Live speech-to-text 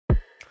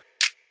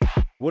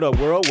What up,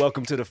 world?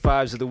 Welcome to the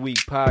Fives of the Week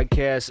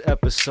podcast,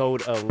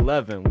 episode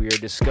 11. We are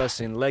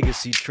discussing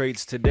legacy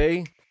traits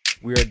today.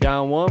 We are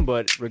down one,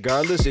 but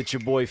regardless, it's your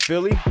boy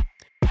Philly.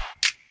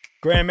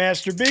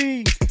 Grandmaster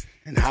B.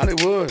 In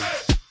Hollywood.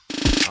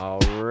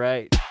 All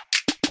right.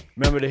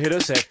 Remember to hit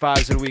us at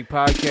Fives of the Week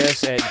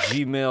podcast at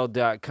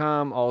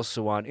gmail.com.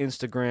 Also on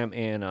Instagram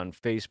and on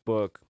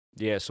Facebook.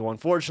 Yeah, so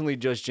unfortunately,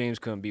 Just James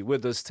couldn't be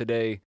with us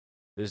today.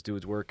 This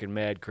dude's working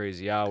mad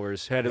crazy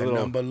hours. Had a And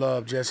little number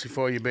love, Jesse,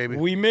 for you, baby.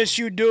 We miss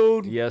you,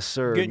 dude. Yes,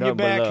 sir. Getting you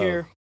Number back love.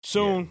 here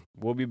soon. Yeah,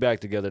 we'll be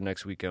back together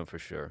next weekend for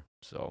sure.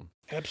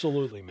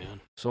 Absolutely, man.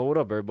 So what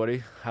up,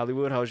 everybody?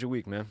 Hollywood, how's your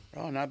week, man?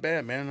 Oh, not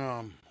bad,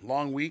 man.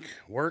 Long week,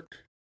 worked.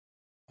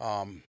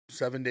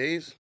 7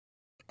 days.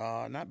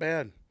 Not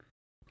bad.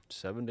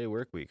 7-day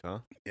work week, huh?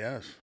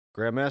 Yes.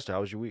 Grandmaster, how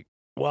was your week?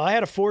 Well, I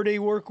had a 4-day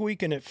work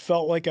week, and it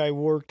felt like I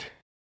worked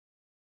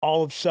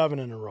all of 7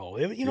 in a row.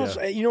 You know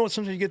what?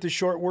 Sometimes you get the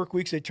short work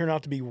weeks; they turn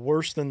out to be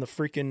worse than the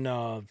freaking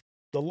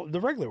the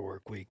regular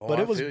work week. Oh, But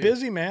I it was feel you.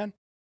 busy, man.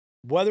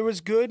 Weather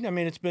was good. I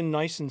mean, it's been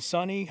nice and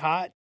sunny,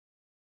 hot.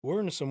 We're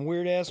in some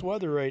weird ass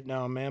weather right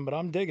now, man. But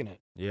I'm digging it.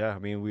 Yeah, I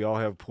mean, we all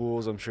have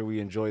pools. I'm sure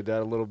we enjoyed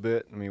that a little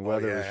bit. I mean,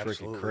 weather yeah, was freaking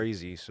absolutely.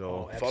 crazy.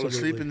 So Oh, Fall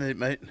asleep in the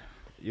mate.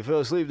 you fell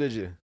asleep, did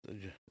you?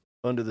 Did you?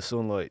 Under the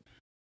sunlight.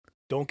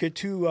 Don't get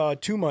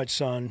too much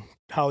sun,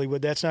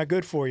 Hollywood. That's not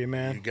good for you, You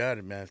man. got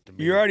it, Master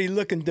B. You're already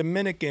looking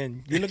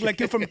Dominican. You look like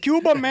you're from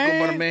Cuba, Come on,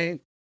 man. man.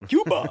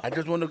 Cuba. I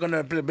just want to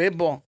go play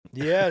baseball.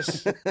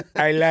 Yes.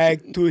 I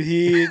like to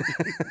hit.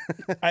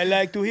 I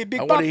like to hit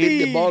big I want to hit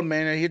the papi. ball,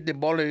 man. I hit the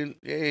ball.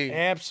 Hey.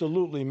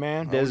 Absolutely,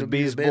 man. I There's wanna be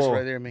the best baseball.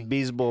 right there, man.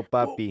 Baseball,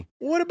 papi.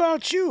 What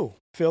about you,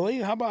 Philly?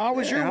 How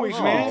was Yeah, your how week,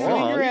 was man? yours? Philly,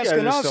 Oh, you're you guys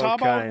asking are us. so How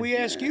about kind. we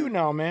ask you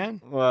now,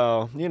 man?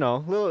 Well, you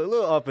know, a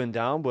little up and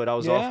down, but I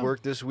was Yeah. off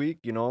work this week,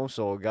 you know,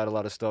 so got a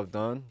lot of stuff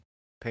done.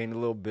 Painted a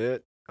little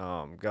bit.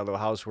 Got a little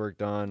housework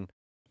done.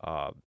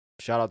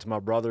 Shout out to my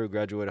brother who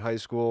graduated high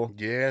school.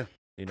 Yeah.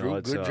 You know, Drew,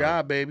 it's good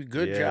job, baby.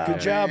 Good yeah, job. Good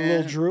job, man.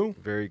 little Drew.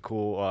 very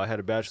cool. I had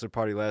a bachelor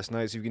party last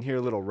night, so you can hear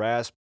a little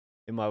rasp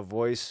in my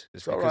voice.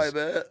 It's all right,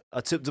 man.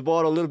 I tipped the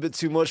ball a little bit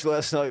too much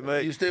last night,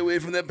 mate. You stay away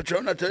from that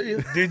Patron, I tell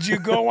you. Did you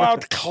go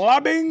out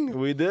clubbing?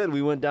 We did.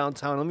 We went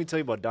downtown. Let me tell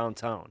you about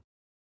downtown.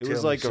 It was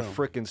Tell me like a something.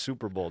 freaking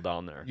Super Bowl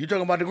down there. You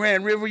talking about the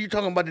Grand River? You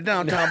talking about the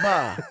downtown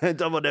bar?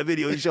 Talking about that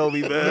video you showed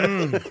me,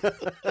 man.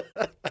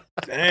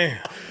 Damn.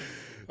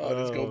 Oh,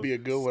 this gonna be a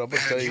good one. I'm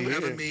gonna tell Have you. you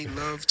ever here. made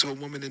love to a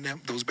woman in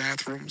those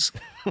bathrooms?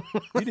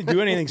 You didn't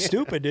do anything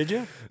stupid, did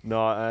you?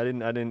 No, I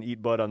didn't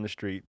eat butt on the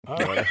street. Oh.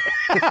 But-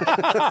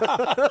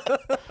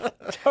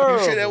 You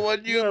sure that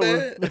wasn't you,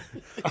 man?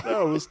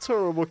 that was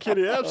terrible,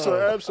 Kitty.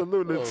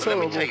 Absolutely Oh,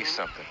 terrible. Let me tell you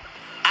something.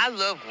 I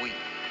love weed,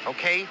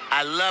 okay?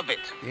 I love it.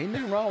 Ain't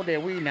nothing wrong with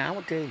that weed now, I'm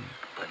gonna tell you.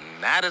 But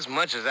not as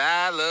much as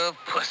I love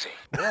pussy.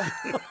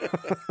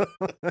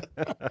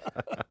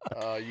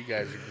 Oh, you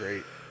guys are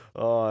great.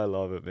 Oh, I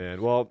love it,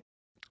 man. Well,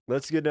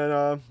 let's get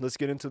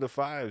into the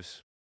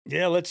fives.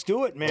 Yeah, let's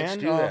do it, man. Let's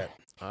do that.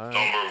 All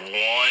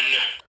right.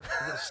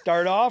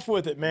 Start off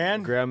with it,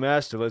 man.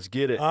 Grandmaster, let's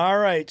get it. All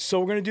right, so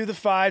we're gonna do the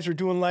fives. We're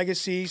doing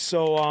legacy.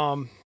 So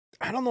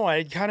I don't know.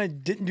 I kind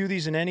of didn't do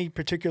these in any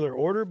particular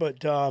order,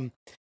 but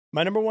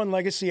my number one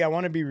legacy I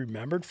want to be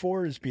remembered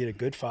for is being a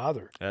good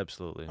father.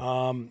 Absolutely.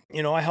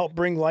 You know, I helped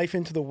bring life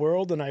into the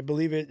world, and I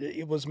believe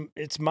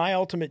it's my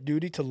ultimate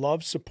duty to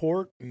love,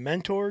 support,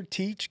 mentor,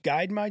 teach,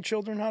 guide my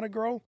children how to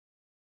grow.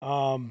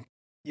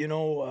 You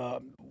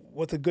know,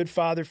 with a good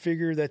father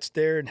figure that's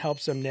there and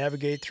helps them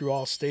navigate through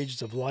all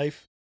stages of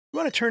life. You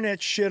want to turn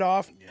that shit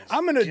off?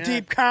 I'm in a Yeah.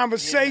 deep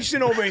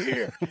conversation over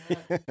here.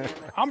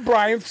 I'm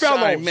Brian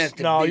Sorry, Fellows. Mr.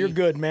 No, B. you're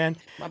good, man.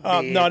 My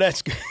bad. No,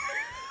 that's good.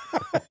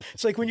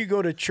 It's like when you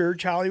go to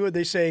church, Hollywood,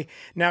 they say,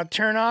 now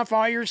turn off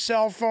all your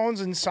cell phones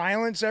and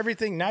silence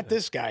everything. Not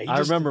this guy. He I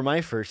just- remember my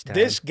first time.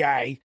 this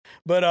guy.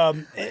 But all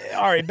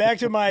right, back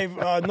to my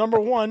number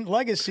one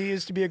legacy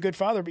is to be a good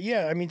father. But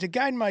yeah, I mean, to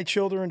guide my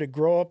children to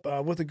grow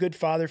up with a good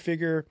father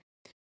figure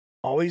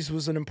always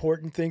was an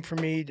important thing for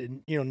me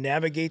to, you know,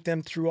 navigate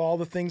them through all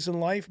the things in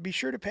life. Be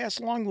sure to pass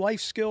along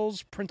life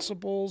skills,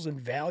 principles, and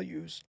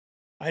values.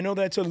 I know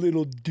that's a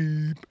little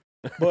deep,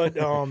 but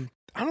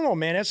I don't know,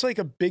 man. That's like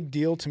a big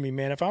deal to me,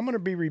 man. If I'm going to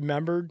be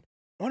remembered,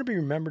 I want to be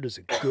remembered as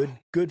a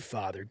good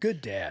father,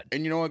 good dad.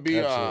 And you know what, B?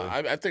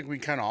 Absolutely. I think we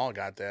kind of all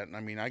got that. I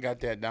mean, I got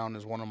that down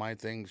as one of my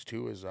things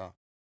too. Is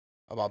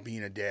about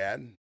being a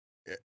dad.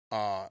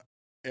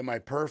 Am I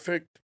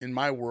perfect in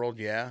my world?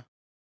 Yeah,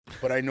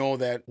 but I know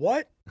that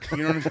What? you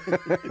know.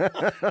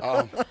 What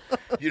I mean?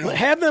 You know,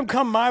 Have them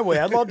come my way.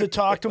 I'd love to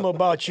talk to them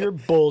about your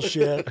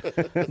bullshit.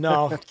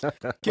 No,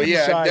 but get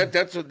yeah, aside.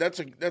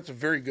 that's a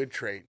very good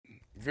trait.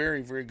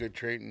 Very, very good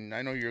trait, and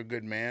I know you're a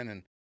good man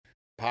and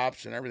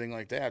pops and everything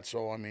like that.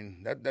 So I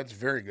mean, that's a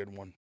very good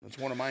one. That's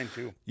one of mine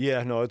too.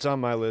 Yeah, no, it's on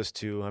my list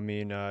too. I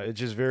mean, it's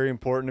just very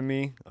important to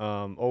me.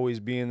 Always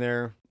being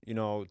there, you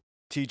know,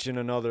 teaching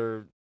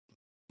another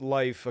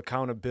life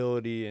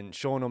accountability and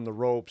showing them the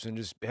ropes and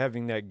just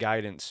having that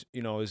guidance,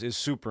 you know, is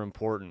super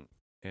important.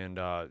 And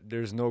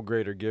there's no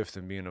greater gift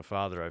than being a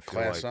father, I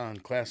feel Class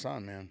like.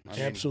 on, man. I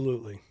mean,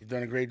 Absolutely. you've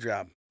done a great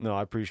job. No,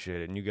 I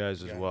appreciate it. And you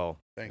guys as Yeah, well.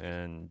 thank you.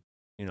 And,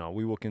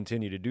 we will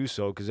continue to do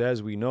so because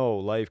as we know,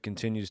 life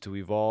continues to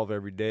evolve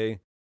every day.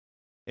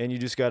 And you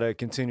just got to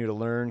continue to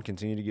learn,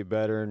 continue to get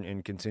better,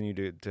 and continue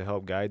to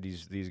help guide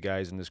these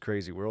guys in this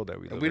crazy world that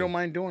we live And we don't in.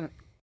 mind doing it.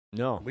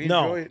 No. We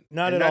No, enjoy it.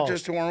 not And at not all.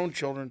 just to our own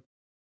children.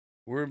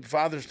 We're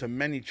fathers to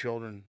many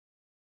children.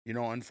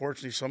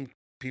 Unfortunately, some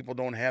people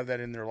don't have that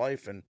in their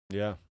life. And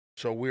Yeah.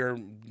 so we're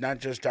not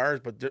just ours,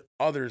 but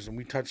others. And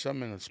we touch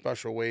them in a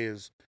special way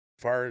as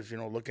far as,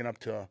 looking up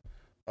to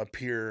a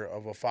peer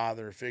of a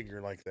father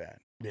figure like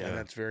that. Yeah. And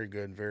that's very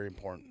good, very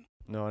important.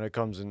 No, and it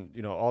comes in,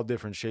 all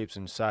different shapes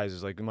and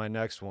sizes. Like in my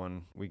next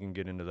one, we can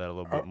get into that a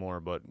little bit more,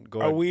 but go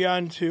Are ahead. we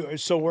on to?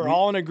 So we're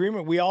all in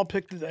agreement. We all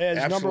picked it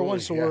as number one.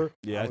 So Absolutely,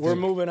 Yeah, I we're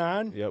think- moving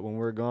on. Yeah, when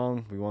we're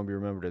gone, we want to be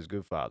remembered as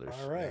good fathers.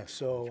 All right. Yeah,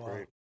 So that's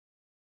great.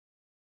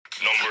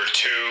 Number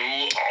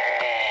 2.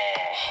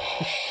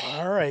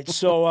 all right.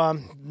 So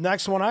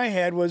next one I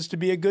had was to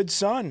be a good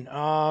son.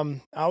 I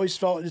always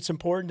felt it's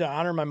important to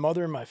honor my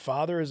mother and my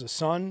father as a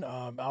son.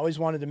 I always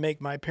wanted to make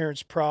my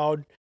parents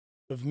proud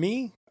of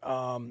me.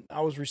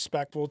 I was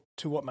respectful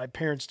to what my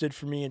parents did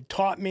for me and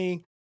taught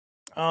me.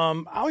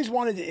 I always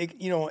wanted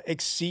to,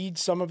 exceed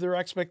some of their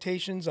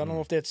expectations. I don't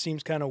know if that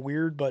seems kind of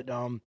weird, but,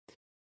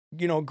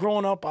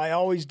 growing up, I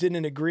always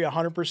didn't agree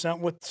 100%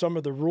 with some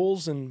of the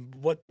rules and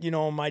what,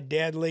 my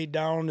dad laid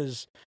down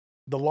as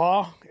the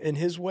law in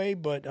his way.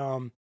 But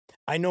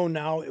I know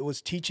now it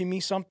was teaching me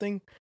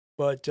something.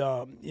 But,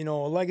 a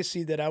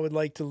legacy that I would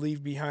like to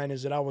leave behind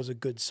is that I was a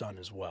good son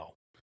as well.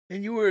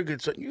 And you were a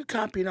good son. You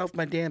copying off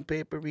my damn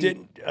paper,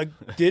 Reed.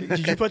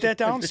 Did you put that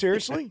down?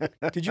 Seriously?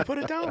 Did you put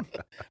it down?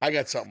 I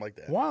got something like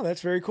that. Wow,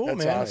 that's very cool,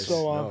 That's man. awesome.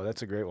 So, No,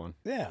 that's a great one.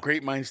 yeah.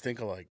 Great minds think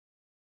alike.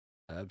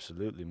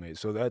 Absolutely, mate.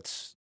 So that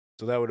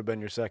would have been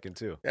your second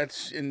too.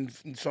 That's in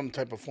some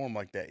type of form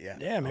like that, yeah.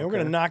 Yeah, man, we're Okay.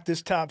 going to knock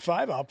this top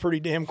 5 out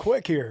pretty damn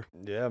quick here.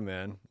 Yeah,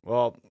 man.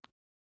 Well,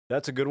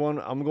 that's a good one.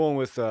 I'm going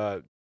with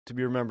to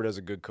be remembered as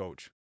a good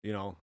coach.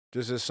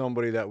 Just as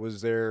somebody that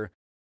was there.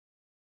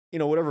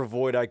 Whatever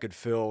void I could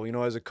fill.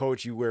 As a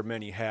coach, you wear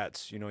many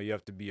hats. You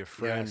have to be a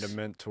friend, Yes. a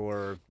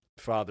mentor,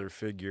 father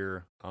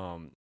figure.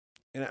 And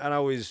I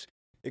always,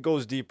 it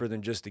goes deeper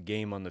than just the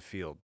game on the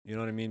field. You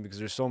know what I mean? Because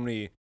there's so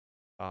many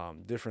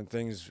different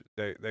things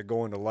that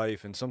go into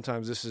life, and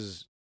sometimes this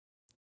is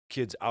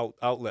kids'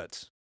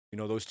 outlets.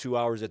 Those 2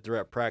 hours that they're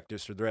at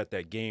practice or they're at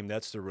that game,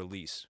 that's their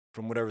release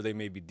from whatever they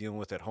may be dealing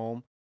with at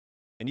home.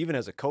 And even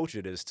as a coach,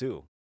 it is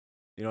too.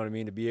 You know what I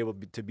mean? To be able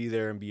to be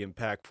there and be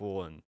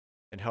impactful and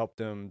help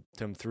them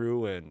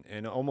through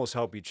and almost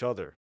help each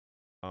other.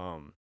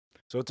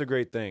 So it's a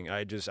great thing.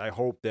 I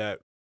hope that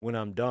when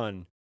I'm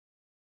done,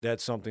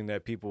 that's something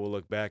that people will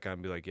look back on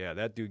and be like, yeah,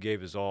 that dude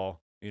gave his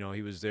all.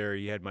 He was there.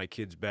 He had my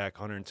kids back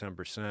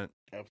 110%.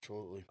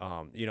 Absolutely.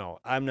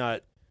 I'm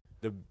not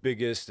the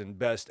biggest and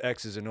best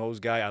X's and O's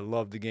guy. I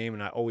love the game,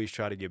 and I always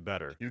try to get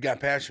better. You've got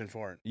passion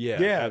for it.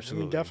 Yeah, Yeah,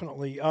 absolutely. I mean,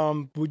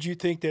 definitely. Would you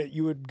think that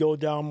you would go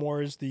down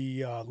more as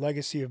the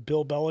legacy of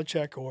Bill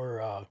Belichick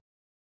or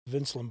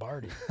Vince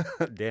Lombardi?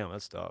 Damn,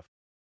 that's tough.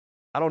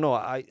 I don't know.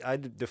 I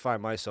define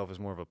myself as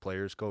more of a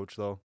player's coach,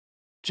 though.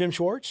 Jim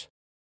Schwartz?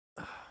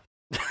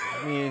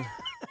 I mean,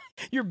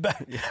 You're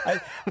back.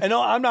 I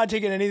know I'm not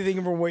taking anything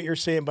from what you're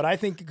saying, but I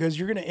think because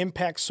you're going to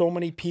impact so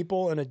many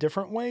people in a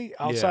different way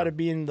outside Yeah. of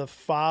being the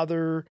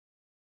father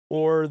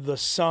or the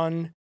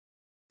son,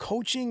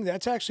 coaching,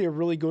 that's actually a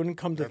really good one.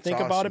 Come to That's think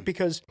about it, awesome.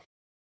 because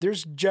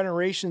there's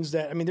generations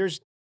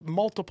there's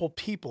multiple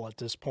people at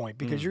this point,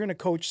 because Mm. you're going to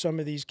coach some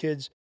of these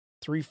kids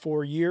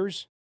 3-4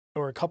 years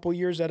or a couple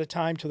years at a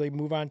time till they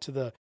move on to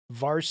the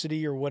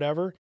varsity or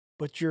whatever,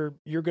 but you're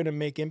going to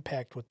make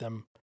impact with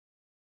them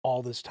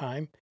all this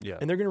time, yeah.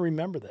 and they're going to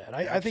remember that.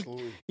 I think,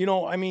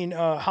 Absolutely.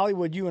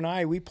 Hollywood, you and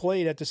I, we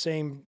played at the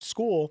same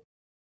school,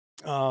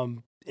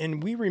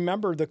 and we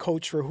remember the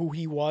coach for who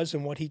he was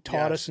and what he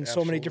taught Yes, us in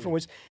so many different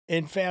ways.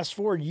 And fast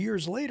forward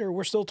years later,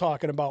 we're still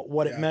talking about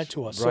what it Yes. meant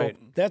to us. Right.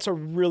 So that's a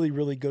really,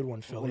 really good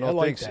one, Philly. No, I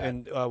like thanks. that.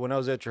 And when I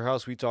was at your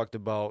house, we talked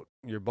about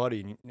your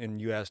buddy,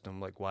 and you asked him,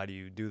 like, why do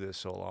you do this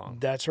so long?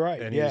 That's right.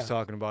 And he yeah. was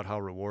talking about how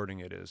rewarding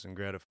it is and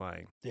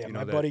gratifying. Yeah, You my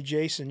know, that- buddy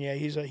Jason. Yeah,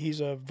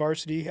 he's a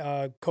varsity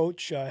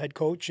coach, head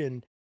coach,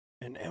 and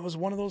it was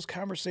one of those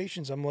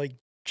conversations. I'm like,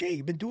 Jay,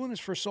 you've been doing this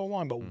for so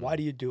long, but why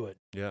do you do it?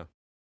 Yeah.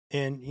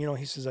 And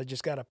he says, I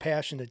just got a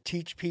passion to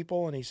teach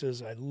people, and he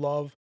says, I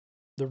love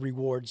the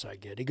rewards I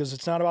get. He goes,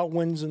 it's not about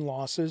wins and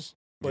losses,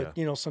 but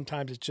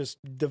sometimes it's just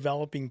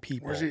developing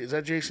people. Where's he? Is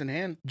that Jason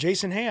Hand?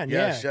 Jason Hand,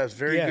 Yes, yeah, yes,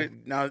 very Yeah.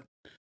 good. Now,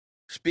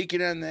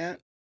 speaking on that,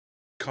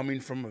 coming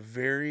from a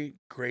very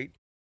great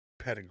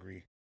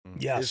pedigree.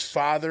 His yes,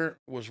 father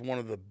was one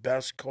of the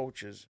best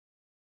coaches.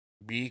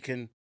 B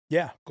can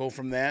yeah, go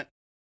from that.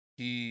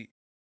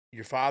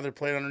 Your father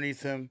played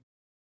underneath him,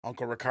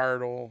 Uncle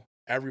Ricardo,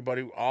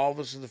 everybody, all of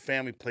us as a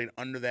family played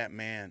under that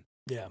man.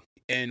 yeah.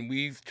 And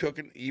we've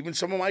taken, even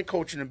some of my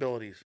coaching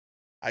abilities,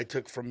 I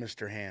took from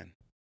Mr. Hand.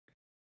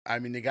 I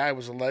mean, the guy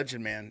was a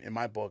legend, man, in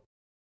my book.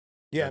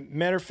 Yeah,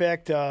 matter of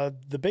fact,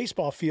 the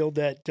baseball field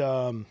at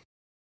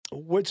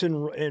what's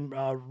in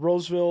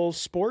Roseville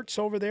Sports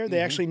over there, they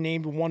Mhm. actually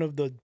named one of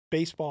the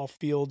baseball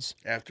fields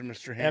After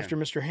Mr. Hand. after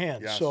Mr.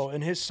 Hand. Yes. So,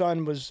 and his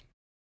son was,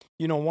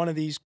 one of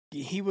these.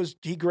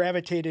 He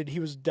gravitated. He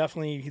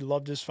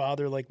loved his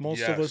father like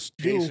most of us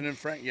do. Jason and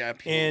Frank, yeah,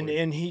 absolutely.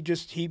 And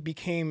he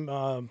became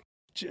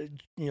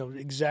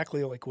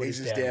exactly like what He's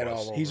his his dad dad was.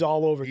 all over. He's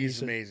all over. He's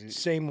the amazing.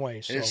 Same way.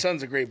 So And his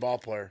son's a great ball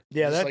player.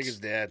 Yeah, just that's like his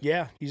dad.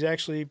 Yeah, he's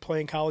actually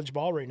playing college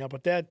ball right now.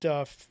 But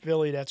that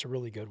Philly, that's a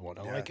really good one.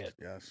 I like it.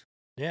 Yes.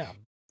 Yeah.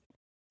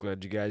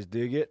 Glad you guys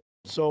dig it.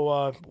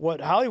 So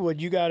what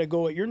Hollywood? You got to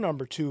go at your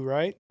number 2,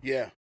 right?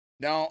 Yeah.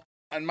 Now,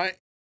 on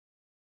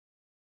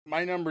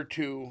my number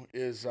 2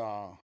 is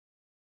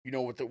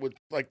with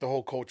like the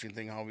whole coaching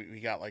thing, how we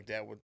got like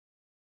that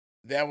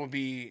would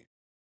be,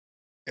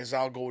 as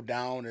I'll go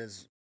down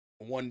as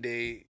one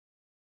day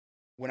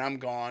when I'm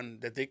gone,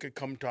 that they could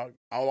come talk.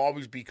 I'll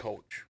always be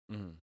coach.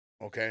 Mhm.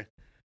 Okay.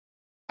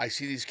 I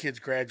see these kids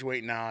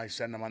graduate now. I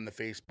send them on the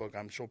Facebook.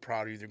 I'm so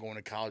proud of you. They're going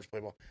to college, play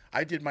ball.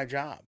 I did my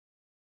job,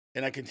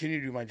 and I continue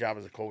to do my job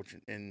as a coach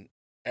in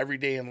every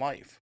day in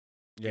life.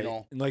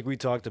 Yeah, and like we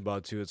talked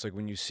about too, it's like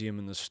when you see him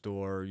in the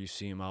store, you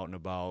see him out and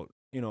about.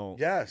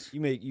 Yes.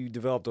 You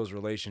develop those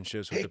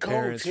relationships with Hey, the coach,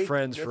 parents, hey,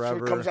 friends that's forever.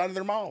 what comes out of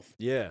their mouth.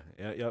 Yeah,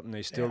 and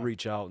they still Yeah.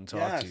 reach out and talk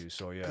Yes. to you.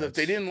 So yeah, 'Cause if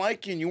they didn't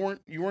like you and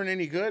you weren't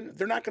any good,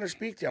 they're not going to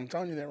speak to you. I'm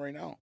telling you that right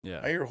now.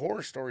 yeah, I hear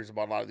horror stories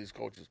about a lot of these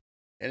coaches,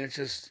 and it's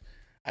just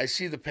I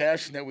see the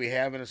passion that we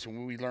have in us,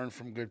 and we learn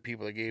from good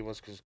people that gave us,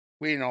 because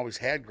we ain't always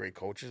had great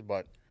coaches,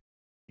 but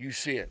you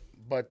see it.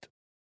 But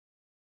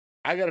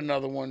I got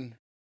another one.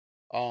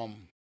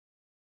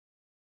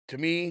 To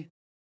me,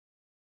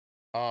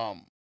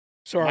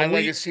 So my are we,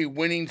 legacy,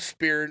 winning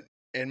spirit,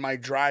 and my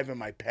drive and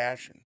my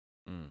passion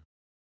Mm.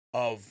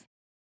 of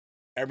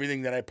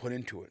everything that I put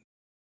into it.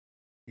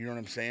 You know what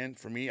I'm saying?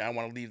 For me, I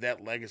want to leave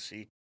that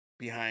legacy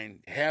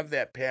behind. Have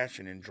that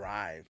passion and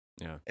drive.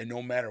 Yeah. And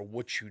no matter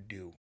what you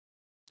do,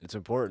 it's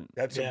important.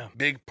 that's Yeah. a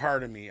big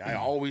part of me. I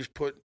always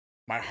put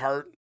my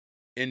heart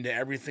into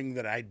everything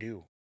that I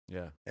do,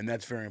 Yeah, and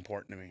that's very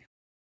important to me.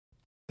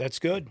 That's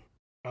good.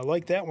 I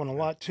like that one a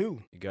lot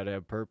too. you got to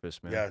have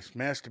purpose, man. Yes,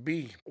 Master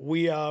B.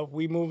 We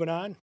moving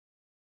on.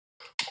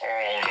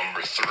 Oh,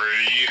 number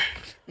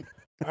 3.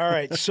 All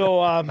right.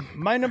 So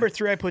my number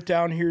 3 I put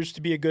down here is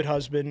to be a good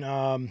husband,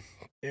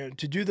 to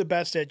do the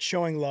best at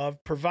showing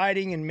love,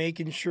 providing and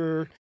making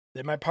sure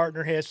that my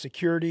partner has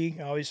security.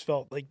 I always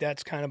felt like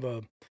that's kind of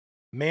a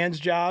man's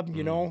job,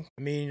 you know?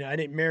 I mean, I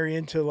didn't marry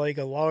into like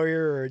a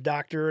lawyer or a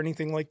doctor or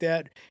anything like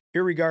that.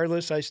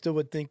 Irregardless, I still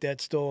would think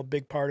that's still a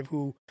big part of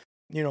who,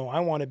 I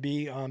want to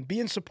be.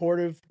 Being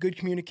supportive, good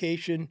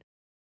communication,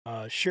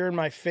 sharing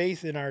my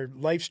faith in our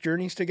life's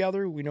journeys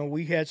together.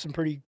 We had some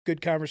pretty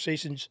good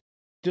conversations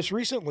just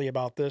recently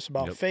about this,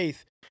 about Yep.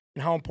 faith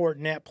and how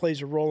important that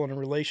plays a role in a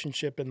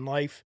relationship in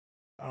life.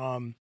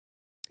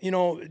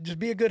 Just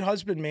be a good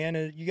husband, man.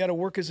 And you got to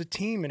work as a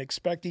team and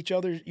expect each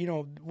other.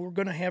 We're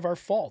going to have our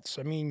faults.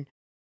 I mean,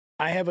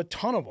 I have a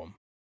ton of them,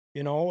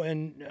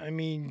 and I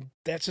mean,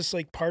 that's just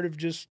like part of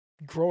just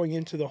growing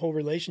into the whole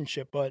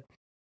relationship. But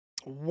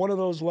one of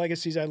those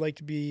legacies I'd like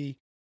to be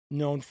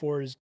known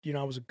for is,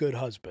 I was a good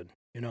husband,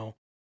 and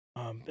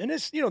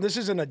this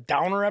isn't a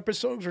downer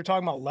episode 'cause we're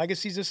talking about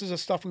legacies. This is the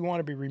stuff we want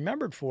to be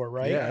remembered for,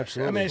 right? Yeah, I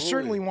absolutely. mean, I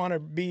certainly want to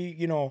be,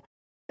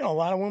 a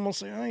lot of women will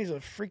say, oh, he's a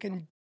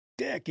freaking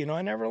dick.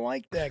 I never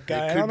liked that guy.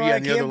 It I could don't know, be I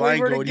on the can't other believe line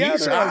we're going, together.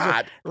 he's I was like,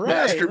 hot. right,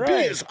 Master B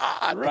right. is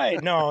hot.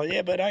 Right. No,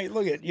 yeah, but I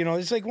look at,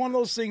 it's like one of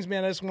those things,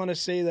 man. I just want to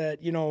say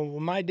that,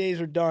 when my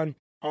days are done,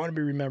 I want to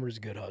be remembered as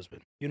a good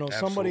husband.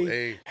 Somebody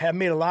Absolutely. have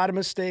made a lot of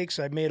mistakes.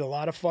 I've made a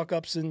lot of fuck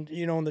ups in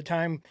the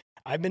time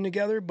I've been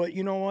together, but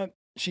you know what?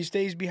 She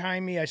stays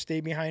behind me. I stay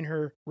behind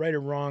her, right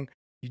or wrong.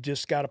 You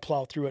just got to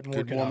plow through it and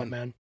Good work it out, woman.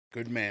 man.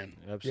 Good man.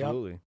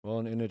 Absolutely. Well,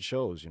 and it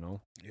shows.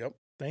 Yep.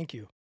 Thank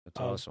you. That's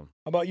Oh. awesome.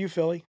 How about you,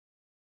 Philly?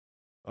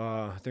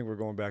 I think we're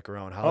going back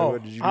around.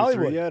 Hollywood, did you do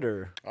Hollywood. 3 yet,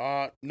 or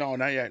No,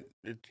 not yet.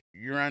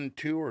 You're on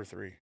 2 or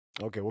 3.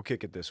 okay? We'll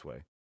kick it this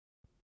way.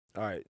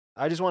 All right.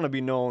 I just want to be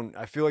known.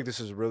 I feel like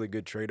this is a really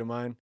good trait of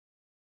mine,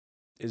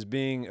 is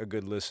being a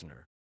good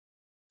listener.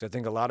 I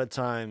think a lot of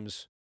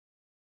times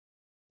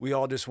we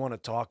all just want to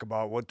talk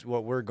about what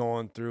we're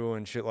going through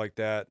and shit like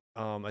that.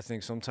 I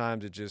think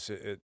sometimes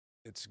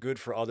it's good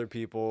for other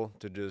people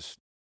to just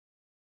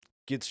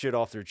get shit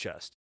off their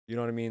chest. You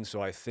know what I mean?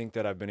 So I think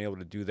that I've been able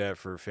to do that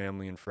for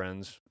family and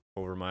friends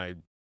over my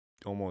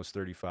almost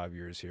 35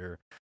 years here.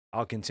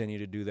 I'll continue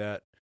to do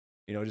that.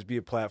 Just be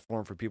a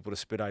platform for people to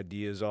spit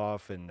ideas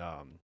off and,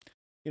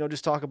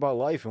 just talk about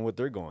life and what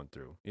they're going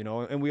through,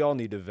 and we all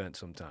need to vent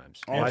sometimes.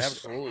 Oh,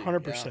 absolutely.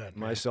 100%.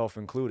 Myself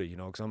included,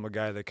 because I'm a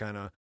guy that kind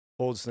of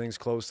holds things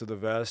close to the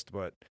vest,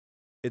 but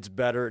it's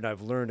better, and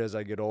I've learned as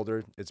I get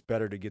older, it's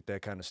better to get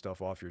that kind of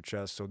stuff off your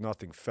chest so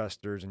nothing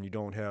festers and you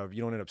don't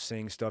end up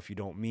saying stuff you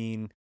don't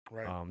mean,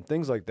 Right.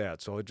 things like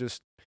that. So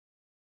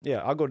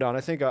Yeah, I'll go down.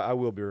 I think I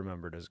will be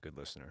remembered as a good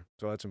listener.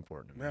 So that's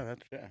important to me.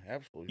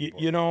 Absolutely.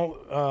 You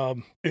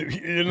know,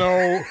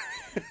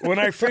 when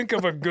I think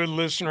of a good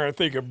listener, I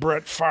think of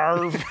Brett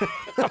Favre.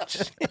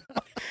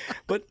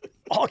 But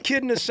all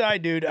kidding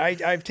aside, dude,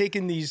 I've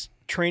taken these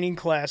training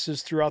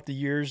classes throughout the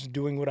years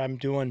doing what I'm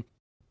doing.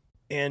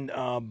 And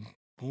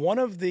one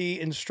of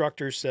the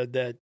instructors said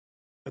that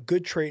a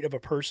good trait of a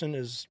person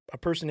is a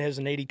person has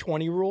an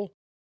 80-20 rule.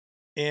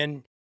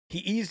 And he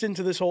eased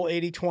into this whole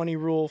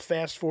 80-20 rule.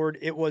 Fast forward,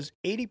 it was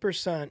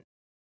 80%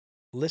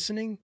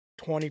 listening,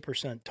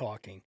 20%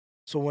 talking.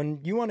 So when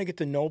you want to get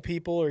to know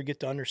people or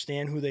get to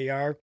understand who they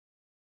are,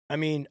 I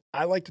mean,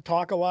 I like to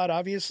talk a lot,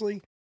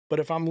 obviously, but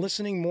if I'm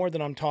listening more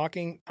than I'm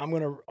talking, I'm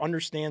going to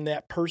understand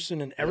that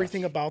person and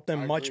everything about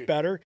them much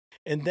better.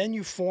 And then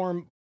you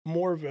form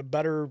more of a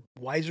better,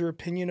 wiser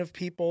opinion of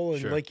people.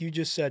 And like you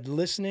just said,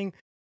 listening,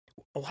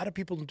 a lot of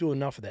people don't do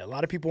enough of that. A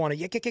lot of people want to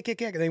yak.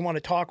 They want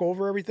to talk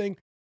over everything.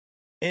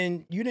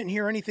 And you didn't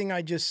hear anything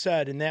I just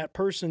said, and that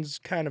person's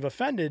kind of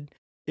offended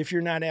if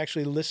you're not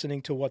actually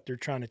listening to what they're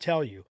trying to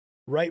tell you.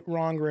 Right,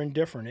 wrong, or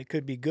indifferent. It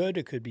could be good,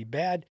 it could be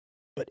bad,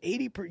 but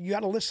you got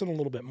to listen a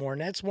little bit more.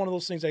 And that's one of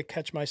those things I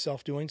catch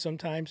myself doing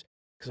sometimes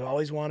because I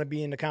always want to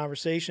be in the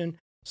conversation.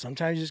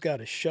 Sometimes you just got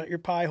to shut your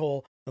pie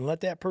hole and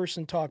let that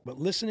person talk. But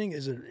listening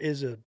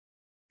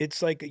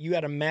it's like you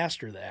got to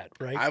master that,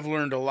 right? I've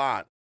learned a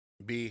lot,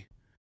 B.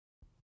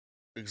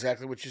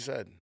 Exactly what you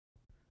said.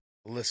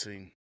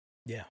 Listening.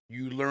 Yeah.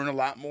 You learn a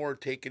lot more,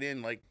 take it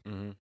in. Like,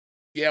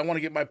 yeah, I want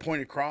to get my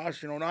point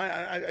across, and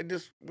I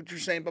just, what you're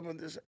saying about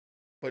this,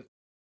 but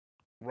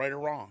right or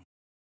wrong,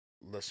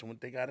 listen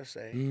what they got to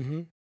say,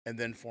 and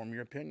then form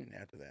your opinion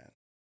after that.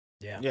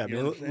 Yeah. Yeah, I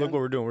mean, look what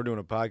we're doing. We're doing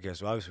a podcast,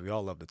 so obviously we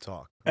all love to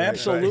talk. Right?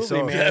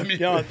 Absolutely, right?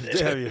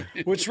 man.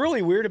 What's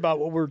really weird about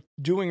what we're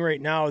doing right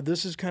now,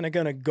 this is kind of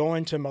going to go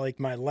into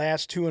my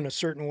last two in a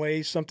certain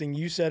way, something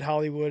you said,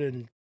 Hollywood,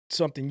 and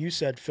something you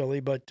said,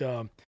 Philly, but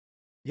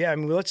yeah, I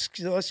mean, let's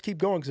keep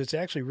going because it's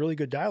actually really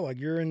good dialogue.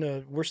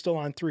 We're still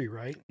on 3,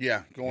 right?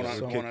 Yeah, going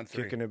on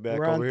 3. Kicking it back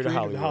over here to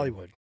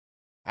Hollywood.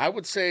 I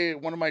would say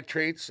one of my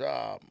traits,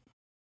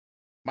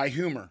 my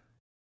humor.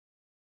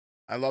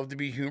 I love to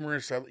be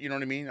humorous. You know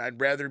what I mean?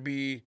 I'd rather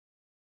be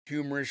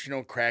humorous,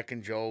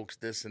 cracking jokes,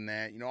 this and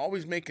that.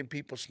 Always making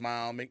people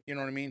smile. You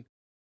know what I mean?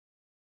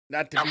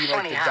 Not to be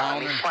like the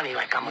downer. I'm funny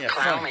like I'm a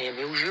clown. I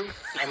amuse you.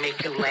 I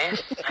make you laugh.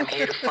 I'm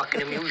here to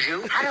fucking amuse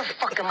you. How the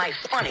fuck am I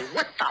funny?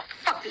 What the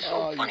fuck is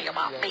so funny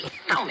about me?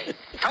 Tell me.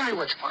 Tell me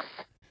what's fun.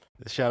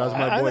 Shout out to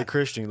my boy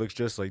Christian. He looks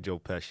just like Joe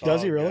Pesci.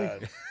 Does he really?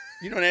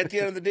 And at the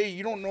end of the day,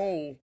 you don't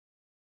know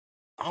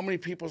how many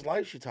people's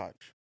lives you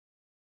touch.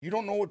 You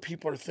don't know what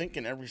people are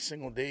thinking every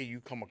single day you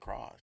come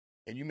across.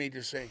 And you may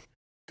just say,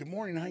 good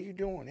morning, how you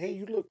doing? Hey,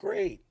 you look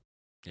great.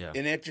 Yeah.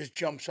 And that just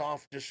jumps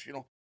off,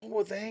 oh,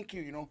 well, thank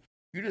you,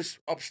 You just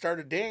upstart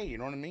a day, you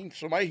know what I mean?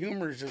 So my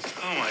humor is just,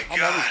 oh my God,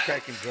 I'm always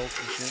cracking jokes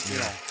and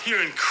shit,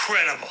 You're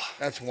incredible.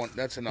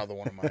 That's another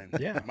one of mine.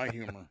 Yeah. My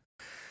humor.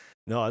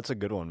 No, that's a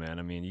good one, man.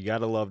 I mean, you got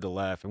to love to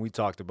laugh. And we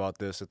talked about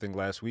this, I think,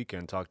 last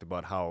weekend, talked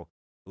about how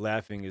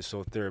laughing is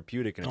so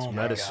therapeutic and it's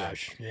medicine.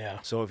 Gosh. Yeah.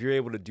 So if you're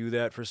able to do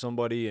that for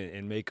somebody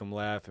and make them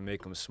laugh and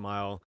make them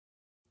smile,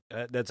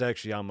 that's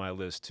actually on my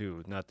list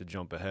too. Not to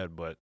jump ahead,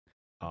 but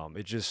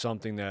it's just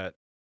something that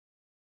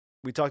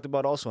we talked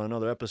about also on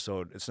another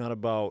episode. It's not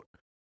about,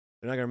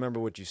 they're not going to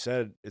remember what you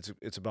said.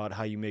 It's about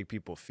how you make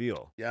people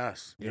feel.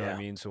 Yes. You know what I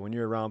mean? So when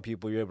you're around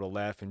people, you're able to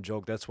laugh and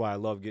joke. That's why I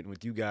love getting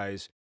with you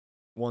guys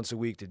once a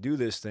week to do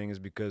this thing, is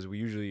because we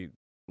usually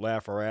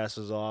laugh our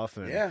asses off.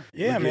 And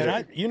yeah,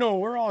 man.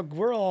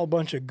 We're all a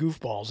bunch of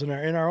goofballs in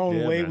our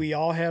own way. Man. We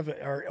all have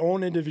our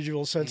own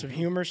individual sense of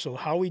humor. So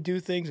how we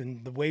do things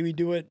and the way we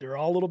do it, they're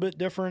all a little bit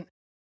different.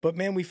 But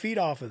man, we feed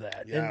off of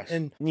that. Yes.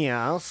 And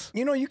yes.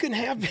 You can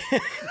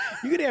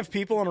have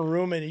people in a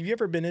room, and have you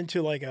ever been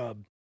into like a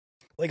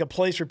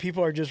place where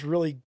people are just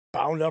really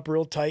bound up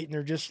real tight and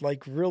they're just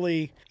like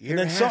really, your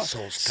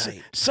asshole's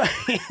tight.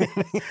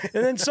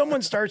 And then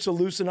someone starts to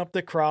loosen up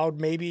the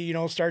crowd, maybe,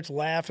 starts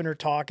laughing or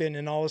talking,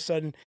 and all of a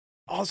sudden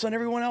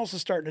everyone else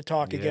is starting to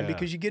talk again,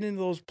 because you get into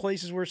those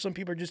places where some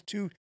people are just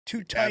too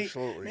tight.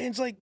 Absolutely. Man, it's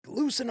like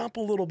loosen up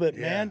a little bit,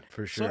 man.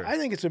 For sure. So I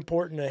think it's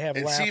important to have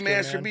laughter. And see,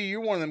 Master man. B, you're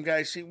one of them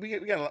guys. See, we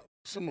got a lot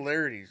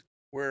similarities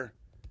where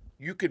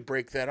you could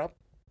break that up.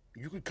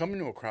 You could come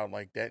into a crowd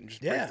like that and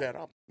just break that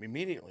up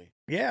immediately.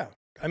 Yeah.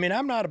 I mean,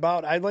 I'm not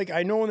about,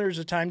 I know when there's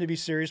a time to be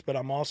serious, but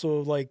I'm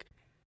also like,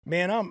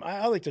 man,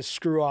 I like to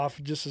screw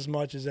off just as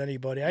much as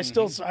anybody. I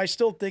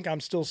still think I'm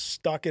still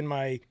stuck in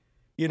my,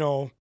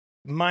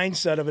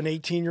 mindset of an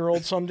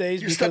 18-year-old some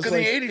days. You're stuck in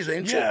the 80s,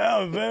 ain't you?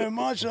 Yeah, very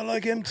much. I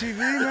like MTV,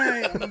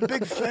 man. I'm a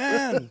big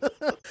fan.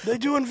 They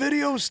doing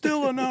videos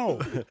still or no?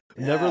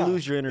 Never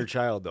lose your inner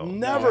child, though.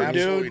 Never,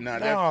 dude. Not.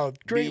 No,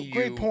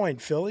 great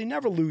point, Philly.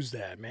 Never lose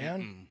that,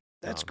 man.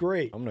 That's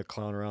great. I'm gonna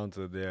clown around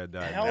to the day I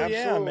die. Hell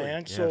yeah,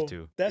 man. You so have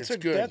to.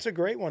 that's a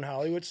great one,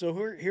 Hollywood. So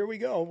here we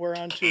go. We're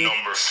on to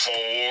number 4.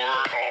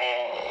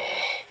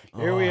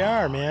 Here we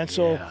are, man.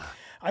 So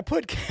I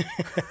put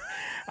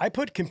I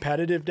put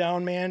competitive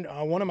down, man.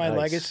 One of my Nice.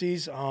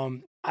 legacies.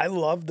 I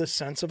love the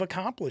sense of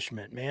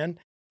accomplishment, man.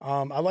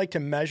 I like to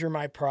measure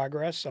my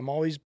progress. I'm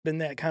always been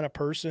that kind of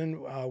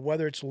person.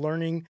 Whether it's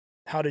learning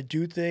how to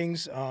do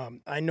things,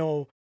 I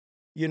know,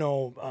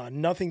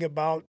 nothing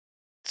about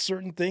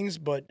certain things,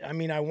 but I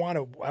mean, I want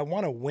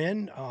to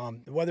win.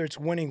 Whether it's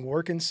winning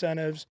work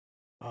incentives,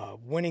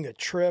 winning a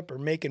trip, or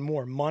making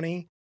more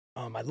money.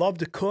 I love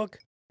to cook.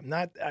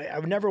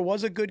 I never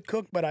was a good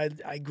cook, but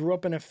I grew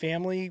up in a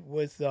family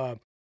with,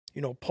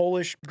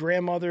 Polish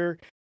grandmother,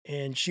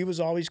 and she was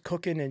always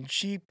cooking, and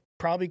she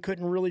probably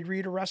couldn't really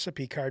read a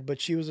recipe card, but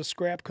she was a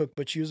scrap cook,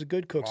 but she was a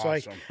good cook.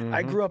 Awesome. So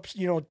I grew up,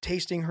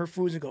 tasting her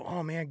foods and go,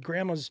 oh man,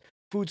 grandma's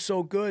food's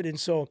so good. And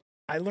so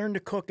I learned to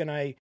cook, and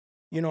I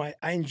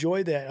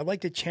enjoy that. I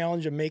like the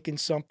challenge of making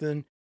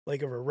something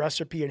like of a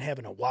recipe and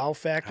having a wow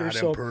factor. How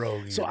them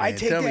pierogies, so I man.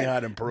 take Tell me that- how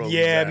them pierogies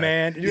Yeah, are.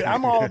 man. Dude,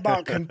 I'm all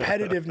about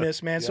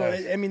competitiveness, man. So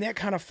Yes. I mean, that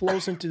kind of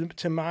flows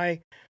into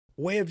my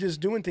way of just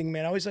doing things,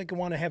 man. I always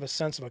want to have a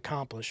sense of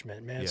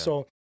accomplishment, man. Yeah.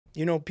 So,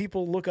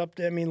 people look up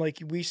to, like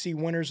we see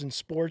winners in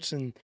sports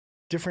and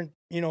different,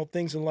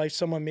 things in life.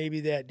 Someone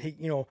maybe that,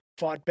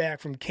 fought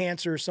back from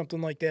cancer or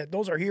something like that.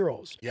 Those are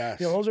heroes. Yes.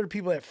 Those are the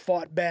people that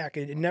fought back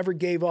and never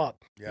gave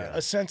up. Yes.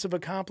 A sense of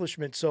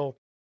accomplishment. So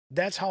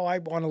that's how I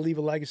want to leave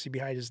a legacy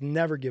behind, is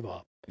never give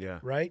up. Yeah,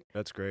 Right.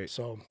 that's great.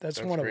 So that's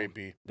That's one great, of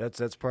them. B.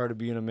 That's part of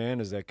being a man,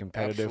 is that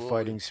competitive Absolutely.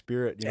 fighting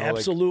spirit. Like,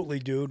 Absolutely,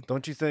 dude.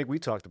 don't you think we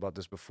talked about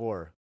this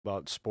before,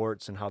 about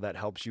sports and how that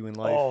helps you in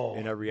life Oh,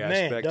 in every man,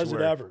 aspect? does it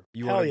where ever.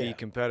 You Hell want to yeah. be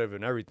competitive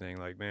in everything.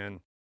 Like,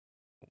 man,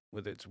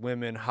 whether it's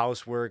women,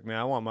 housework, man,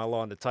 I want my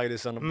lawn the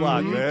tightest on the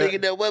block, Mhm. man.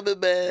 Thinking that woman,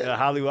 man. Yeah,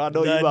 Hollywood, I know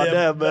you That- about that-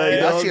 that, man. yeah,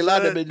 You know I what see a I'm lot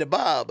of saying? them in the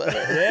bar, man.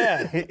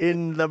 Yeah.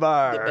 In the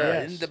bar.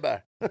 Yes. In the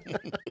bar.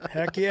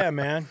 Heck yeah,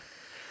 man.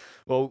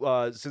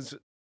 Well, since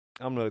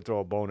I'm gonna throw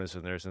a bonus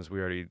in there, since we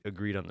already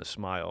agreed on the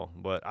smile,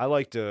 but I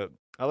like to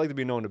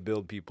be known to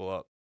build people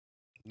up.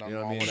 Nothing You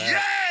know what I wrong mean? with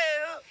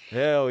that.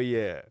 Hell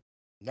yeah.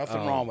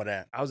 Nothing Um, wrong with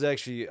that.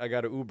 I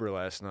got an Uber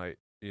last night,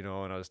 and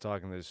I was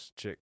talking to this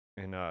chick,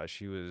 and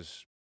she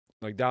was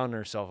like down on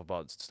herself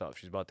about stuff.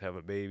 She's about to have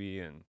a baby,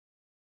 and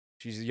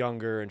she's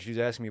younger, and she's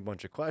asking me a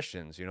bunch of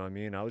questions. You know what I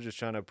mean? I was just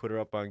trying to put her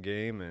up on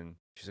game, and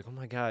she's like, "Oh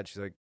my God," she's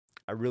like,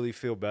 "I really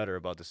feel better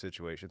about the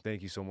situation.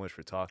 Thank you so much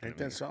for talking Ain't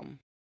to me." that something?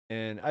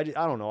 And I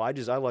don't know. I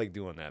like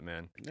doing that,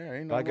 man. Yeah,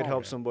 ain't If no I could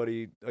help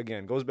somebody,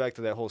 again, goes back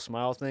to that whole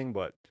smile thing,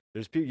 but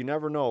there's people, you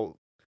never know.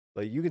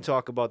 Like, you can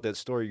talk about that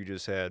story you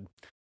just had,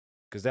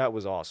 because that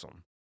was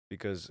awesome.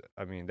 Because,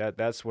 I mean,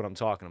 that's what I'm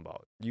talking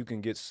about. You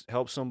can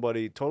help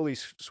somebody totally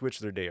switch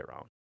their day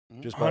around.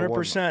 Just by one-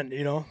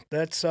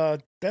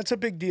 100%. That's a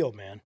big deal,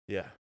 man.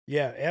 Yeah.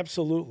 Yeah,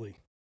 absolutely.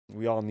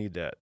 We all need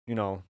that.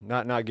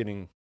 Not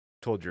getting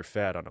told you're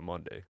fat on a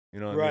Monday.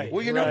 You know what I Right. mean?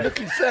 Well, you're not Right.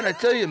 looking fat, I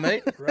tell you,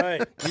 mate.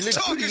 Right. You look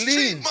Talk pretty is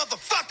cheap, lean.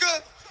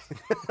 motherfucker.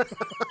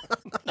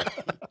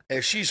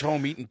 And she's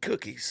home eating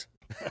cookies.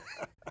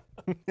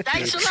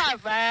 Thanks a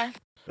lot, man.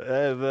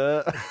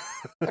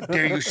 How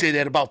dare you say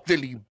that about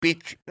Philly, you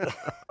bitch?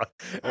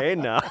 Hey,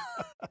 now.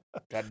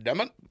 God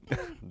damn it.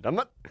 Damn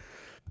it.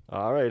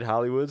 All right,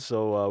 Hollywood.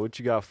 So, what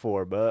you got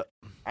for, but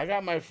I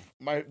got my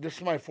this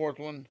is my fourth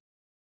one.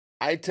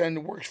 I tend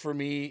to works for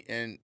me,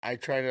 and I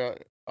try to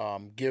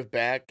give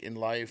back in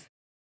life,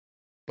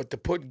 but to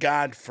put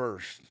God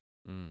first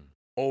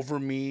over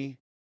me.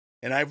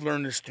 And I've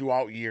learned this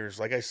throughout years.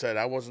 Like I said,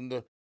 I wasn't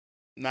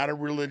not a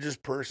religious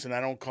person. I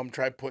don't come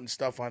try putting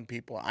stuff on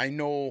people. I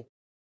know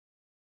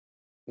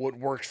what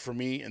works for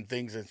me and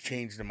things that's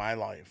changed in my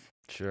life.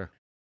 Sure.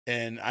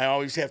 And I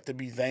always have to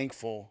be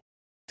thankful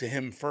to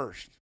him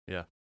first.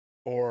 Yeah.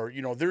 Or,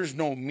 there's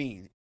no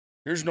me.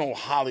 There's no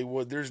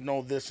Hollywood. There's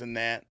no this and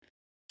that.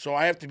 So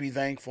I have to be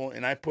thankful,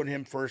 and I put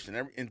him first.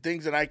 And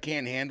things that I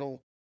can't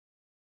handle,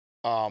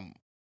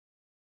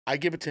 I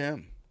give it to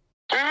him.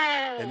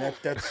 And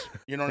that's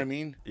you know what I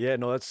mean? Yeah,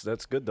 no,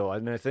 that's good though. I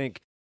mean, I think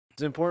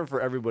it's important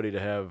for everybody to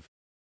have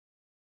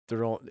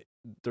their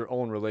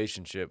own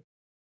relationship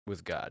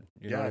with God.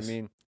 You know what I Yes.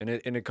 mean? And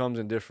it comes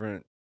in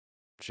different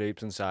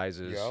shapes and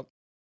sizes, Yep.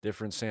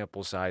 different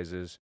sample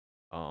sizes.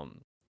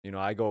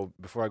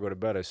 Before I go to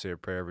bed, I say a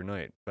prayer every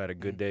night. If I had a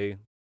good day,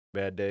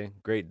 bad day,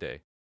 great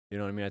day. You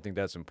know what I mean? I think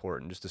that's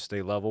important, just to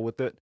stay level with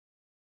it,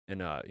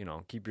 and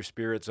keep your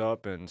spirits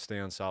up and stay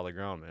on solid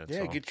ground, man. Yeah,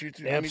 So, get you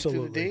through, through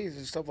Absolutely. the days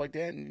and stuff like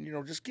that.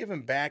 And, just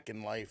giving back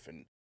in life.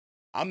 And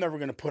I'm never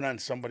going to put on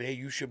somebody, hey,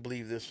 you should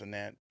believe this and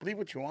that. Believe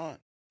what you want.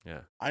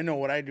 yeah, I know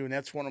what I do, and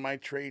that's one of my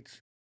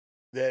traits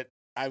that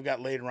I've got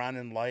later on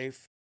in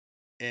life.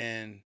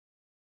 And,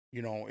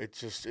 it's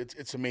just,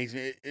 it's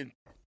amazing.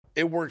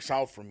 It works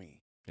out for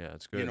me, yeah,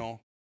 it's good.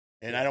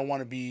 and I don't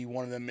want to be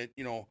one of them,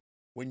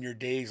 when your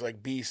days,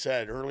 like B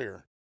said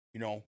earlier,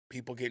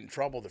 people get in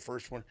trouble. The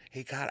first one,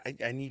 hey, God,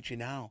 I need you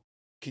now.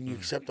 Can you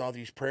accept all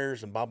these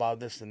prayers and blah,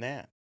 this and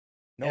that?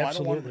 No,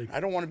 Absolutely. I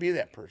don't want to be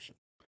that person.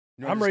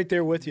 I'm just- right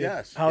there with you.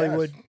 Yes,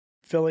 Hollywood, yes.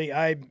 Philly.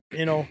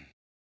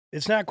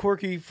 It's not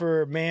quirky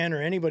for a man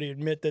or anybody to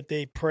admit that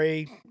they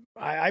pray.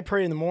 I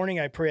pray in the morning.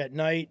 I pray at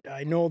night.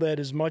 I know that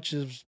as much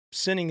as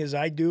sinning as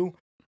I do,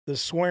 the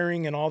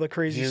swearing and all the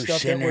crazy You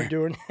stuff sinner. that we're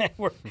doing.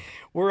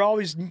 we're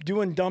always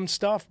doing dumb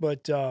stuff,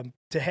 but to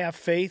have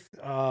faith,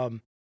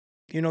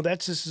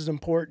 that's just as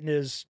important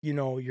as,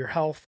 your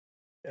health,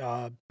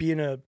 being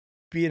a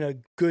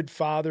good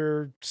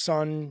father,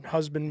 son,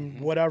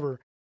 husband, whatever.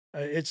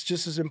 It's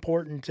just as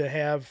important to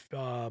have,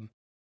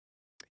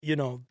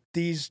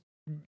 these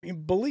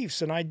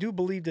beliefs. And I do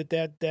believe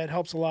that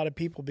helps a lot of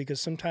people,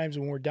 because sometimes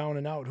when we're down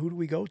and out, who do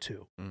we go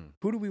to?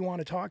 Who do we want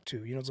to talk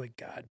to? It's like,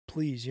 God,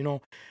 please, and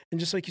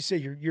just like you say,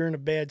 you're in a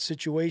bad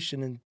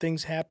situation and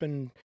things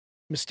happen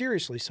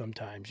mysteriously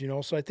sometimes,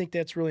 so I think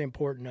that's really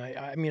important.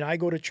 I mean, I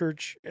go to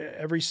church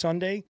every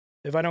Sunday.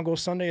 If I don't go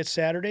Sunday, it's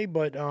Saturday,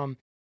 but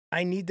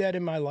I need that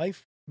in my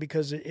life,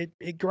 because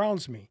it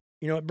grounds me.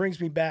 It brings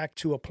me back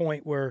to a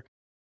point where,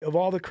 of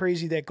all the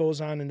crazy that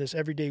goes on in this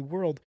everyday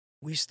world,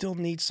 we still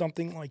need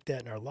something like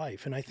that in our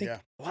life. And I think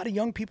a lot of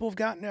young people have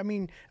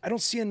gotten, I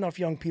don't see enough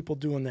young people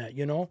doing that,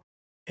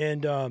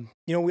 And,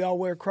 we all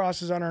wear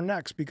crosses on our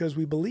necks because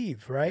we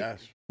believe, right?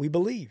 Yes. We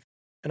believe.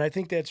 And I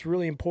think that's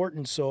really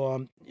important.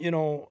 So,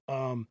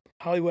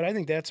 Hollywood, I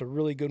think that's a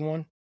really good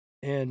one.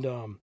 And,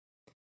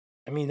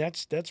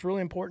 that's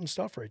really important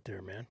stuff right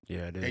there, man.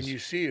 Yeah, it is. And you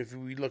see, if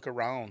we look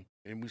around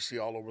and we see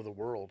all over the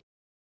world,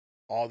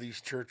 all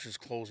these churches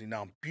closing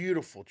down,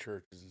 beautiful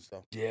churches and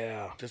stuff.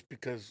 Yeah. Just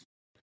because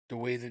the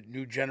way the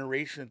new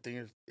generation thing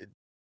is,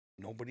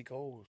 nobody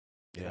goes.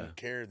 They don't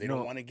care. They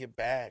don't want to get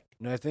back.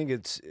 No, I think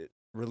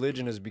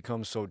religion has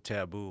become so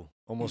taboo,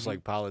 almost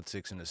like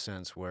politics in a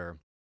sense, where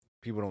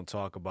people don't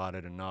talk about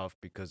it enough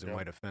because it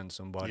might offend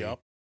somebody. Yep.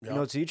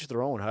 To each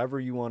their own. However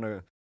you want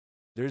to.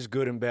 There's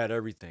good and bad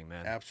everything,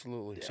 man.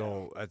 Absolutely.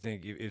 So I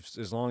think if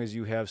as long as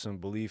you have some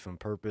belief and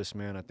purpose,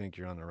 man, I think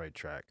you're on the right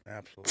track.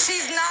 Absolutely.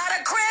 She's not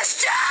a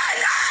Christian!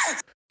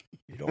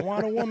 You don't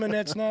want a woman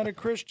that's not a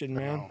Christian,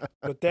 man.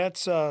 But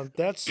that's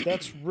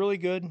really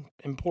good,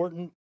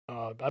 important.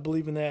 I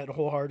believe in that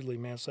wholeheartedly,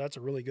 man. So that's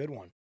a really good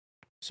one.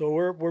 So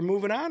we're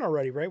moving on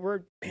already, right?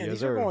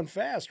 These are going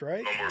fast,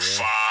 right? Number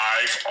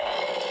 5.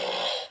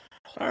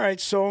 All right.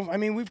 So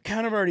we've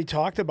kind of already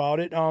talked about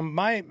it.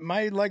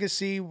 My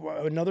legacy,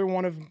 another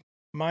one of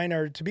mine,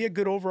 are to be a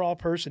good overall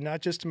person,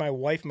 not just to my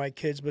wife, my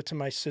kids, but to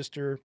my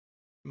sister,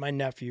 my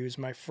nephews,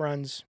 my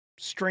friends,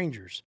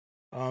 strangers.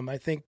 I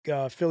think,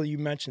 Phil, you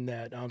mentioned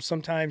that.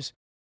 Sometimes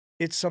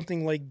it's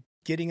something like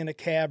getting in a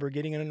cab or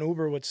getting in an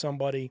Uber with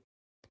somebody,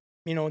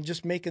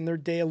 just making their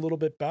day a little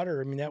bit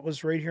better. That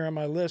was right here on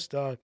my list.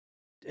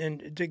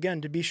 And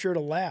again, to be sure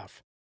to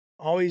laugh.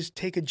 Always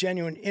take a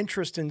genuine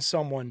interest in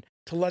someone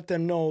to let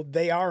them know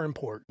they are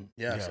important.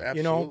 Yes,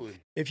 absolutely.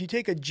 If you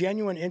take a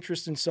genuine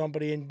interest in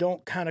somebody and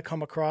don't kind of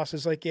come across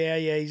as like,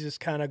 he's just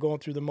kind of going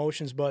through the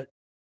motions. But,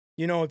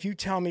 if you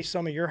tell me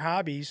some of your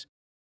hobbies,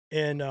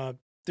 and I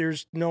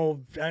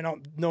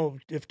don't know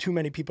if too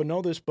many people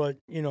know this, but,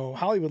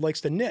 Hollywood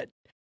likes to knit.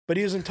 But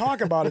he doesn't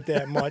talk about it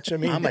that much.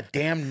 I'm a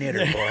damn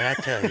knitter, boy, I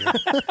tell you.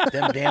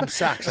 Them damn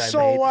socks I made.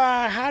 So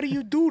how do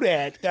you do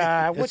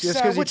that? What's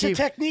the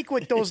technique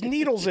with those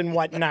needles and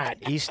whatnot?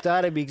 He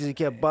started because he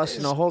kept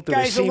busting a hole through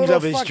Guy's the a seams little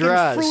of his fucking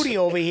drawers. fruity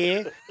over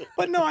here.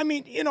 But no,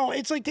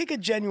 it's like take a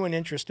genuine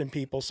interest in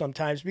people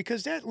sometimes,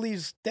 because that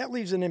leaves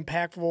an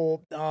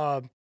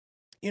impactful.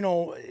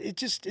 It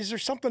just, is there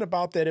something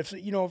about that?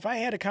 If I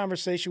had a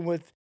conversation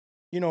with,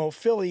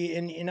 Philly,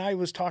 and I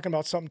was talking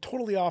about something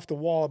totally off the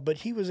wall, but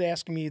he was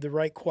asking me the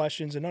right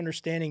questions and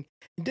understanding,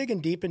 and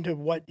digging deep into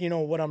what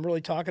I'm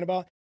really talking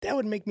about, that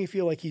would make me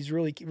feel like he's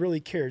really, really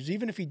cares.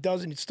 Even if he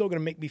doesn't, it's still going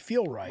to make me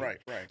feel right. Right.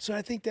 So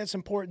I think that's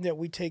important, that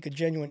we take a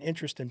genuine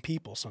interest in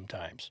people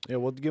sometimes. Yeah,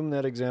 well, give him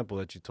that example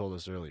that you told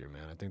us earlier,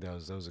 man. I think that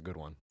was a good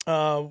one.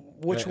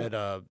 Which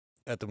one?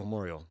 At the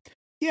memorial.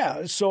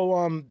 Yeah,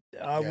 so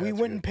we went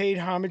good. and paid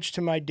homage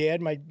to my dad.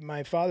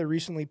 My father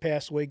recently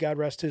passed away, God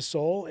rest his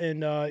soul,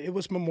 and it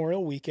was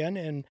Memorial Weekend,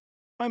 and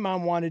my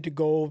mom wanted to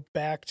go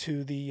back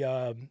to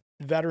the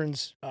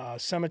Veterans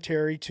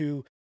Cemetery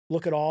to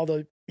look at all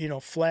the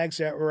flags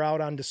that were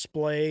out on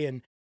display,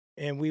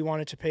 and we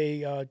wanted to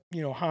pay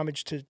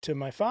homage to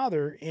my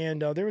father.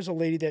 And there was a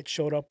lady that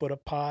showed up with a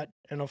pot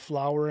and a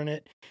flower in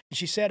it, and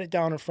she sat it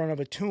down in front of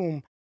a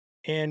tomb.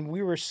 And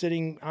we were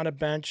sitting on a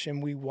bench,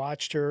 and we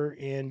watched her,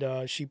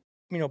 and she,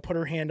 put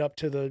her hand up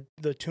to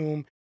the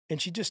tomb,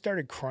 and she just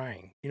started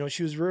crying.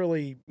 She was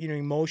really,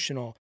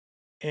 emotional.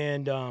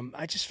 And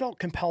I just felt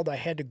compelled. I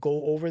had to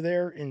go over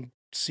there and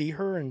see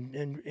her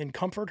and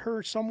comfort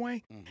her some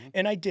way. Mm-hmm.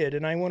 And I did.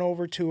 And I went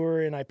over to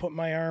her, and I put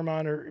my arm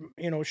on her,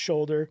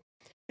 shoulder.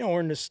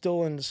 We're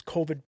still in this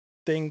COVID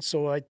thing,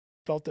 so I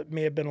felt that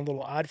may have been a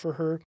little odd for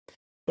her.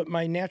 But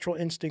my natural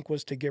instinct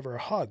was to give her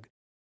a hug.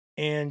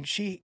 And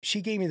she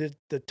gave me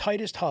the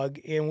tightest hug.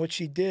 And what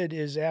she did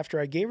is, after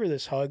I gave her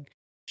this hug,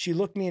 she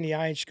looked me in the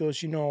eye and she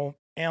goes,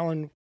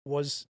 Alan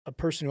was a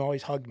person who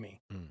always hugged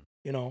me,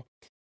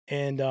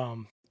 and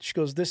she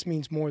goes, this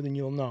means more than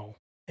you'll know.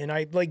 And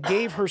I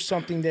gave her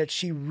something that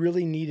she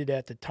really needed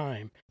at the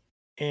time.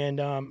 And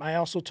I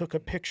also took a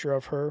picture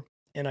of her,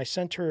 and I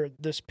sent her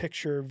this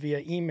picture via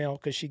email,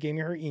 because she gave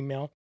me her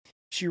email.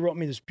 She wrote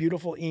me this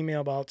beautiful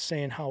email about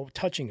saying how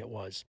touching it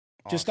was.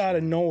 just Awesome, out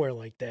of man. nowhere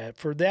like that.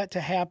 For that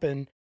to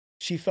happen,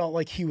 she felt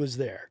like he was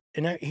there.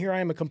 And here I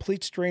am, a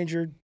complete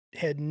stranger,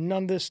 had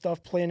none of this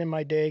stuff planned in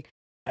my day.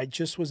 I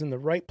just was in the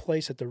right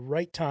place at the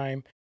right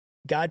time.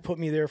 God put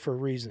me there for a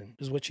reason,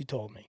 is what she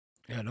told me.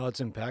 Yeah, no, it's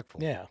impactful.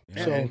 Yeah.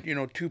 Yeah. So, And, you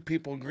know, two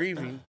people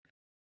grieving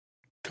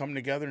come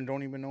together and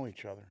don't even know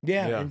each other.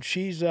 yeah, and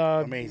she's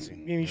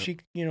Amazing. I mean, she,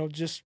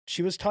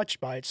 she was touched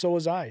by it. So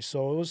was I.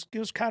 So it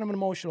was kind of an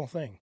emotional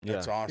thing. Yeah.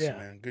 That's awesome, Yeah.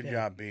 man. Good Yeah.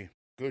 job, B.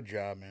 Good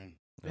job, man.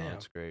 No, Yeah.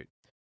 that's great.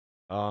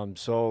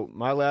 So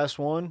my last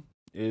one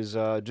is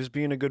just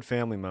being a good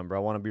family member. I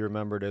want to be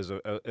remembered as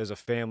a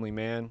family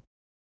man,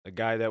 a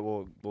guy that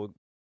will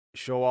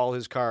show all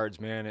his cards,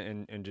 man,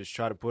 and just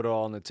try to put it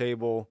all on the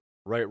table,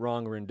 right,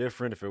 wrong, or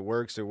indifferent. If it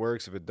works, it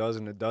works. If it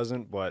doesn't, it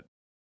doesn't. But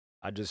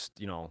I just,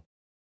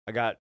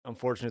 I'm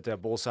fortunate to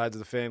have both sides of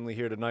the family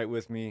here tonight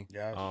with me.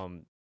 Yes.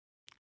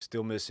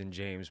 Still missing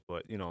James,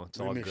 but it's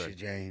We all miss good. you,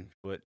 James.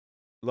 But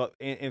look,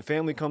 and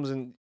family comes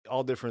in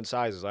all different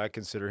sizes. I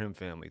consider him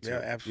family too. Yeah,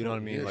 absolutely. You know what I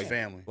mean? He is Like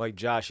family. like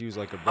Josh, he was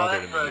like a Oh, brother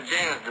that's to me.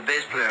 James, the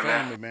bass player, man.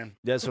 Family, man.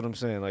 That's what I'm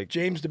saying. Like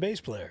James, the bass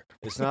player.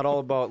 it's not all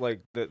about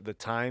like the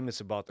time. It's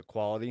about the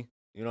quality.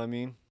 You know what I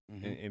mean?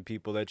 Mhm. And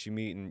people that you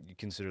meet, and you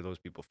consider those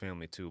people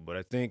family too. But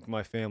I think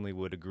my family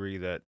would agree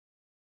that,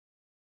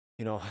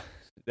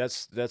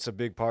 that's a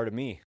big part of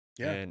me.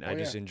 Yeah. And Oh, I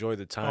just yeah. enjoy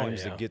the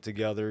times, yeah. the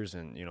get-togethers,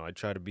 and I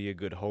try to be a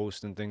good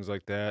host and things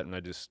like that. And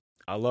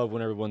I love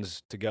when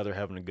everyone's together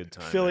having a good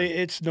time. Philly, man.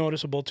 it's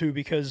noticeable too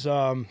because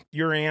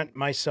your aunt,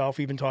 myself,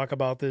 even talk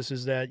about this,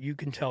 is that you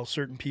can tell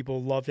certain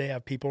people love to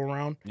have people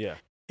around. Yeah.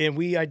 And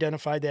we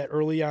identified that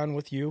early on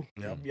with you.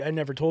 Yep. I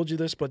never told you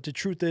this, but the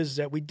truth is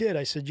that we did.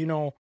 I said,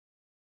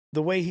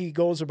 the way he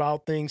goes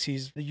about things,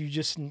 you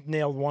just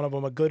nailed one of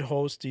them, a good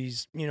host.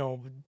 He's,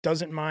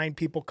 doesn't mind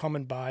people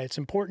coming by. It's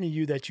important to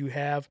you that you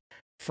have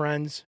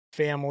friends,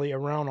 family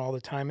around all the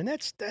time. And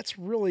that's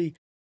really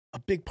a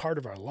big part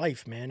of our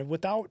life, man. And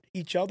without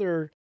each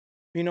other,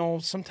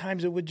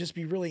 sometimes it would just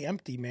be really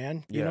empty,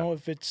 man. You Yeah. know,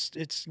 if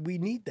it's we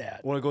need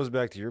that. Well, it goes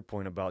back to your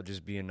point about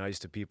just being nice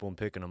to people and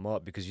picking them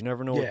up because you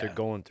never know what Yeah. they're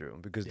going through.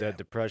 Because Yeah. that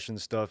depression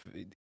stuff,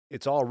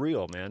 it's all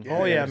real, man. Yeah,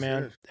 Oh yeah, it is,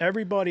 man. it is.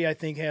 Everybody I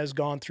think has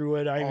gone through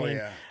it. I Oh, mean,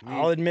 yeah.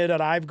 I'll admit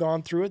that I've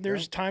gone through it.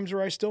 There's Yeah. times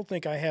where I still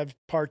think I have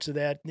parts of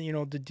that,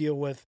 to deal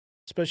with,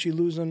 especially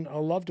losing a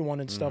loved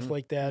one and stuff Mhm.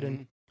 like that.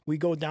 And we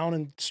go down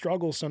and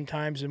struggle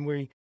sometimes, and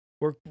we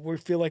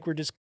feel like we're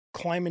just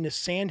climbing this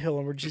sandhill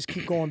and we're just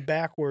keep going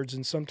backwards.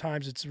 And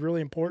sometimes it's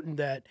really important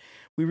that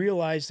we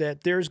realize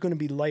that there's going to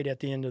be light at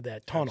the end of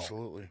that tunnel.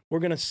 Absolutely. We're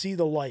going to see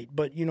the light,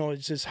 but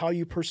it's just how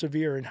you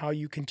persevere and how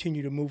you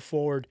continue to move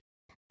forward.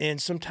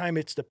 And sometimes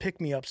it's the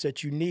pick-me-ups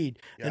that you need,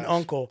 an Yes.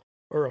 uncle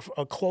or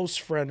a close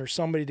friend or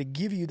somebody to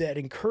give you that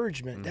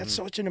encouragement. That's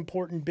Mhm. such an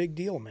important, big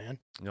deal, man.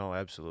 No,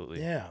 absolutely.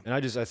 Yeah. And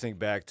I think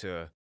back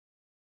to,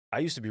 I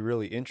used to be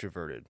really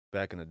introverted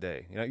back in the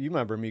day. You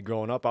remember me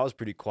growing up? I was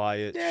pretty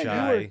quiet, Yeah,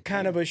 shy. you were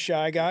kind of a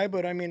shy guy,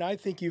 but I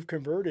think you've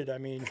converted.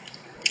 I'm a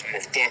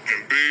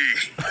fucking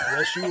beast.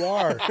 Yes, you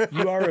are.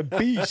 You are a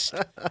beast.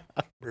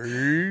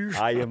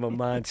 I am a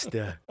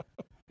monster.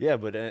 Yeah,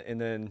 but and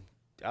then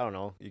I don't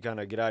know. You kind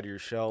of get out of your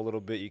shell a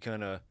little bit. You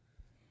kind of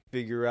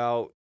figure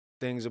out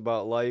things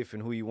about life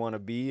and who you want to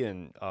be,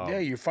 and Yeah,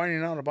 you're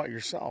finding out about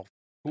yourself,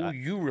 who I-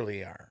 you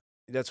really are.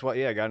 that's why.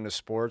 Yeah, I got into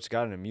sports,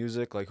 got into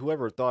music. Like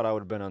whoever thought I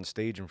would have been on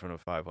stage in front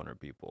of 500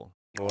 people,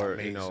 or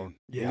Amazing.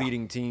 Yeah.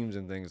 leading teams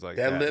and things like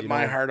That that. lit you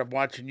my know? heart up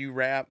watching you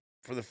rap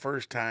for the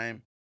first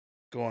time.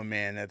 Going,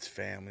 man, that's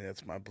family.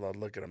 That's my blood.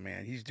 Look at him,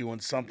 man. He's doing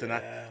something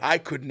Yeah. I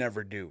could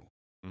never do.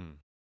 Mm.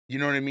 You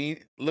know what I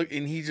mean? Look,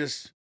 and he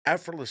just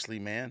effortlessly,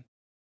 man.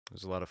 It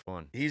was a lot of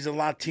fun. He's a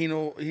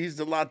Latino. He's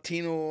the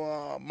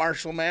Latino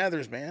Marshall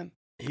Mathers, man.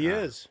 He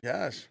is.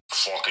 Yes.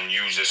 Fucking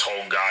use this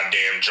whole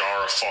goddamn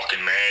jar of fucking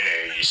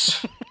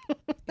mayonnaise.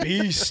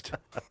 Beast.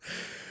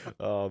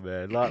 Oh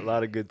man,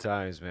 lot of good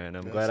times, man.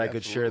 I'm Yes, glad I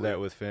could share that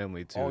absolutely. with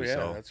family too. Oh yeah,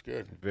 so that's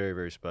good. very,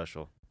 very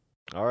special.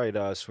 All right,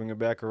 swing it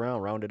back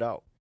around, round it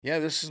out. Yeah,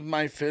 this is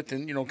my fifth,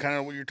 and kind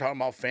of what you're talking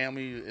about.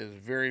 Family is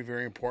very,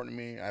 very important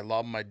to me. I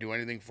love them. I do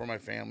anything for my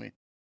family.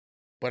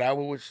 But I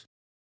wish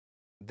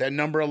that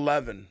number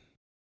 11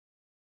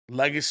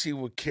 legacy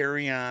would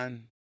carry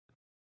on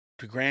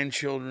to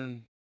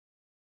grandchildren,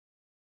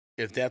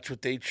 if that's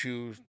what they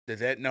choose.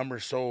 That number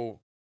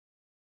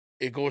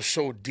it goes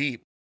so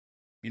deep,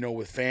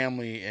 with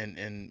family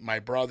and my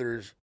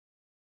brothers.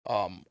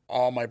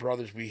 All my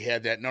brothers, we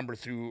had that number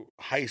through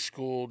high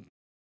school,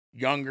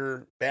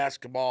 younger,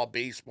 basketball,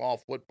 baseball,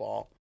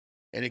 football,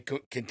 and it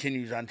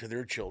continues on to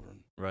their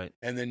children, Right.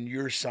 and then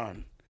your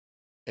son,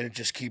 and it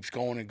just keeps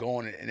going and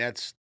going, and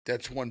that's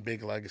one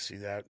big legacy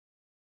that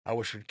I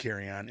wish would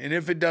carry on. And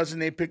if it doesn't,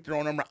 they pick their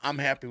own number. I'm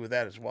happy with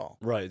that as well.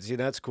 Right. See,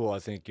 that's cool. I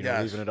think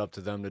Yes. leaving it up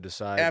to them to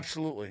decide.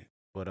 Absolutely.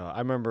 But I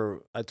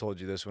remember I told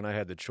you this when I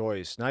had the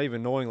choice, not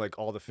even knowing like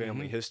all the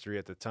family Mhm. history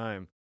at the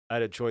time. I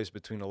had a choice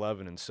between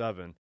 11 and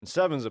 7, and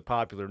 7's a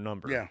popular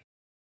number. Yeah.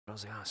 I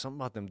was like, something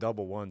about them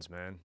double ones,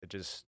 man. It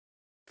just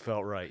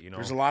felt right,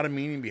 There's a lot of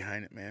meaning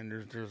behind it, man.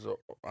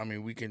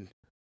 We can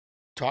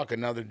talk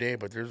another day,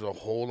 but there's a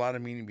whole lot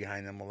of meaning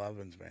behind them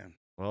 11s, man.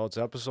 Well, it's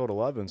episode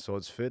 11, so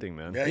it's fitting,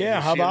 man. Yeah, Yeah,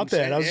 you how see what I'm about that?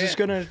 saying? I was just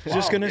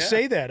gonna Wow,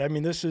 say that. I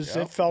mean, this is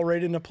Yep. it fell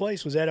right into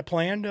place. Was that a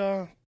planned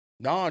No,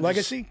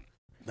 legacy?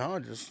 Just No,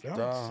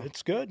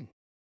 it's good.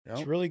 It's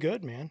yep. really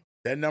good, man.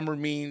 That number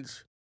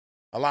means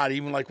a lot.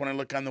 Even like when I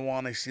look on the wall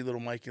and I see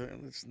little Mikey,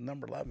 it's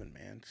number 11,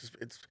 man.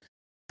 It's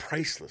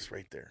priceless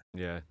right there.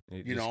 Yeah,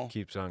 it You just know?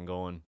 keeps on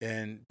going.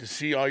 And to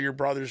see all your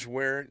brothers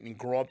wear it and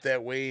grow up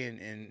that way,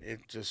 and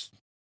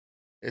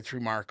it's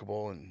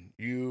remarkable. And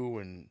you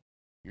and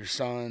your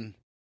son,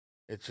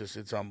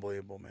 it's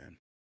unbelievable, man.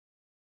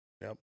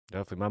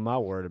 Definitely. My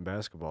mom wore it in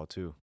basketball,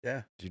 too.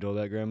 Yeah. Did you know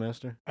that,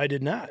 Grandmaster? I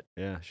did not.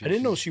 Yeah. I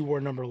didn't know she's- she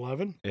wore number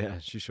 11. Yeah,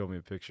 she showed me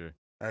a picture.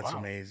 That's Wow.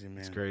 amazing,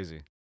 man. It's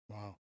crazy.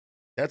 Wow.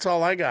 That's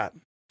all I got,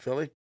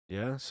 Philly.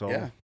 Yeah, so...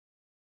 Yeah.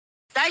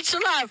 Thanks a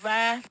lot,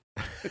 man.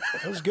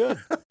 That was good.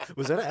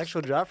 Was that an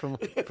actual drop from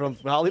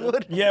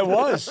Hollywood? Yeah, it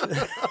was. know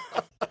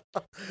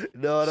what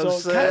So, I'm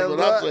kind saying? That's what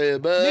I'm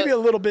saying, bud. Maybe a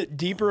little bit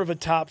deeper of a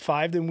top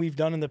 5 than we've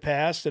done in the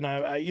past. And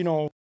I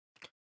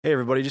Hey,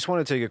 everybody, just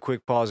want to take a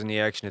quick pause in the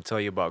action to tell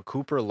you about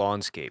Cooper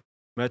Lawnscape,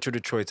 Metro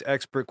Detroit's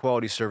expert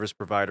quality service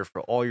provider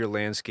for all your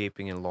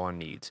landscaping and lawn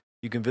needs.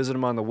 You can visit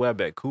them on the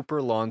web at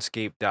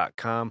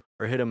cooperlawnscape.com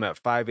or hit them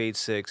at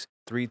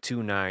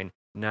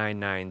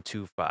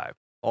 586-329-9925.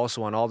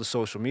 Also on all the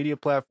social media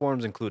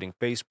platforms, including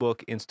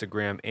Facebook,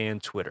 Instagram,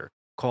 and Twitter.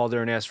 Call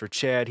there and ask for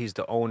Chad. He's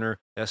the owner.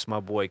 That's my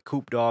boy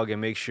Coop Dog,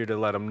 and make sure to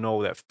let him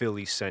know that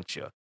Philly sent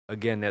you.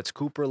 Again, that's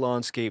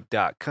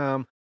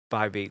cooperlawnscape.com.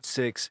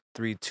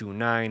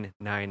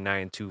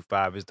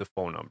 586-329-9925 is the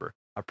phone number.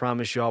 I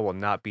promise y'all will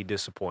not be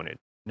disappointed.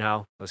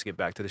 Now, let's get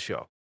back to the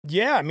show.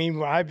 yeah, I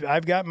mean,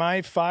 I've got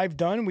my 5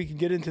 done. We can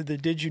get into the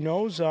did you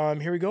knows.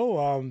 Here we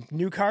go.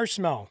 New car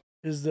smell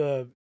is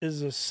the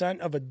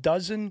scent of a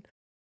dozen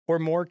or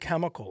more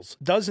chemicals,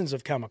 dozens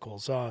of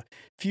chemicals.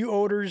 Few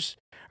odors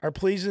are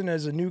pleasing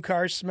as a new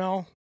car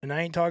smell. And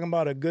I ain't talking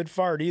about a good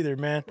fart either,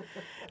 man.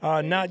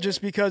 Not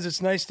just because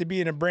it's nice to be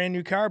in a brand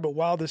new car, but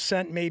while the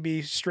scent may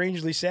be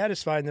strangely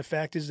satisfying, the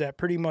fact is that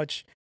pretty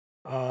much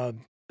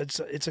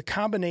it's a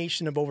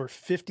combination of over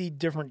 50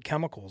 different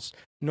chemicals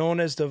known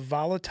as the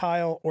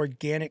volatile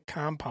organic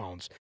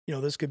compounds. You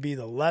know, this could be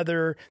the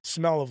leather,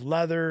 smell of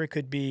leather. It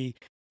could be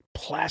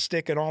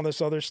plastic and all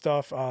this other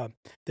stuff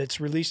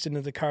that's released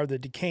into the car. The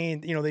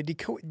decaying, you know, they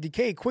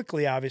decay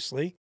quickly,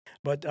 obviously,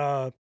 but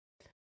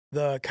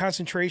the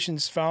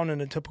concentrations found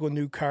in a typical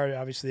new car,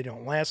 obviously they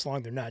don't last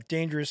long. They're not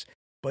dangerous,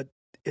 but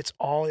it's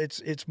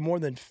more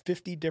than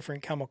 50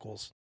 different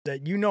chemicals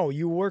that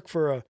you work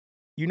for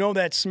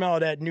that smell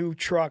of that new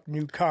truck,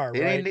 new car,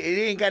 right? It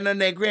ain't got none of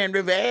that Grand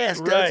River ass,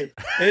 does Right.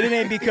 it? It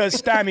ain't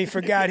because Stommy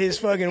forgot his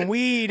fucking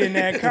weed in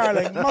that car.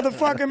 Like,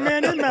 motherfucker,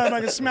 man, this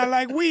motherfucker smell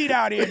like weed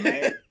out here,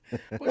 man.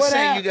 What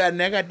saying you got?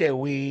 And I got that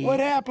weed. What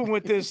happened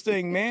with this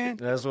thing, man?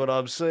 That's what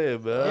I'm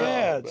saying, man.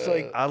 Yeah, it's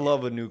like, I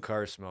love a new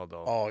car smell,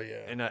 though. Oh yeah.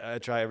 And I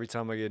try every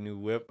time I get a new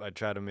whip, I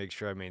try to make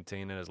sure I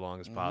maintain it as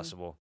long as Mhm.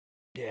 possible.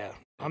 yeah,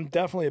 I'm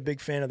definitely a big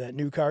fan of that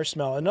new car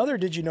smell. Another,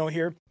 did you know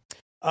here?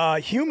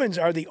 Humans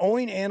are the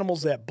only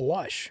animals that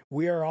blush.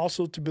 We are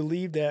also to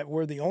believe that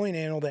we're the only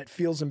animal that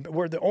feels.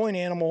 We're the only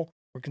animal.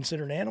 We're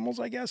considered animals,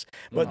 I guess,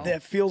 but Wow.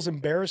 that feels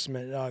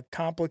embarrassment,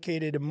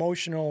 complicated,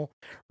 emotional,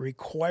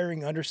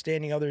 requiring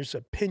understanding others'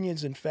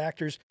 opinions and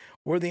factors.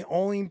 We're the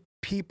only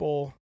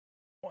people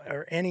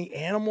or any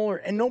animal,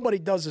 and nobody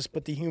does this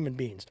but the human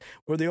beings.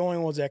 We're the only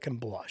ones that can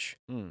blush.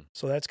 Hmm.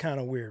 So that's kind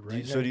of weird,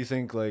 right? So do you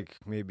think like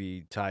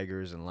maybe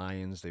tigers and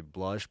lions, they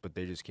blush, but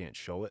they just can't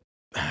show it?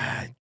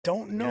 I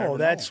don't know. never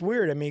That's know.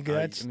 weird. I mean,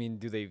 that's I mean,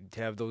 do they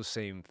have those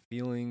same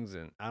feelings?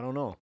 And I don't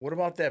know. What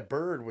about that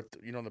bird with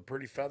the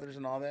pretty feathers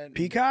and all that?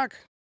 peacock.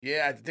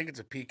 Yeah, I think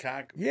it's a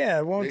peacock. Yeah,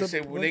 well, They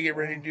say when they get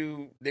ready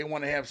to they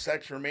want to have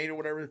sex or mate or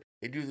whatever,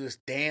 they do this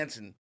dance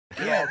and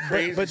they're all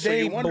crazy. but so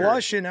they you wonder,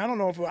 blush, and I don't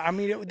know if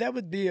that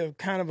would be a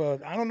kind of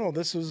a I don't know.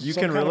 This was You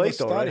some can kind relate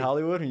of a though, right? study.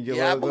 Hollywood, when you get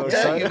Yeah, a I'm little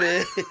gonna tell you,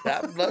 excited.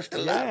 man. I blushed a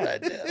lot Yeah.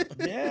 right there.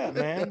 Yeah,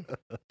 man.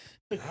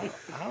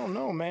 I don't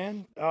know,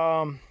 man.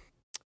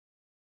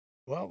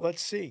 Well,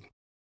 let's see.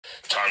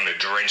 Time to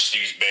drench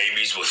these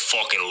babies with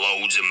fucking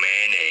loads of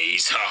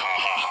mayonnaise. Ha ha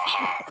ha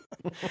ha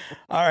ha.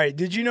 All right.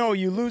 Did you know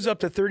you lose up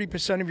to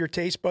 30% of your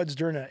taste buds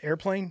during an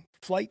airplane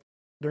flight?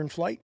 During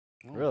flight?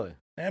 Really?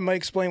 That might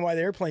explain why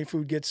the airplane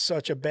food gets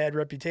such a bad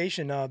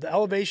reputation. The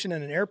elevation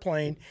in an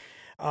airplane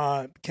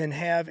can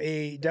have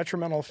a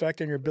detrimental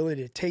effect on your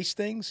ability to taste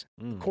things.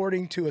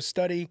 According to a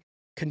study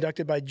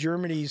conducted by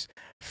Germany's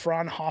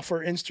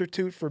Fraunhofer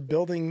Institute for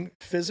Building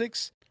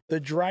Physics, the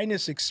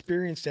dryness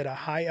experienced at a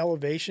high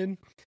elevation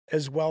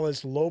as well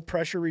as low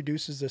pressure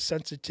reduces the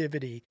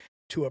sensitivity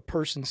to a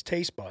person's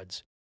taste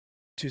buds.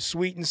 To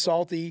sweet and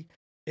salty,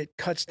 it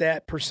cuts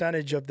that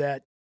percentage of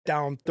that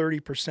down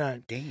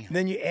 30%. Damn.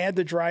 Then you add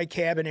the dry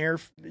cabin air,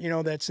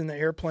 that's in the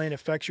airplane,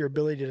 affects your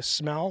ability to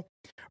smell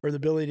or the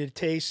ability to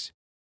taste,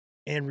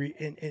 and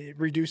it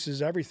reduces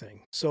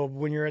everything. So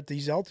when you're at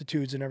these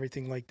altitudes and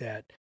everything like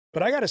that.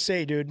 But I got to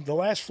say, dude, the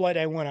last flight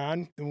I went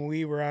on, when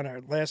we were on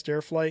our last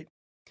air flight,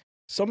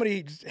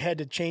 somebody had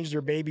to change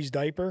their baby's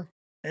diaper,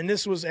 and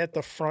this was at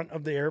the front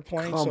of the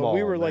airplane. Come So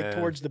we on, were like man.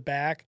 towards the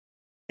back.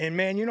 And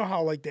man, you know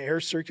how like the air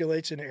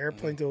circulates in the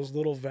airplane, those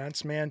little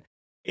vents, man?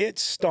 It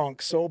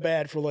stunk so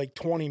bad for like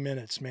 20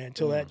 minutes, man,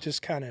 until that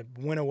just kind of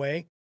went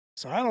away.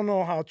 So I don't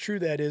know how true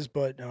that is,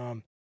 but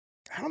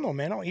I don't know,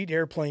 man. I'll eat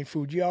airplane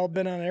food. You all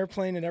been on an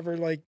airplane and ever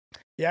like,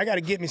 yeah, I got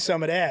to get me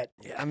some of that.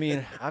 Yeah, I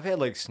mean, I've had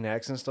like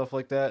snacks and stuff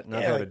like that, and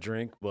I've Yeah, had like- a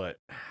drink, but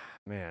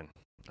man,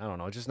 I don't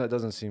know. It just that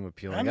doesn't seem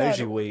appealing. I'm I not-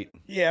 usually wait.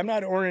 Yeah, I'm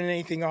not ordering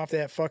anything off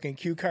that fucking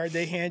cue card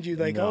they hand you.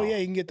 Like, oh No. yeah,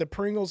 you can get the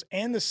Pringles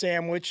and the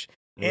sandwich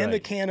and the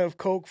Right. can of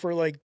Coke for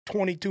like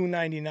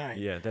 $22.99.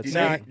 Yeah, that's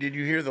Did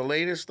you hear the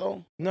latest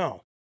though?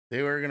 No.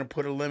 They were gonna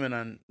put a limit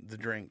on the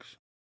drinks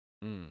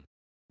Mm.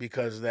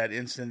 because of that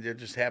incident that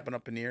just happened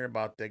up in the air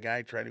about that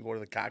guy trying to go to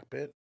the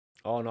cockpit.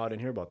 Oh no, I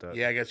didn't hear about that.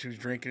 Yeah, I guess he was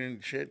drinking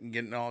and shit and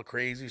getting all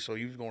crazy, so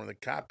he was going to the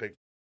cockpit,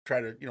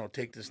 try to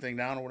take this thing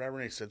down or whatever.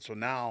 And they said so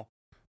now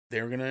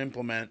they're gonna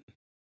implement a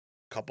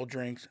couple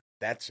drinks.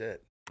 That's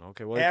it.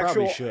 Okay, well, they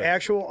probably should.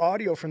 Actual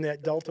audio from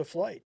that Delta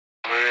flight.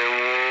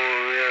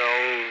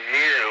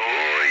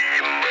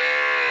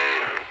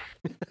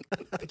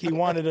 I think he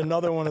wanted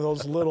another one of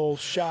those little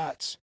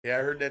shots. Yeah,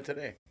 I heard that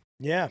today.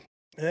 Yeah,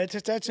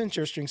 that's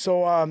interesting.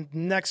 So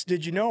next,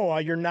 did you know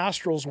your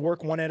nostrils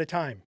work one at a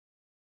time?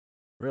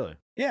 Really?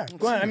 Yeah,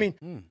 go ahead. I mean,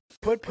 Mm.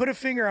 put a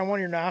finger on one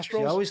of your See, I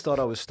nostrils, always thought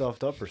I was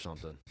stuffed up or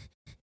something.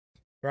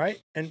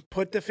 right? And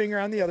put the finger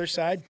on the other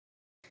side.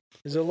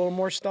 Is it a little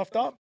more stuffed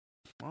up?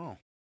 Wow.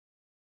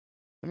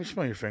 Let me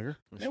smell your finger.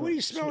 Hey, what are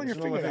you smelling your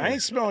smell my finger? I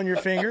ain't smelling your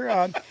finger.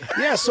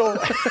 Yeah, so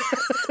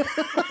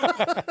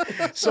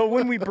so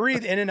when we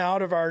breathe in and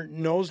out of our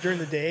nose during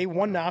the day,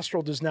 one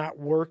nostril does not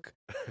work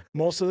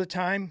most of the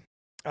time.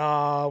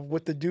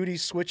 With the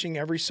duties switching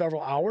every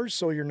several hours,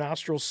 so your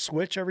nostrils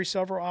switch every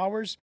several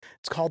hours.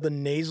 It's called the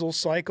nasal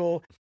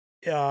cycle.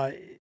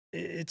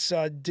 It's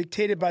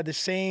dictated by the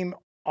same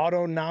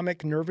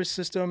autonomic nervous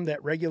system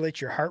that regulates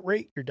your heart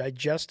rate, your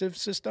digestive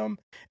system,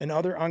 and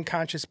other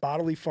unconscious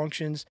bodily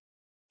functions.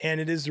 And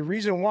it is the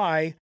reason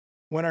why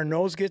when our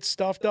nose gets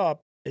stuffed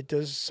up, it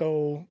does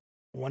so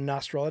one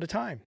nostril at a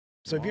time.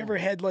 So have you ever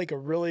had like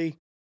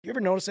you ever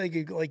notice that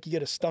you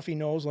get a stuffy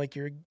nose, like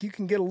you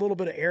can get a little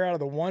bit of air out of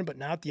the one, but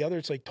not the other.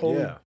 It's like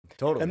totally. Yeah,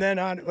 totally. And then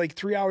on like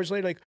 3 hours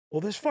later, like, well,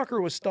 this fucker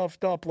was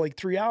stuffed up like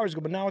 3 hours ago,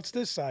 but now it's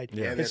this side.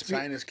 Yeah. Yeah, that It's be-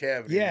 sinus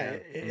cavity. Yeah,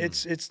 man.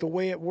 it's the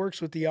way it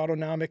works with the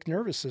autonomic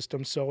nervous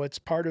system. So it's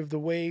part of the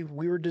way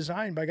we were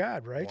designed by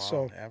God, right? Wow,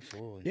 So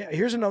absolutely. yeah,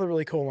 here's another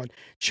really cool one.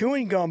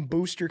 Chewing gum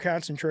boosts your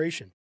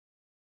concentration.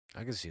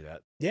 I can see that.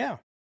 Yeah.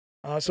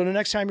 So the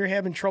next time you're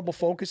having trouble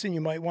focusing,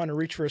 you might want to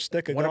reach for a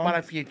stick of What gum. about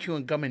if you're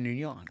chewing gum in New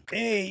York?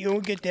 Hey,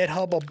 you'll get that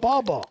hubba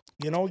bubba.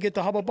 Get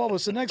the hubba bubba.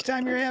 So next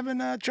time you're having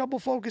trouble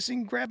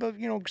focusing, grab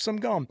some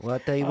gum. Well, I'll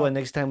tell you what.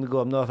 Next time we go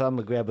up north, I'm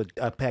gonna grab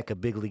a pack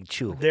of Big League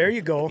Chew. There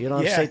you go. You know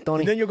what I'm saying,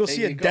 Tony? And then you'll go There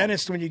see a you go.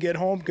 dentist when you get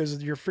home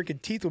because your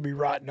freaking teeth will be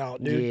rotting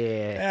out, dude.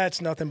 Yeah. That's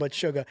nothing but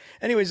sugar.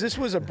 Anyways, this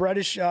was a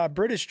British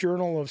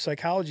Journal of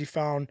Psychology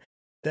found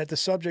that the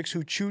subjects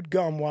who chewed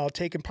gum while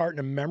taking part in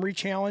a memory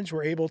challenge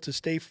were able to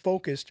stay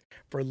focused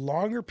for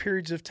longer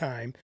periods of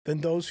time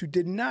than those who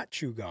did not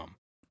chew gum.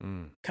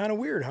 Mm. Kind of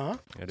weird, huh?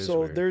 It is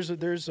so weird.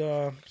 there's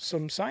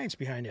some science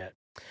behind that.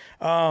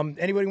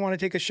 Anybody want to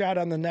take a shot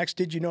on the next?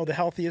 Did you know the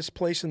healthiest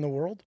place in the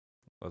world?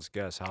 Let's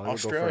guess. Hollywood,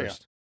 Australia. go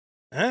first.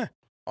 Huh?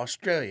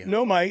 Australia.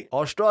 No, mate.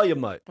 Australia,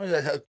 mate. What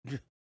is that?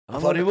 I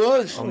I'm thought he gonna-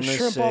 was. I'm gonna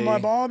Shrimp on my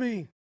say-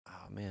 bobby.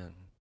 Oh man,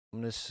 I'm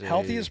gonna say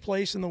Healthiest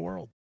place in the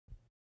world.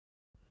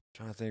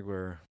 Trying to think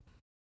where.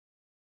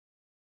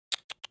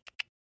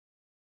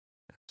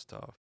 That's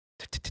tough.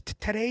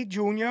 Today,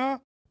 Junior.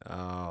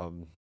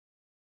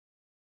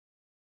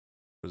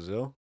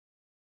 Brazil.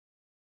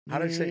 How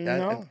did I say?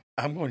 No.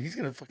 I'm going. He's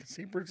gonna fucking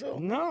say Brazil.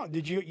 No.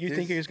 Did you think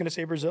This- he was going to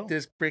say Brazil?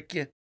 This prick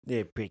you.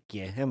 Yeah, prick.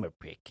 Yeah, I'm a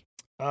prick.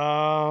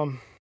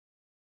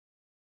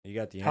 You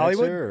got the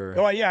Hollywood. answer?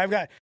 Or? Oh yeah, I've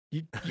got.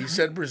 He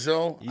said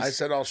Brazil. You I s-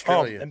 said Oh,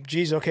 Australia.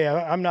 geez. Okay,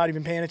 I'm not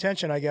even paying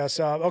attention. I guess.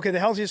 Okay, the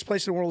healthiest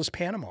place in the world is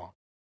Panama.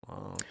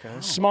 Oh,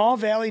 okay. Small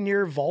valley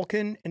near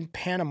Vulcan in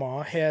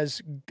Panama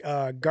has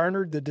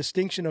garnered the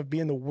distinction of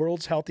being the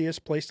world's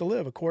healthiest place to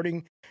live,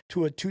 according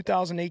to a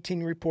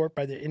 2018 report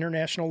by the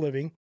International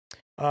Living.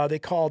 They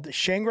called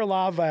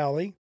Shangri-La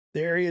Valley.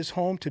 The area is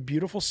home to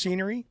beautiful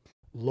scenery,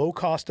 low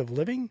cost of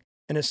living,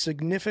 and a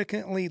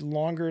significantly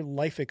longer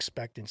life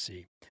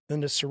expectancy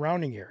than the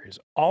surrounding areas.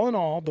 All in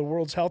all, the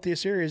world's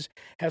healthiest areas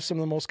have some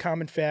of the most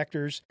common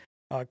factors.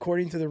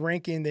 According to the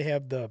ranking, they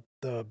have the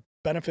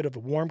benefit of a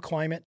warm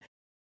climate,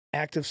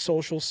 active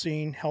social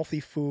scene, healthy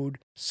food,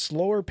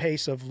 slower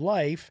pace of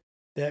life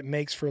that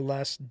makes for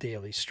less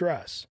daily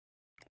stress.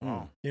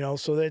 Oh.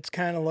 So that's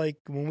kind of like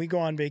when we go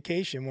on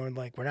vacation, we're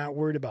not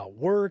worried about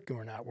work and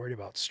we're not worried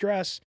about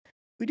stress.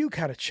 We do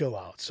kind of chill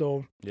out.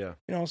 So, Yeah.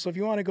 so if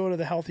you want to go to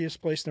the healthiest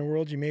place in the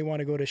world, you may want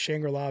to go to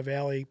Shangri-La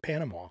Valley,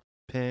 Panama.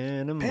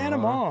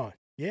 Panama.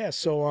 Yeah.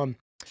 So,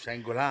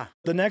 Shangri-La.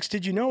 the next,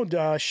 did you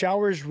know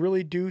showers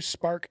really do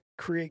spark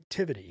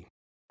creativity?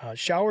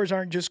 Showers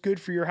aren't just good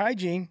for your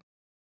hygiene.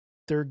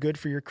 they're good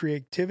for your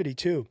creativity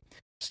too.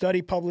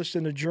 Study published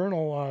in the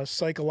journal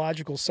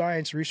Psychological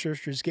Science,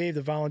 researchers gave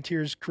the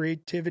volunteers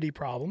creativity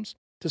problems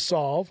to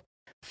solve,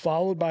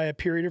 followed by a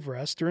period of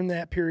rest. During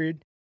that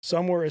period,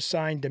 some were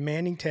assigned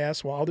demanding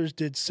tasks, while others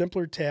did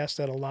simpler tasks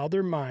that allowed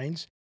their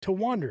minds to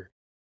wander,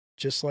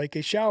 just like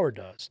a shower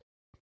does.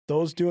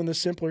 Those doing the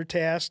simpler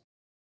tasks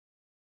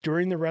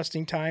during the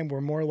resting time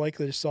were more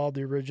likely to solve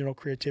the original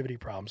creativity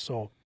problem.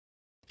 So,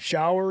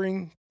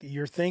 showering,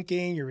 you're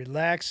thinking, you're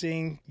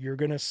relaxing, you're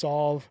going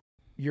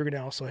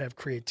to also have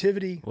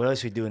creativity. What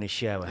else we do in the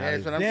shower? Yeah,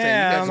 that's what I'm Yeah, saying.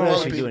 I You don't got know some what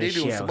other we do people, in they the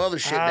doing shower. some other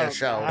shit in that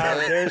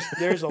shower.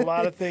 There's a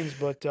lot of things,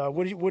 but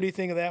what do you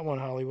think of that one,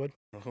 Hollywood?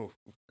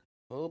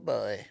 Oh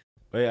boy.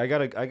 Wait, I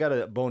got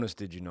a bonus.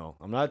 Did you know?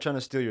 I'm not trying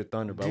to steal your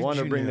thunder, but I Did want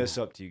to you bring know? this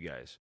up to you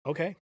guys.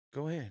 Okay.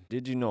 Go ahead.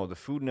 Did you know the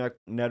Food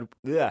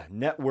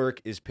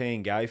Network is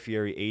paying Guy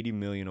Fieri $80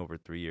 million over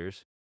 3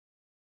 years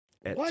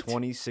at What?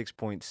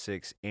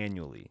 26.6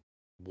 annually.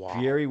 Wow.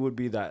 Fieri would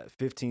be the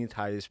 15th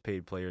highest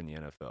paid player in the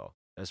NFL.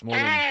 That's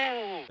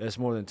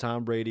more than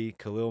Tom Brady,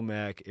 Khalil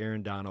Mack,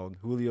 Aaron Donald,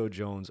 Julio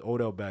Jones,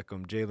 Odell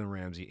Beckham, Jalen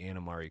Ramsey, and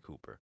Amari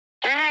Cooper.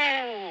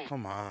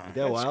 Come on. That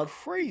That's wild?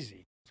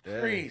 crazy. Yeah.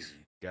 Crazy.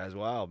 Guy's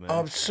wild, man.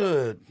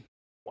 Absurd.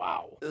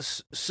 Wow.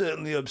 It's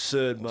certainly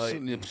absurd, mate.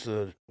 Absolutely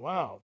absurd.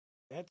 Wow.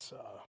 That's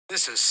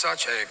This is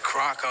such a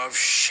crock of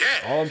shit.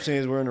 All I'm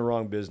saying is we're in the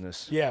wrong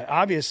business. yeah,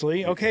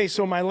 obviously. Okay,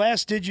 so my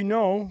last did you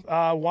know,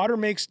 water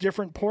makes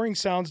different pouring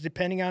sounds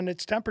depending on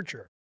its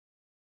temperature.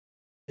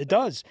 It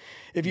does.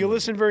 If you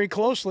listen very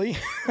closely,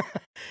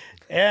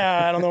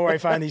 yeah, I don't know where I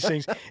find these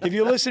things. If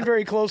you listen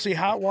very closely,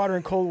 hot water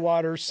and cold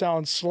water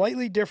sound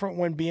slightly different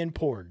when being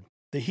poured.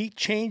 The heat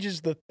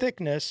changes the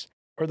thickness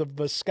or the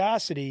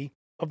viscosity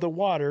of the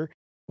water,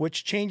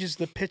 which changes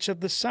the pitch of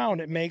the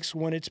sound it makes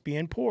when it's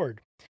being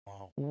poured.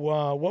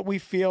 What we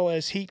feel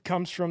as heat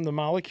comes from the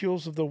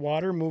molecules of the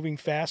water moving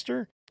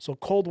faster. So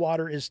cold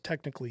water is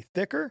technically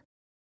thicker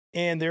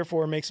and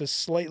therefore makes a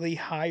slightly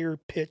higher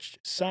pitched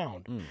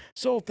sound.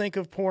 So think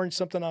of pouring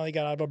something like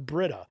out of a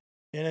Brita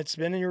and it's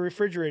been in your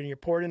refrigerator and you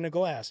pour it in a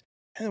glass.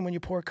 And then when you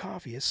pour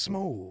coffee, it's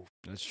smooth.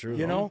 That's true.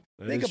 You know,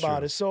 That think is about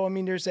true. it. So, I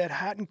mean, there's that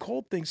hot and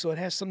cold thing. So it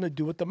has something to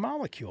do with the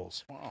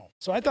molecules. Wow.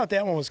 So I thought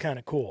that one was kind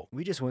of cool.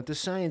 We just went to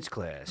science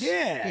class.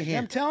 Yeah, Yeah.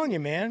 I'm telling you,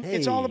 man.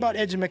 It's all about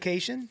Hey.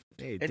 education.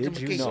 Hey, It's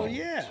did you a- know? So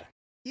yeah.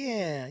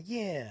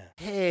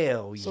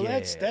 Hell So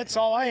yeah. that's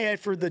all I had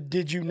for the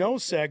Did You Know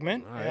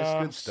segment. All right,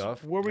 that's good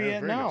stuff. Where we Yeah,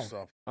 at very good now?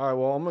 stuff. All right,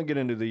 well, I'm going to get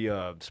into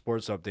the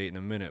sports update in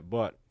a minute,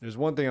 but there's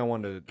one thing I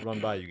wanted to run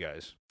by you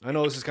guys. I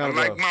know this is I kind of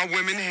like a... my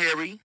women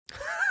hairy.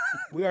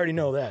 We already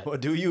know that.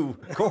 What do you?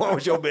 Go on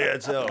with your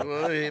bad self.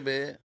 Well, hey,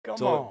 man. Come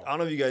So, on. I don't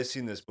know if you guys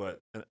seen this, but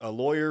a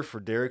lawyer for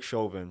Derek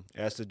Chauvin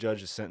asked the judge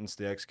to sentence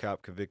the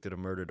ex-cop convicted of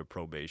murder to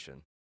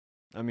probation.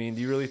 I mean,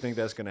 do you really think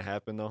that's going to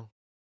happen, though?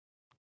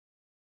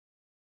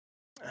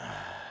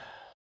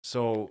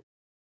 So,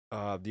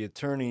 the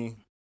attorney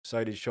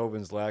cited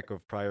Chauvin's lack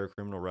of prior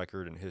criminal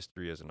record and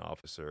history as an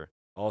officer,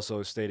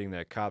 also stating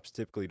that cops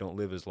typically don't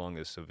live as long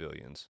as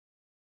civilians.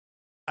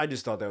 I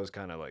just thought that was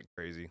kind of like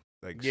crazy.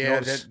 Like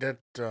Yeah,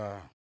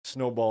 snow,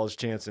 snowball's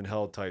chance in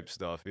hell type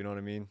stuff. You know what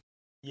I mean?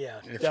 Yeah,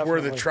 it's definitely.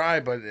 worth a try,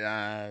 but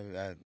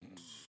I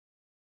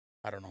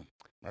don't know.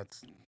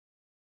 That's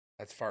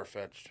far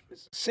fetched.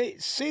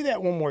 Say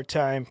that one more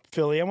time,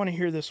 Philly. I want to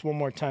hear this one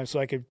more time so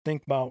I could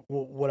think about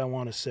what I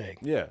want to say.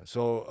 Yeah.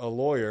 So a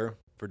lawyer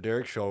for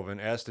Derek Chauvin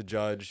asked the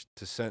judge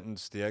to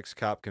sentence the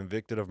ex-cop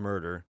convicted of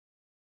murder,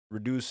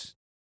 reduce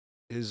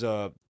his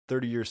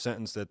 30-year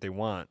sentence that they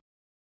want,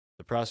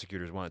 the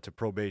prosecutors want, to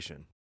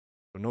probation.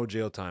 So no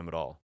jail time at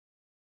all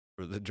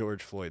for the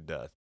George Floyd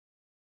death.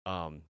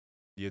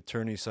 The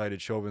attorney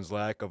cited Chauvin's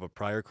lack of a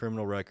prior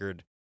criminal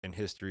record and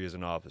history as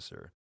an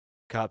officer.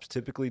 Cops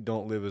typically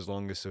don't live as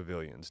long as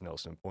civilians,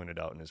 Nelson pointed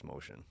out in his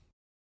motion.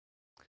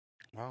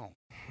 Wow.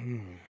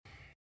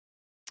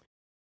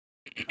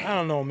 I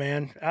don't know,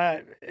 man.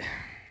 I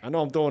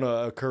know I'm throwing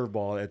a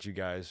curveball at you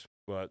guys,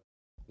 but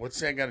What's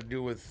that got to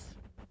do with?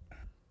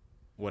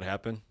 what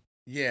happened?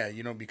 Yeah,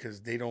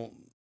 because they don't.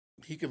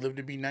 He could live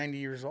to be 90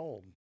 years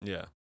old.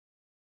 Yeah.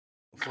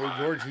 Floyd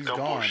George, he's Don't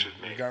gone.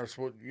 bullshit me. Regardless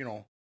what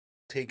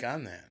take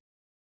on that.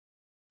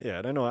 Yeah,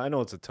 and I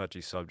know it's a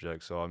touchy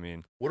subject, so I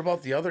mean, What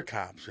about the other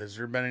cops? Has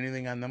there been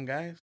anything on them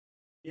guys?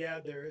 Yeah,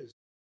 there is.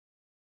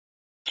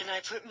 Can I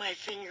put my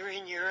finger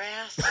in your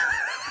ass?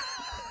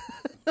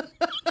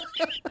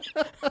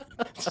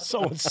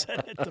 Someone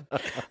said it.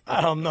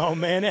 I don't know,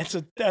 man.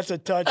 That's a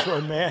touch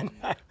one, man.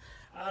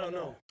 I don't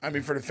know. I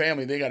mean, for the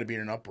family, they got to be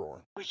in an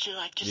uproar. Would you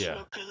like to Yeah.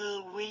 smoke a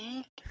little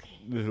weed?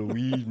 little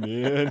weed,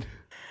 man.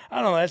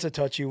 I don't know. That's a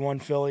touchy one,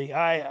 Philly.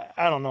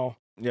 I don't know.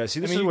 Yeah, see,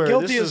 this I mean, is where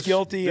guilty this is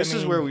guilty. This I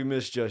is mean- where we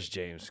misjudged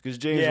James, because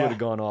James Yeah. would have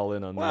gone all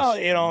in on Well,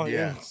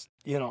 this.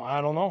 Yeah.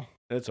 I don't know.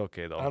 It's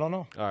okay though. I don't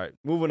know. All right,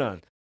 moving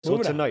on. So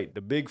Moving on. tonight,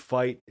 the big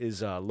fight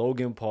is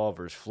Logan Paul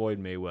versus Floyd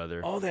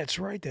Mayweather. Oh, that's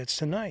right. That's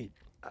tonight.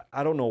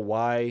 I don't know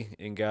why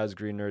in God's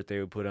green earth they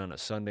would put it on a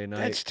Sunday night.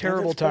 That's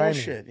terrible That's timing.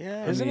 bullshit,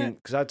 yeah. Isn't it?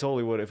 Because I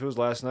totally would. If it was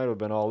last night, I would have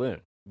been all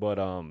in. But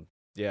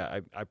yeah,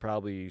 I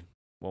probably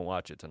won't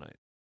watch it tonight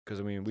because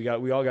I mean we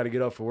all got to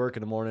get up for work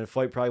in the morning. The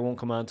fight probably won't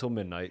come on until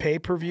midnight.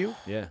 Pay-per-view?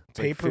 Yeah, it's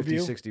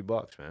Pay-per-view? like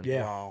 $50-$60, man.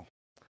 Yeah. Wow.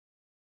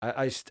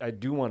 I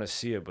do want to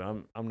see it, but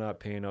I'm not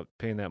paying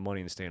that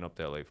money and staying up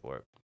that late for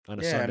it on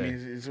a Yeah, Sunday. I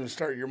mean, it's going to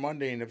start your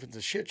Monday, and if it's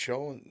a shit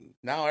show,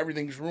 now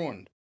everything's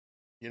ruined.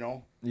 You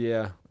know?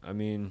 Yeah, I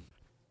mean,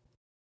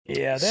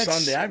 Yeah, that's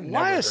Sunday, I've never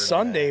why heard a of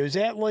Sunday? that. Is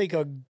that like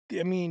a?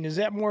 I mean, is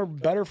that more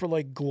better for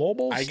like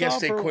global I stuff?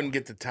 guess they or couldn't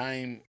get the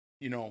time,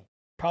 you know.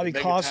 probably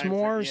make a cost time for-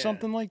 more or yeah.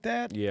 something like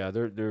that. yeah,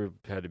 there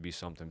had to be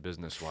something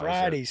business wise.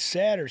 Friday,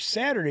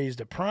 Saturday's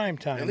the prime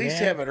time. At least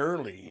man. have it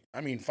early.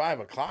 I mean, 5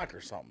 o'clock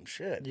or something.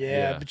 Shit. Yeah,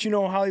 Yeah. but you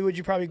know, Hollywood,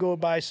 you probably go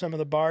by some of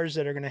the bars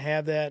that are going to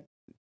have that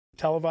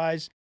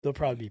televised. They'll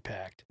probably be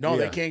packed. No,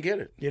 they Yeah. can't get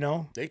it. You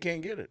know? They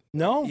can't get it.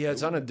 No. Yeah,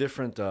 it's on a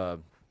different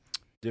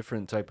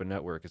type of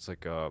network. It's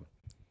like a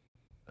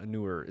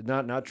newer,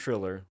 not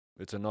Triller.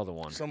 It's another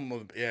one.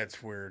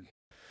 It's weird.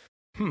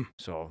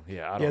 So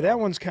yeah, I don't Yeah, know. that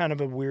one's kind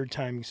of a weird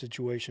timing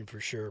situation for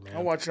sure, man.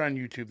 I'll watch it on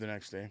YouTube the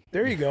next day.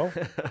 There you go.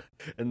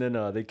 And then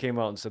they came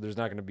out and said there's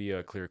not going to be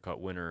a clear cut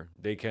winner.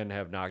 They can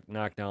have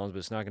knockdowns, but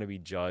it's not going to be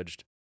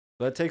judged.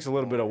 That takes a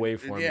little bit away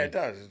from me. Yeah, it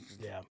does. It's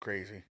Yeah.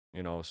 crazy.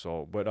 You know,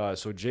 so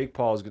Jake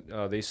Paul's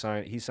he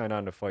signed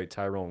on to fight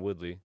Tyrone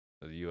Woodley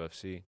of the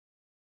UFC.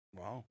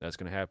 Wow. That's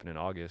going to happen in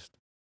August.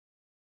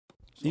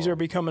 These So, are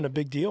becoming a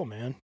big deal,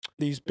 man.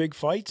 These big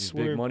fights, these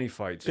where big money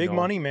fights. big you know?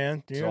 money,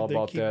 man. it's Yeah, all they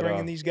about keep that,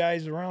 bringing these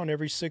guys around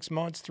every 6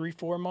 months,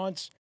 3-4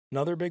 months.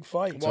 Another big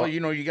fight. Well, you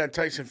know, you got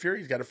Tyson Fury.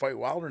 He's got to fight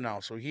Wilder now,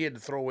 so he had to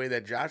throw away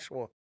that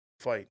Joshua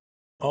fight.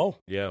 Oh,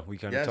 Yeah, we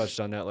kind of Yes. touched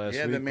on that last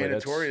Yeah, week. the but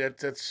mandatory.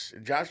 That's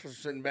Josh was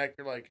sitting back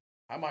there like,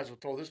 I might as well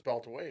throw this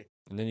belt away.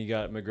 And then you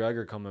got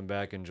McGregor coming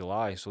back in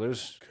July. So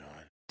there's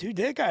God. dude,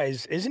 that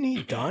guy's isn't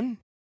he done?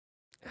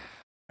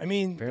 I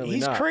mean, Apparently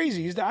he's not.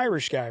 crazy. He's the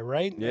Irish guy,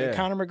 right? Yeah.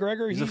 Conor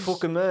McGregor. he's a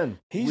fucking man.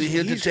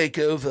 He's take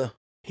over.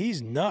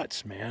 He's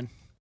nuts, man.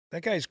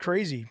 That guy's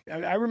crazy.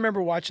 I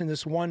remember watching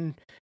this one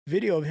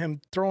video of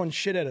him throwing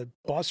shit at a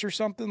bus or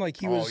something. Like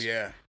he was,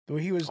 yeah.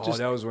 he was Oh, just,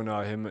 that was when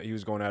he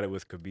was going at it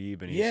with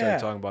Khabib, and he Yeah. started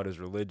talking about his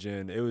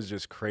religion. It was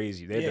just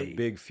crazy. They had Yeah. a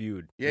big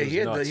feud. Yeah,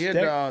 It was he had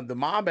nuts. the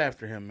mob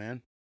after him,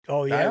 man.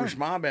 oh The yeah, Irish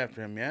mob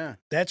after him, yeah.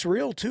 that's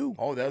real too.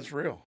 Oh, that's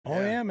real.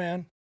 Oh yeah,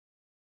 man.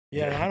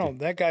 Yeah, Yeah. I don't.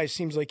 That guy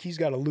seems like he's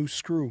got a loose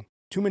screw.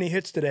 Too many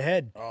hits to the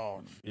head.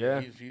 Oh, Yeah.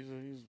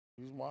 He's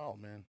wild,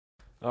 man.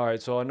 All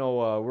right, so I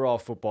know we're all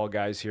football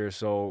guys here.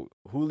 So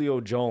Julio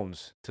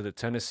Jones to the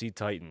Tennessee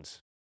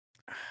Titans.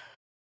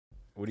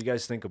 What do you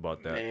guys think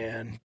about that?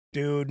 Man,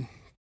 dude,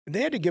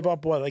 they had to give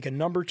up what, like a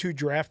number 2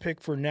 draft pick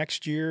for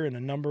next year and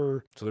a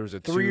number So there was a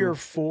 3 2, or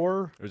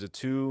 4. There was a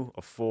 2,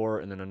 a 4,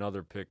 and then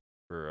another pick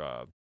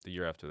for the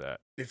year after that.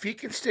 If he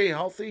can stay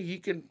healthy, he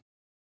can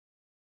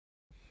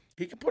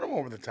put him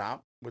over the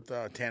top with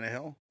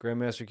Tannehill.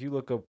 Grandmaster, can you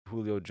look up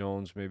Julio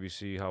Jones, maybe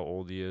see how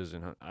old he is?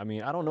 And I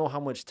mean, I don't know how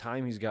much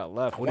time he's got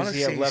left. What does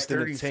he have left in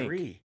the tank?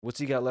 33. What's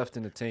he got left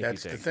in the tank?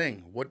 That's you the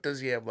think? thing. What does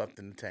he have left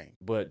in the tank?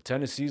 But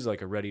Tennessee's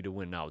like a ready to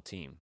win now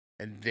team.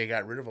 And they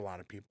got rid of a lot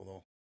of people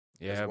though.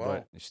 Yeah, well.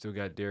 but you still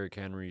got Derrick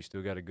Henry. You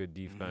still got a good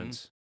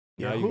defense.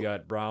 Yeah, Now who- you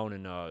got Brown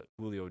and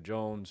Julio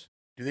Jones.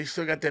 Do they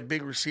still got that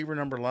big receiver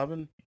number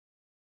 11?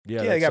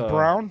 Yeah, they that's, got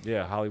Brown.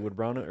 Yeah, Hollywood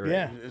Brown. Or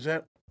Yeah. Is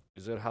that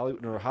Is that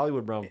Hollywood? No,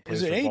 Hollywood Brown plays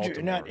Is it for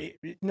Adrian?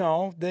 Baltimore.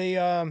 No, they.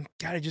 God,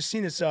 I just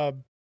seen this. I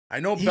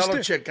know He's still-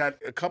 Belichick got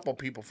a couple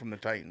people from the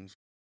Titans.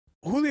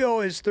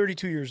 Julio is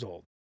 32 years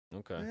old.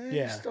 Okay.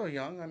 Yeah. He's still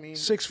young. I mean,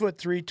 6'3",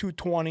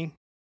 220.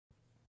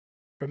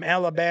 From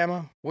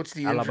Alabama. what's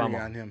the injury Alabama.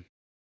 on him?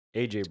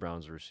 AJ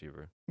Brown's a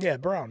receiver. Yeah,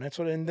 Brown. That's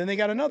what. And then they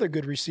got another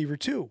good receiver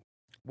too.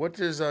 What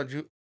is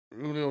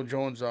Julio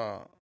Jones'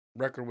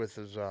 record with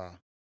his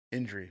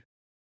injury?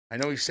 I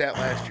know he sat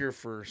last year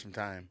for some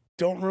time.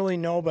 Don't really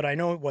know, but I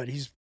know what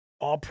he's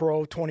All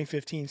Pro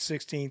 2015,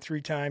 16,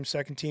 3-time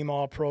second team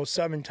All Pro,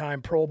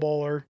 7-time Pro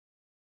Bowler,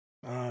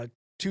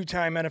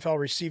 2-time NFL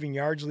receiving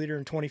yards leader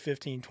in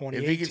 2015,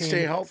 2018. If he can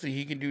stay healthy,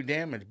 he can do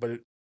damage. But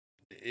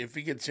if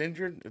he gets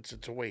injured, it's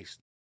a waste.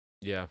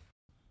 Yeah.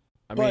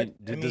 I But, mean,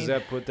 I does mean-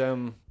 that put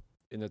them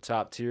in the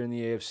top tier in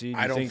the AFC? Do you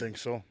I don't think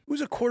so.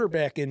 Who's a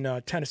quarterback in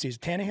Tennessee? Is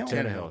it Tannehill?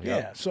 Tannehill, Yeah.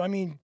 yeah. So I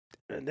mean,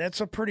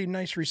 that's a pretty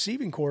nice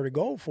receiving core to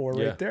go for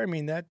Yeah. right there. I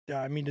mean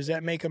does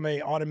that make him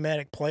a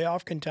automatic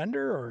playoff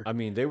contender or? I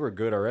mean, they were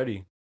good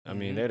already. I Mm-hmm.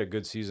 mean, they had a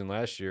good season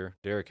last year.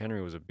 Derrick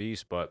Henry was a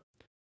beast, but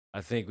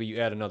I think when you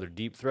add another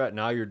deep threat,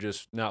 now you're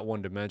just not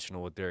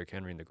one-dimensional with Derrick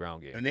Henry in the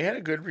ground game. And they had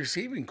a good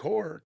receiving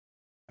core.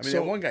 I mean,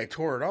 So- that one guy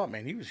tore it up,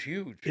 man. He was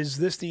huge. Is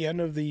this the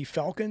end of the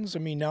Falcons? I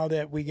mean, now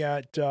that we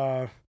got,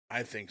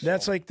 I think so.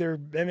 that's like their.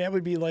 I mean, that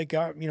would be like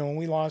when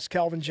we lost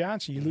Calvin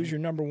Johnson, you lose your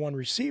number one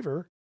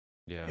receiver,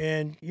 Yeah.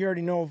 and you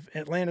already know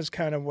Atlanta's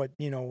kind of what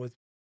with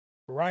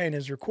Ryan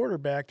as their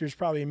quarterback. There's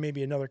probably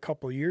maybe another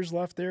couple of years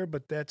left there,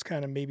 but that's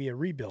kind of maybe a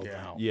rebuild Yeah.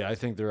 now. Yeah, I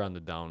think they're on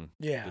the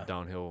Yeah.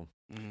 downhill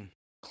Mhm.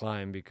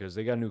 climb because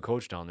they got a new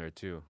coach down there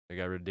too. They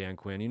got rid of Dan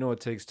Quinn. You know, it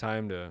takes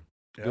time to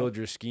Yeah. build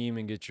your scheme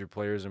and get your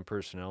players and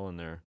personnel in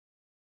there.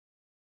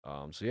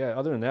 So yeah,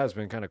 other than that, it's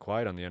been kind of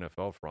quiet on the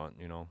NFL front.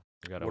 You know,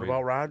 we got What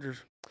about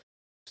Rodgers?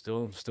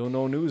 Still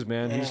no news,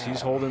 man.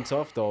 He's holding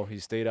tough though. He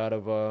stayed out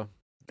of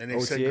And they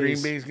OTAs. said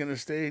Green Bay's going to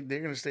stay. They're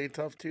going to stay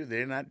tough too.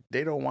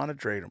 They don't want to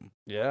trade him.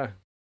 Yeah.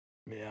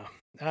 Yeah.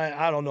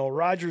 I don't know.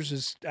 Rodgers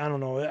is, I don't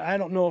know. I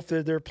don't know if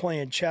they're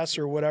playing chess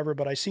or whatever,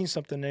 but I seen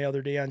something the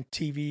other day on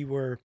TV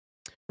or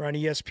on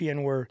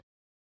ESPN where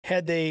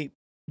had they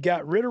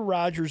got rid of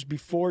Rodgers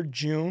before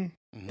June,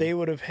 they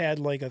would have had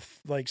like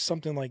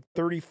something like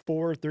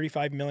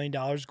 $35 million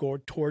go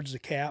towards the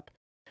cap.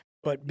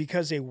 But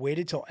because they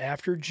waited till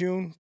after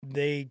June,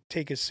 they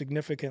take a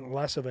significant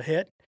less of a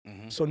hit.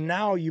 So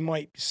now you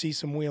might see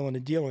some wheeling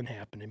and dealing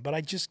happening. But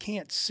I just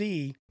can't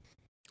see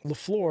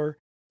LaFleur,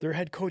 their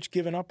head coach,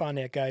 giving up on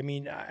that guy. I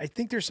mean, I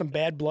think there's some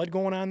bad blood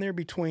going on there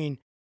between,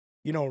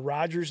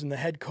 Rodgers and the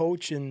head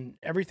coach and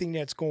everything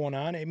that's going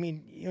on. I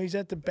mean, he's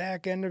at the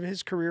back end of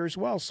his career as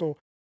well. So,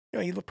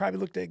 he probably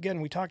looked at,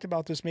 again, we talked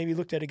about this, maybe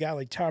looked at a guy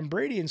like Tom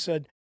Brady and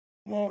said,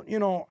 well,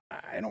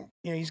 I don't,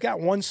 he's got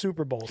one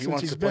Super Bowl. He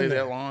wants to play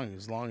that long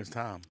as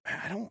Tom.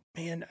 I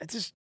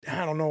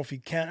don't know if he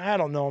can. I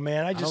don't know,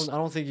 man. I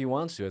don't think he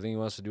wants to. I think he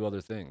wants to do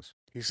other things.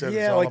 He said,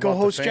 yeah, like go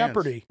host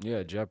Jeopardy.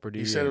 Yeah, Jeopardy.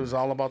 He said it was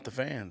all about the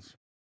fans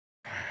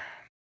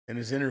in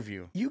his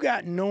interview. You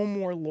got no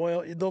more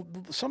loyal.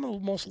 Some of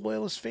the most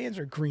loyalist fans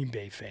are Green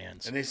Bay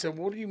fans. And they said,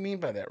 what do you mean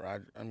by that,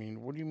 Roger? I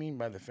mean, what do you mean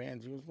by the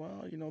fans? He goes,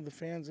 well, the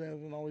fans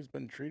haven't always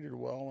been treated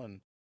well,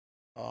 and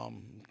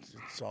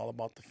it's all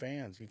about the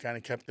fans. He kind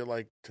of kept it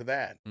like to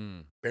that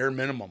bare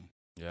minimum.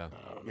 Yeah.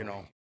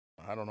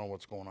 I don't know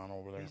what's going on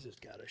over there. He's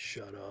just got to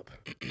shut up.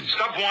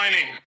 Stop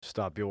whining.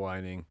 Stop your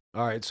whining.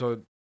 All right,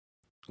 so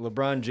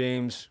LeBron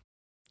James,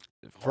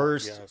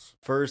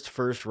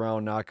 first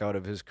round knockout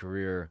of his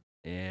career,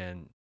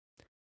 and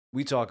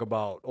we talk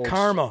about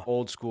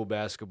old school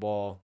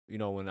basketball.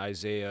 When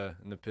Isaiah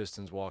and the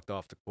Pistons walked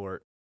off the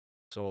court.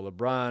 So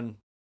LeBron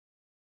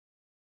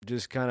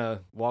just kind of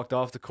walked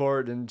off the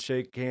court and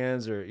shake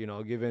hands or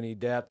give any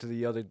dap to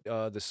the other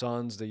the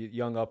Suns, the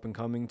young up and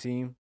coming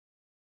team.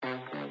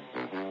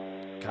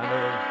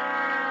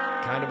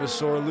 Kind of a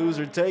sore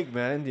loser take,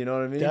 man. You know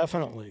what I mean?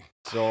 Definitely.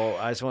 So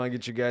I just want to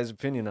get your guys'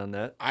 opinion on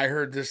that. I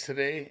heard this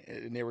today,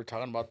 and they were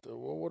talking about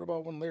what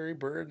about when Larry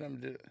Bird?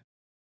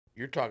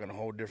 You're talking a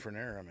whole different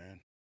era,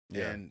 man.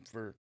 Yeah. And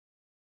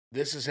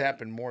this has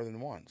happened more than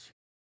once.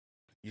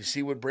 You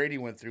see what Brady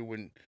went through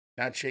when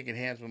not shaking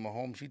hands with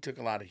Mahomes. He took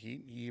a lot of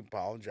heat. He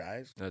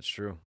apologized. That's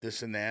true.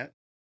 This and that.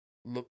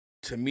 Look,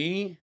 to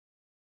me,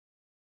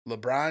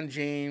 LeBron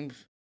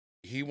James,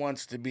 he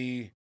wants to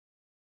be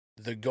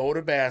the GOAT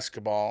of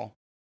basketball.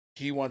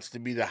 He wants to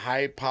be the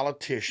high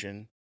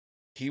politician.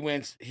 He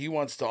wants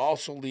to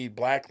also lead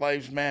Black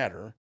Lives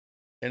Matter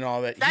and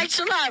all that. Thanks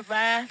a lot,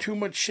 man. Too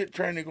much shit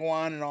trying to go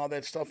on and all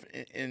that stuff.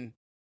 And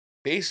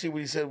basically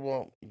what he said,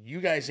 well,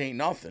 you guys ain't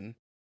nothing.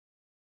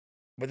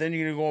 But then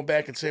you're going to go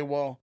back and say,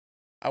 well,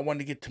 I wanted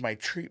to get to my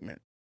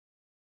treatment.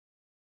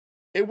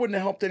 It wouldn't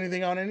have helped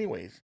anything out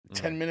anyways.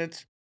 10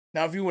 minutes.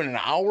 Now, if you went an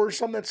hour or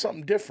something, that's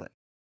something different.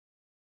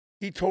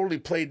 He totally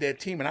played that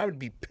team, and I would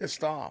be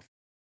pissed off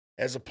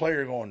as a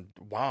player going,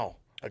 wow,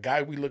 a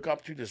guy we look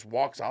up to just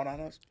walks out on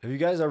us. Have you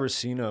guys ever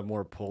seen a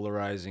more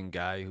polarizing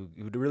guy who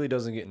really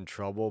doesn't get in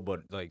trouble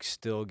but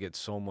still gets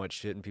so much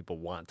shit and people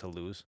want to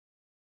lose?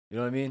 You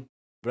know what I mean?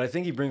 But I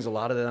think he brings a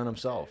lot of that on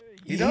himself.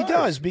 He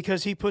does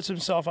because he puts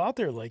himself out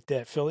there like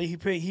that, Philly.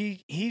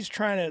 He's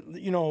trying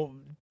to,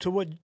 to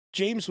what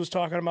James was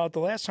talking about the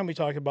last time we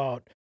talked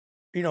about,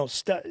 your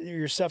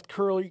Steph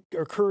Curry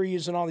or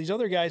Curry's and all these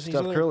other guys.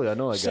 Steph Curry, I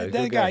know that guy.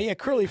 That guy, yeah,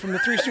 Curly from the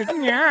Three Stooges.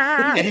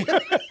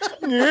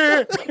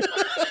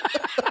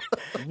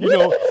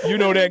 you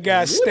know that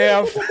guy,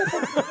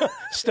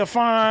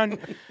 Stefan.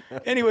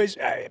 Anyways,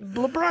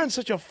 LeBron's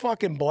such a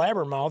fucking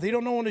blabbermouth. He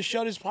don't know when to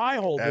shut his pie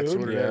hole, dude. That's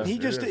what it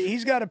is.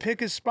 He's got to pick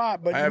his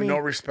spot. But I have no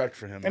respect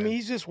for him. I mean,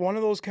 he's just one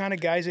of those kind of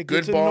guys that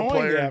good gets ball annoying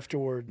player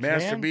afterwards.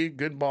 Master man. B,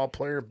 good ball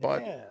player,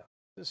 but Yeah.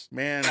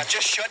 man, Now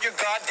just shut your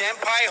goddamn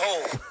pie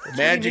hole.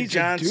 Magic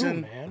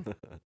Johnson, man.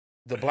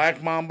 the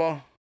Black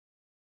Mamba,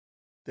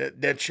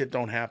 that shit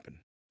don't happen.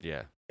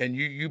 Yeah. And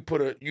you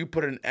put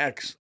an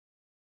X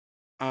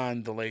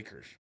on the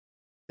Lakers.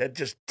 That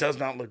just does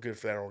not look good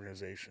for that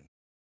organization.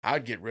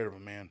 I'd get rid of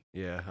him, man.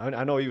 Yeah.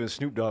 I know even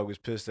Snoop Dogg was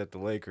pissed at the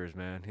Lakers,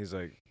 man. He's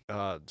like,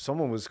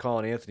 someone was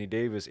calling Anthony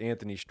Davis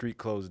Anthony Street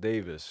Clothes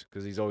Davis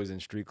because he's always in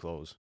street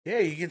clothes. Yeah,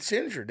 he gets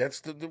injured.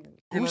 That's the you know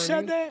Who what I said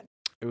mean? that?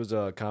 It was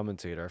a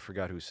commentator. I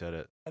forgot who said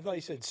it. I thought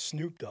you said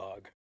Snoop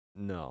Dogg.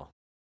 No.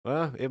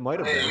 Well, it might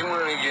have Hey, been. you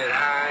want to get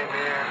high,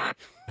 man?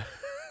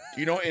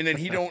 And then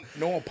he don't,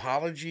 no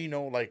apology,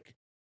 I'm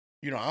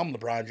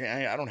LeBron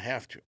James. I don't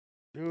have to.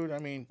 Dude, I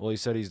mean. Well, he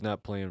said he's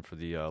not playing for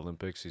the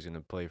Olympics. He's going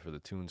to play for the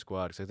Toon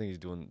Squad because I think he's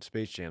doing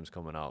Space Jam's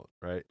coming out,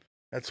 right?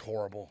 That's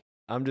horrible.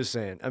 I'm just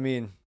saying. I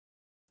mean,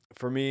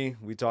 for me,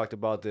 we talked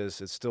about this.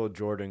 It's still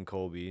Jordan,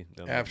 Kobe,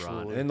 then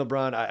Absolutely. LeBron. And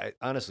LeBron, I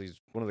honestly,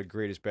 is one of the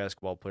greatest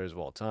basketball players of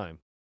all time.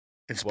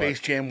 And Space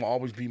Jam will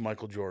always be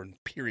Michael Jordan,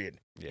 period.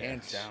 Yes.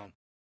 Hands down.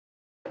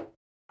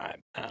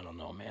 I don't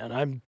know,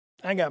 man.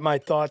 I got my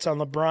thoughts on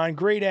LeBron.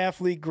 Great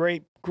athlete,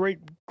 great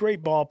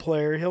ball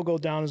player. He'll go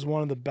down as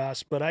one of the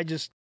best. But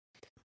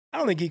I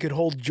don't think he could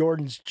hold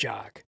Jordan's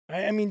jock.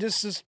 I mean,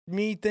 this is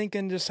me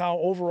thinking just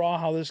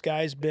how this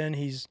guy's been.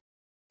 He's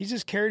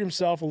just carried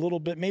himself a little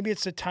bit. Maybe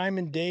it's the time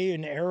and day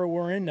and era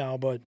we're in now,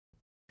 but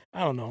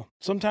I don't know.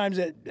 Sometimes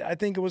I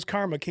think it was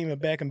karma came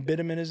back and bit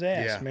him in his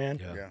ass, man.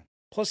 Yeah.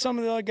 Plus, some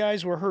of the other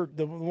guys were hurt.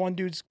 The one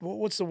dude's,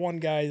 what's the one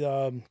guy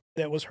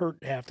that was hurt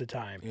half the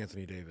time?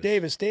 Anthony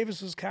Davis.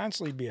 Davis was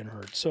constantly being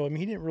hurt. So, I mean,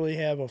 he didn't really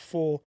have a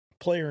full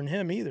player in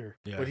him either.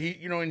 Yeah. But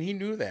he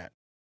knew that.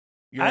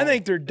 I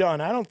think they're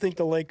done. I don't think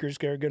the Lakers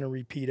are going to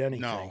repeat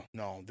anything.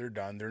 No, they're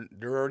done.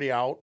 They're already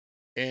out,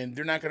 and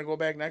they're not going to go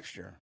back next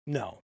year.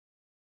 No.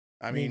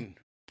 I mean,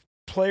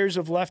 players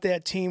have left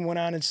that team, went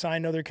on and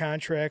signed other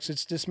contracts.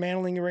 It's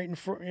dismantling right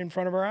in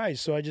front of our eyes.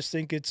 So I just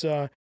think it's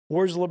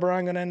where's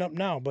LeBron going to end up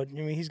now? But I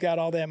mean, he's got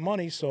all that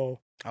money, so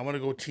I want to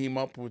go team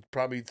up with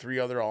probably 3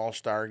 other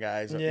All-Star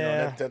guys.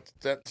 Yeah,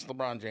 that's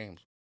LeBron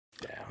James.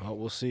 Yeah, well,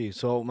 we'll see.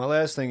 So my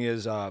last thing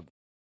is,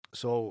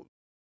 so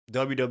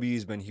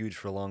WWE's been huge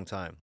for a long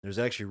time. There's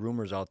actually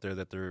rumors out there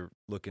that they're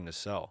looking to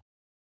sell,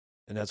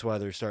 and that's why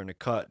they're starting to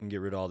cut and get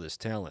rid of all this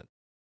talent.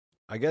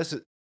 I guess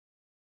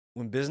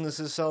when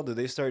businesses sell, do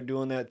they start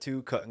doing that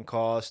too, cutting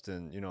cost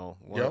and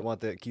want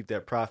that, keep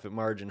that profit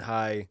margin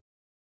high?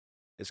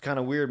 It's kind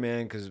of weird,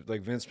 man, because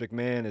like Vince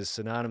McMahon is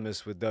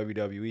synonymous with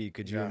WWE.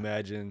 Could you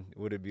imagine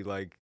what it'd be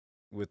like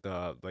with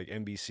like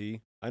NBC?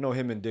 I know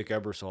him and Dick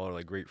Ebersol are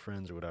like great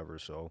friends or whatever.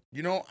 So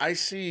I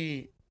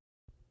see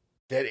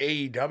that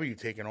AEW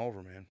taking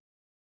over, man.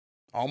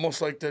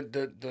 Almost like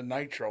the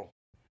Nitro.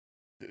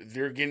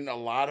 They're getting a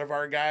lot of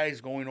our guys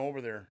going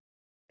over there,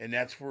 and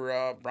that's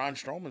where Braun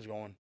Strowman's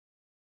going.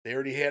 They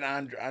already had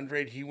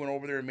Andrade. He went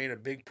over there and made a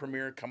big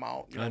premiere come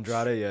out.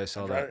 Andrade, yeah, I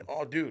saw that.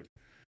 Oh, dude.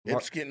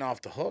 It's getting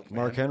off the hook,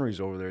 man. Mark Henry's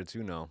over there,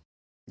 too, now.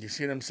 You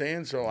see what I'm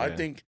saying? So I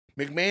think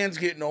McMahon's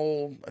getting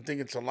old. I think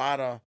it's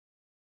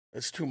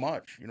it's too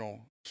much,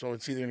 So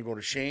it's either going to go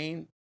to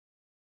Shane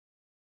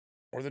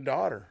or the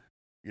daughter,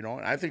 And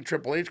I think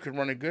Triple H could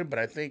run it good, but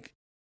I think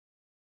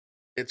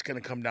it's going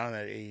to come down to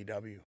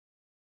AEW.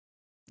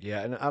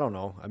 Yeah, and I don't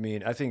know. I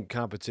mean, I think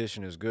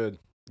competition is good.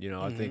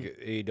 I think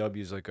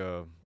AEW is like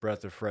a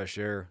breath of fresh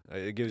air.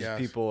 It gives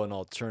people an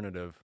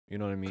alternative. You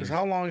know what I mean? Because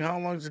how long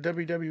has the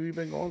WWE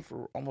been going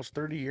for? Almost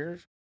 30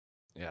 years?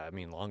 Yeah, I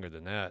mean, longer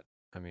than that.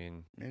 I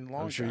mean,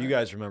 long I'm sure time. you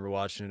guys remember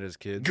watching it as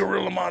kids.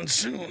 Gorilla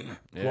Monsoon.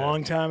 Yeah.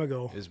 Long time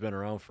ago. It's been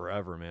around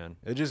forever, man.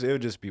 It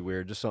would just be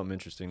weird. Just something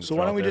interesting. So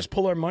why don't we just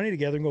pull our money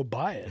together and go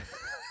buy it?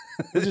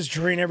 We'll just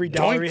drain every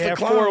dollar we have,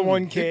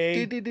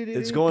 401k.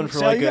 It's going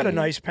for you got a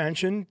nice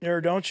pension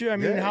there, don't you? I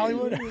mean,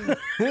 Hollywood.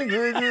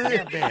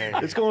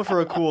 It's going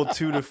for a cool $2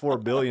 to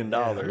 $4 billion.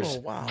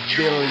 Oh, wow.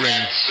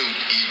 Billion.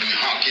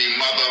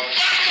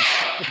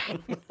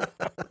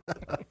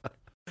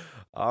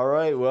 All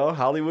right, well,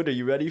 Hollywood, are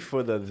you ready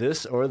for the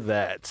this or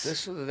that?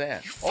 This or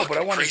that. Oh, but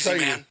I want to tell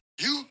you,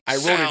 I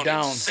wrote it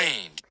down.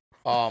 Insane.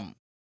 On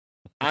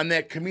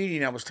that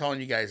comedian I was telling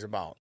you guys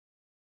about.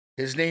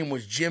 His name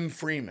was Jim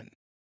Freeman.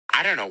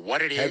 I don't know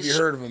what it is. Have you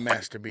heard of him,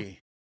 Master B?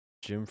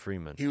 Jim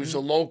Freeman. He was a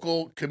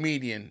local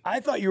comedian.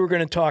 I thought you were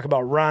going to talk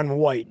about Ron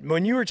White.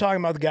 When you were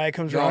talking about the guy who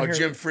comes around here.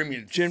 Jim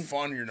Freeman.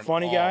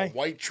 Funny guy?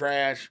 White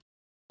trash.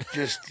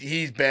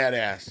 He's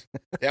badass.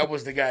 That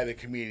was the guy, the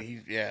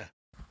comedian.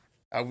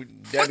 That'd be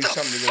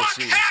something to go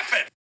see.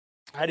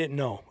 I didn't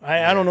know.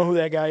 I don't know who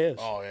that guy is.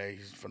 Oh, yeah,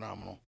 he's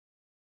phenomenal.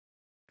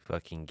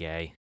 Fucking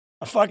gay.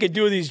 I fucking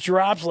do these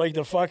drops like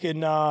the fucking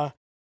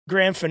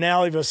grand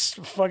finale of a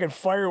fucking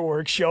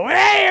fireworks show.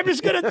 Hey, I'm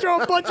just going to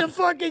throw a bunch of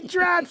fucking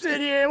drops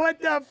in here.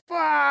 What the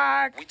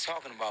fuck? We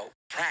talking about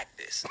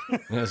practice.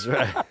 That's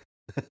right.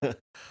 All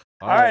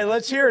right,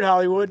 let's hear it,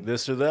 Hollywood.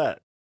 This or that.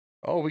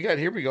 Oh,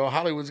 here we go.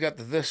 Hollywood's got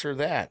the this or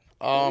that.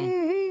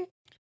 How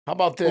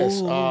about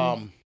this?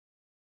 Ooh.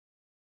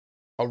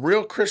 A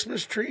real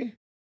Christmas tree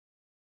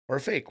or a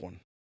fake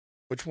one?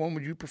 Which one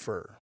would you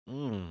prefer?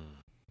 A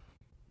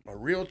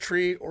real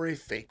tree or a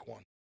fake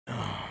one?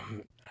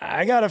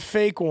 I got a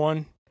fake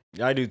one.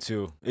 I do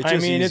too.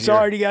 It's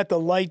already got the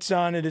lights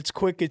on it. It's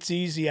quick. It's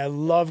easy. I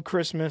love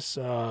Christmas.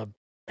 I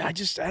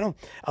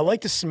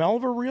like the smell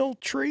of a real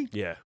tree.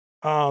 Yeah.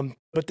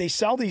 But they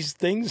sell these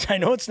things. I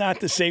know it's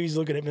not the same. He's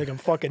looking at me like I'm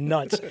fucking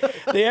nuts.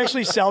 They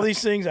actually sell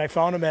these things. I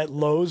found them at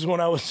Lowe's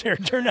when I was there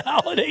during the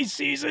holiday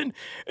season.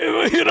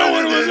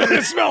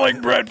 It smelled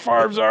like Brett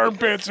Favre's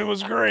armpits. It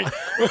was great.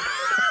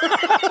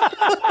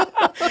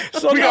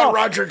 We got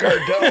Roger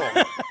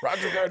Goodell.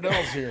 Roger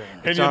Goodell's here.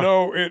 And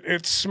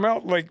it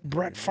smelled like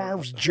Brett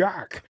Favre's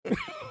jock.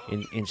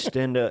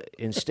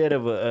 Instead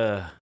of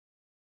a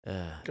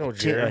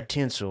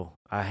tinsel,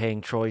 I hang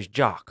Troy's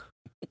jock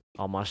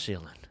on my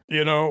ceiling.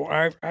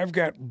 I've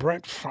got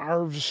Brett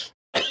Favre's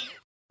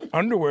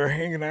underwear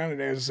hanging out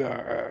as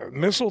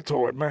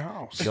mistletoe at my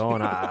house.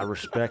 John, I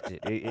respect it.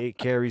 It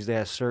carries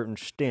that certain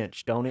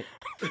stench, don't it?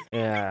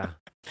 Yeah.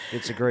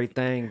 It's a great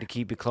thing to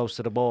keep it close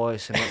to the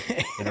boys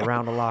and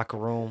around the locker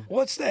room.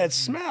 What's that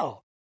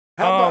smell?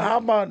 How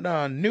about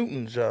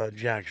Newton's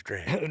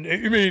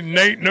jockstrap? You mean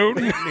Nate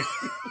Newton?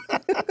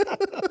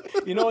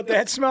 You know what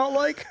that smelled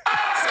like?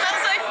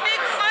 Smells like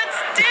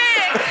Bigfoot's dick.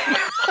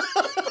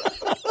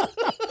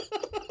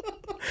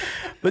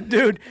 But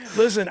dude,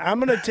 listen, I'm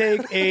gonna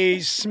take a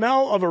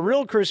smell of a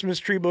real Christmas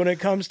tree, but when it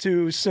comes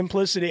to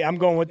simplicity, I'm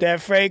going with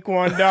that fake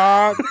one,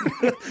 dog.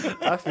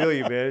 I feel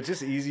you, man. It's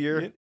just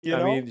easier. You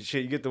know? I mean,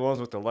 shit, you get the ones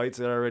with the lights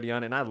that are already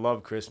on it, and I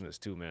love Christmas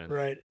too, man.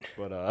 Right.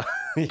 But Does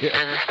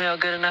yeah. it smell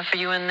good enough for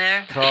you in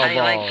there? Come How do you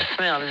on. like the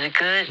smell? Is it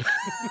good?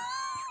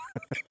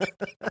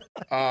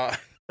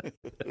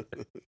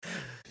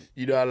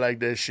 You know I like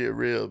that shit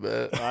real,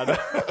 man.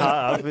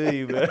 I feel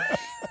you, man.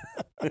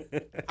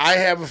 I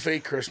have a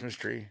fake Christmas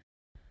tree,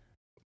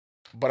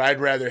 but I'd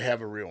rather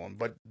have a real one.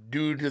 But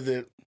due to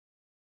the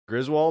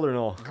Griswold or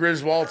no?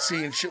 Griswold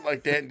seeing shit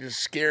like that and just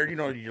scared,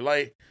 you're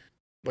like,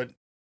 but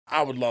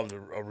I would love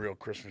a real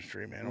Christmas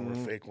tree, man, over a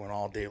fake one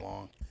all day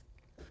long.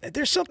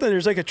 There's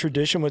like a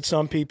tradition with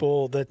some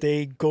people that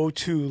they go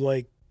to,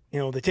 like,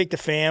 they take the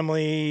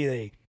family,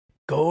 they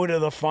go to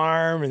the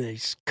farm and they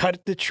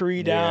cut the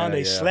tree down,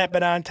 they slap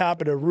it on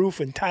top of the roof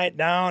and tie it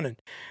down and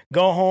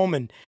go home,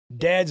 and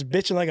dad's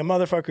bitching like a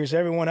motherfucker because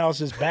everyone else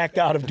is backed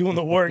out of doing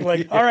the work.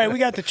 Like, all right, we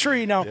got the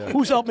tree now.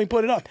 Who's helping me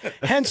put it up?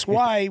 Hence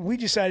why we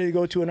decided to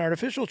go to an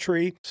artificial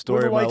tree.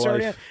 Story where the of my lights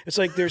already life. on. It's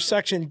like there's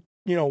section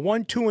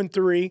 1, 2, and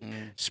 3.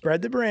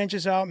 Spread the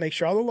branches out. Make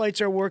sure all the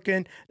lights are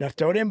working. Now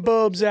throw them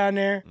bulbs on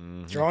there.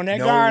 Throw in that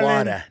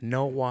garland.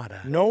 No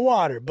water. No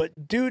water.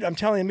 But, dude, I'm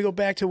telling you, let me go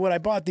back to what I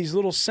bought. These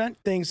little scent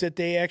things that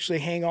they actually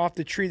hang off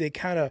the tree. They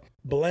kind of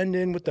blend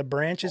in with the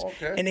branches.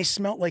 Okay. And they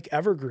smelled like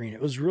evergreen. It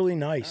was really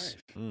nice.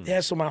 Yeah,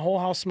 so my whole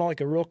house smelled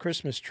like a real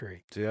Christmas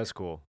tree. See, that's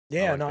cool.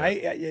 Yeah,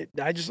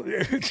 I just,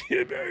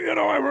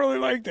 I really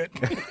liked it.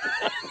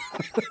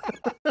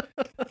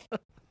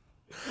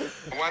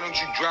 Why don't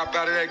you drop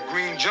out of that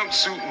green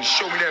jumpsuit and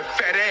show me that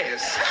fat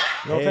ass?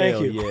 No,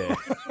 thank you. Yeah.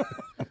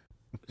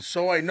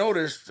 So I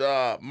noticed,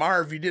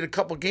 Marv, you did a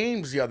couple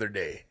games the other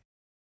day.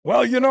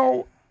 Well,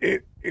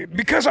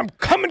 because I'm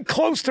coming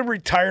close to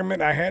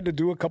retirement, I had to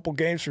do a couple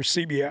games for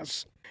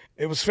CBS.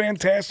 It was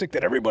fantastic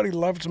that everybody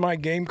loves my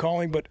game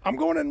calling, but I'm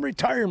going in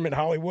retirement,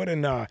 Hollywood,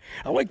 and I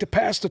like to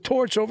pass the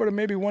torch over to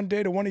maybe one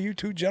day to one of you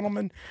two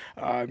gentlemen.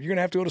 You're going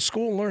to have to go to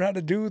school and learn how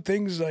to do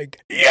things like,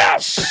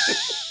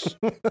 yes!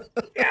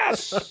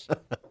 Yes!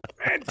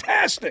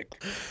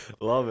 Fantastic!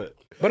 Love it.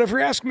 But if you're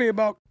asking me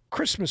about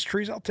Christmas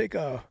trees, I'll take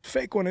a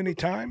fake one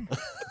anytime.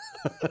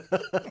 I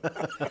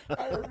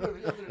heard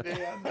him the other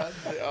day.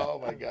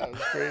 Oh, my God, it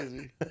was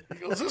crazy. He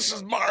goes, this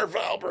is Marv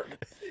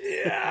Albert.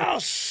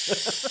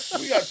 Yes!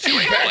 We got 2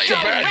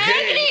 back-to-back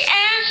games.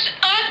 ass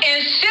up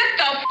and sit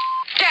the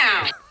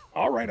down.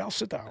 All right, I'll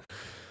sit down.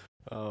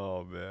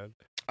 Oh, man.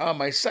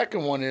 My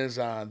second one is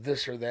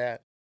this or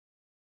that.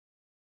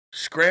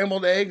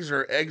 Scrambled eggs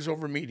or eggs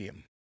over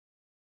medium?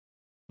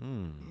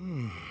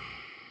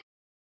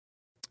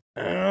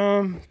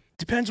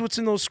 Depends what's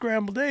in those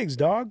scrambled eggs,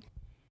 dog.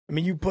 I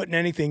mean, you putting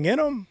anything in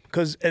them?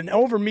 Because an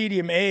over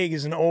medium egg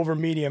is an over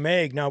medium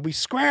egg. Now, we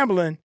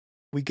scrambling,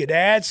 we could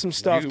add some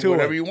stuff to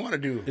whatever it. you want to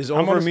do. Is I'm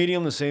over gonna-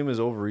 medium the same as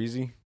over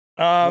easy?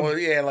 Well,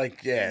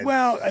 yeah.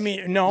 Well, I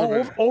mean,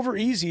 no, over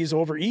easy is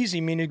over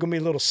easy, meaning there's going to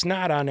be a little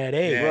snot on that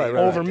egg. Yeah, right,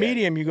 Over like that.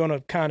 medium, you're going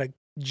to kind of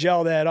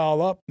gel that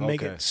all up and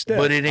make Okay. it stiff.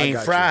 But it ain't got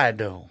you. fried,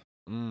 though.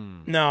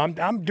 No,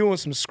 I'm doing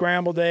some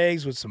scrambled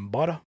eggs with some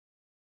butter,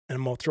 and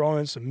I'm going to throw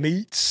in some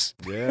meats,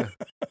 Yeah.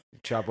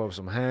 Chop up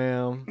some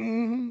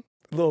ham.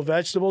 little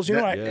vegetables. You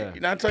know, That- yeah.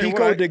 And I'll tell you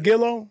pico what, de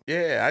gallo,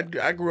 yeah,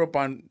 I grew up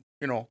on,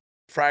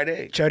 fried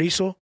eggs.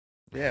 chorizo.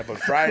 Yeah, but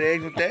fried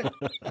eggs with that.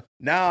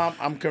 Now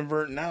I'm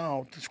converting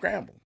now to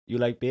scrambled. You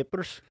like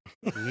peppers?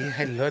 Yeah,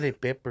 I love the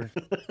pepper.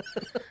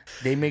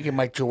 They make it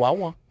my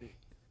chihuahua.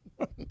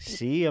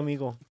 Sí,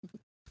 amigo.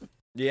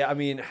 Yeah, I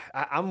mean,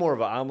 I'm more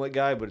of an omelet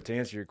guy, but to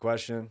answer your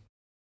question,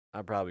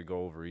 I'd probably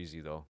go over easy,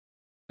 though.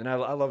 And I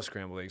love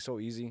scrambled eggs. So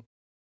easy.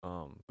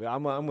 But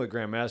I'm with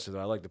Grandmaster,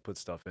 though. I like to put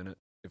stuff in it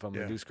if I'm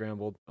going to do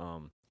scrambled.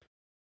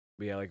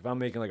 But yeah, like if I'm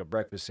making like a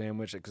breakfast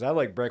sandwich, because I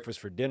like breakfast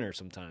for dinner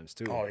sometimes,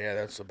 too. Oh, yeah,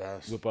 that's the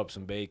best. Whip up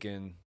some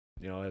bacon,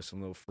 have some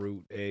little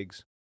fruit,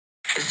 eggs.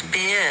 It's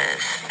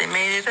BS. They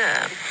made it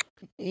up.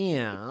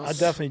 Yeah. I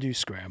definitely do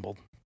scrambled.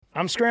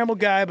 I'm a scrambled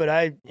guy,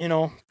 but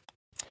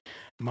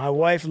my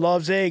wife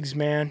loves eggs,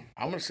 man.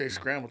 I'm going to say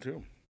scrambled,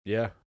 too.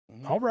 Yeah.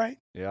 All right.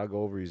 Yeah, I'll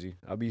go over easy.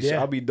 I'll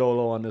Yeah. be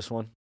dolo on this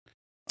one.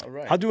 All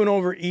right. I'll do an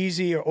over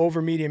easy or over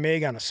medium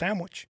egg on a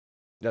sandwich.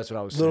 That's what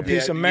I was Little saying.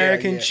 piece of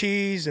American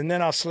cheese, and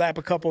then I'll slap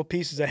a couple of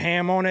pieces of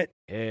ham on it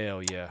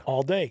Hell yeah.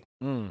 all day.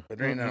 But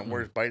there ain't nothing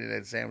worse biting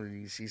that sandwich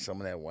and you see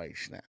some of that white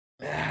snap.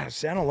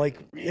 See, I don't like.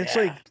 It's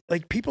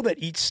like people that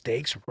eat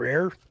steaks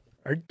rare.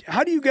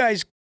 How do you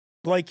guys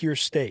like your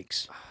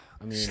steaks?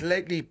 I mean,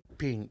 Slightly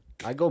pink.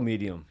 I go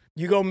medium.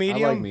 You go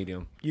medium. I like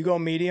medium. You go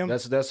medium.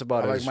 That's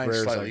about I like as mine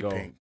rare as I slightly go.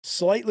 pink.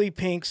 Slightly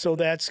pink, so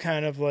that's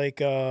kind of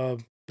like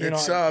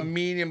It's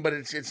medium, but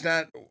it's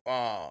not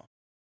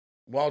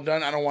well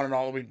done. I don't want it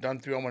all the way done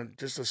through. I want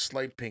just a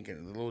slight pink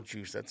and a little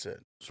juice. That's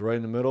it. So right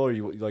in the middle, or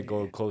you like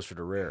go closer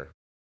to rare.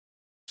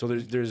 So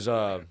there's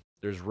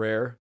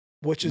rare,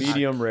 which is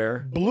medium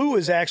rare. Blue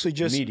is actually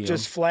Medium.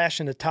 just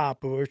flashing the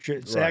top, which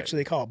it's Right. actually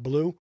they call it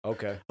blue.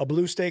 Okay. A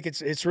blue steak,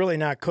 it's really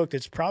not cooked.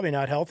 It's probably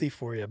not healthy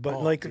for you.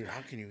 But like dude,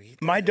 how can you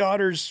eat my that?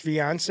 daughter's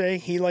fiance,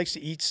 he likes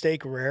to eat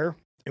steak rare.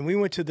 And we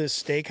went to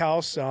this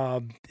steakhouse,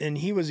 and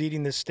he was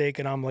eating this steak,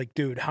 and I'm like,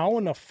 dude, how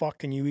in the fuck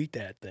can you eat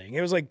that thing?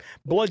 It was like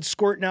blood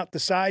squirting out the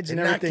sides and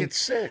not everything. get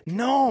sick.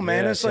 No,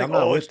 man, Yeah, it's see, like, I'm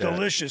not oh, with it's that.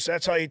 delicious.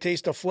 That's how you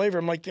taste the flavor.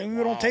 I'm like,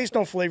 you don't taste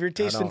no flavor. You're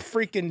tasting know.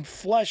 freaking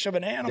flesh of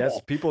an animal. That's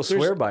people There's-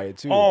 swear by it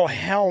too. Oh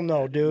hell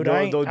no, dude! Don't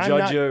I'm judge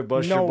not, you or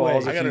bust no your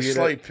balls way. I got if you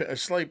get a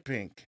slight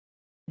pink.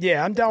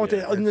 Yeah, I'm down with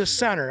Yeah, it in the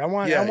center. I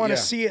want Yeah, to yeah.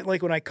 see it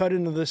like when I cut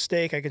into the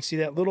steak. I can see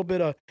that little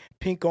bit of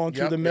pink going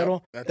through Yep, the yep,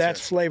 middle. that's That's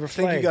it. flavor I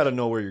think you flav. got to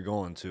know where you're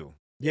going too.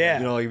 Yeah,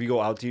 You know, like if you go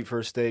out to eat for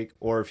a steak,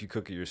 or if you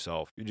cook it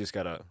yourself, you just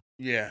gotta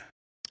Yeah.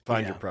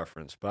 find Yeah. your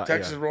preference. But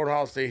Texas yeah,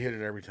 Roadhouse, they hit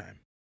it every time.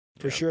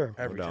 for sure.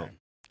 Every doubt. time.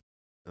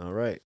 All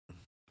right.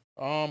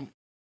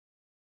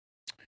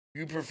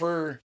 You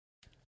prefer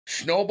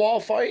snowball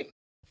fight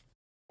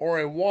or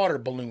a water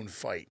balloon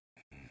fight?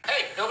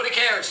 Hey, nobody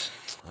cares.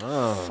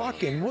 Oh.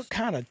 Fucking what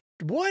kind of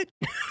what?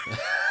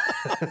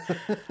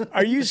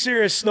 Are you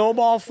serious?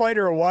 Snowball fight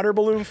or a water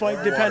balloon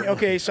fight? Depend.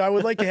 Okay, so I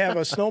would like to have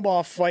a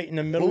snowball fight in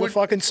the middle of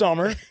fucking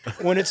summer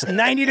when it's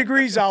 90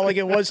 degrees out like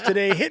it was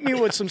today. Hit me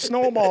with some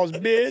snowballs,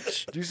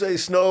 bitch. Did you say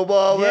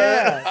snowball, man?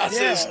 Yeah, I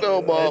said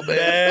snowball,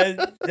 man.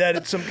 That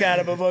it's some kind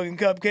of a fucking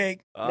cupcake.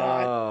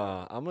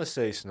 No, I'm gonna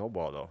say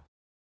snowball though.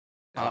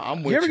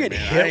 I'm with you ever get man.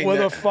 I hit ain't with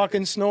a that-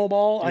 fucking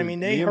snowball? I Dude, mean,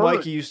 they me and hurt.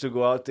 Mikey used to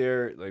go out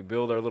there, like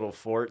build our little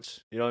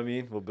forts. You know what I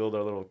mean? We'll build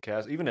our little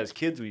castle. Even as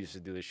kids, we used to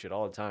do this shit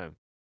all the time.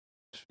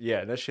 Yeah,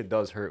 and that shit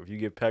does hurt if you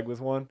get pegged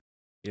with one.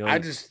 You know,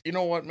 you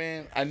know what,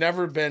 man? I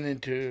never been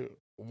into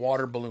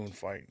water balloon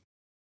fight.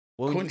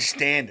 well, Couldn't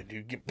stand it,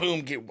 dude.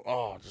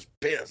 Just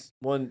pissed.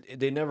 one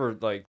they never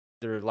like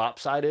they're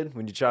lopsided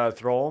when you try to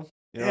throw them.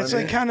 You know It's what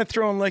I like mean? kind of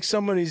throwing like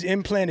somebody's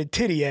implanted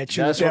titty at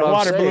you That's with that what I'm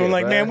water saying, balloon.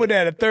 Like, man. man, what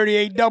that, a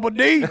 38 double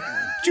D? What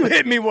you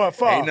hit me with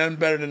for? Ain't nothing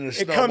better than the It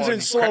snowball. comes in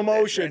You slow crack that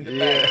motion. in the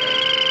back.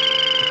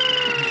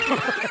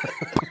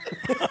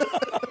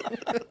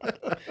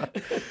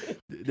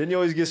 Didn't you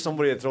always get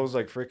somebody that throws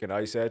like freaking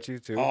ice at you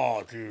too?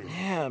 Oh, dude.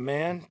 Yeah,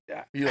 man.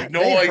 You're like, no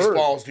They ice hurt.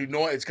 balls, dude.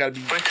 No, it's got to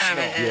be snow.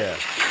 Yeah.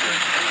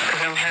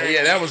 But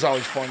yeah, that was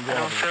always fun going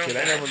as a kid.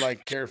 I never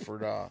like cared for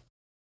the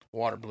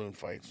water balloon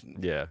fights.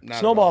 Yeah. Not at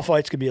Snowball all.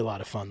 fights could be a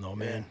lot of fun, though,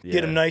 man. Yeah.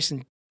 Get them nice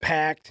and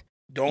packed.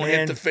 Don't Man.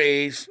 hit the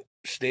face.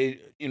 Stay,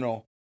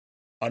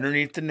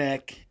 underneath the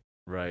neck.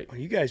 Right. Well,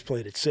 you guys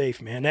played it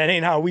safe, man. That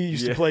ain't how we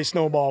used to Yeah. play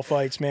snowball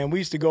fights, man. We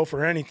used to go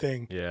for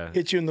anything. Yeah.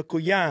 Hit you in the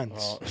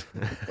kuyans.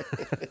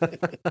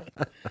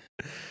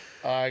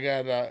 I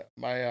got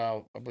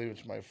I believe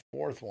it's my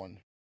fourth one.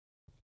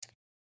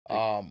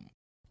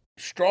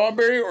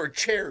 Strawberry or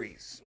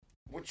cherries?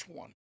 Which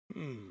one?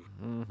 Mhm.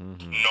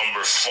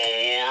 Number 4.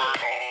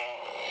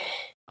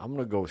 I'm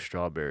gonna go with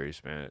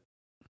strawberries, man.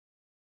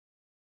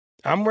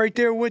 I'm right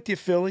there with you,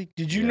 Philly.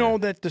 Did you Yeah. know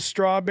that the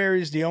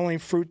strawberry is the only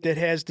fruit that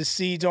has the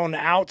seeds on the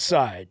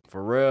outside?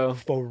 For real.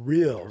 For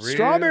real.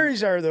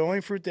 Strawberries are the only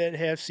fruit that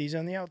have seeds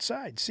on the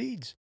outside.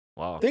 Seeds.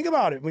 Wow. Think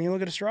about it when you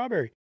look at a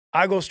strawberry.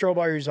 I go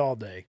strawberries all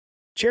day.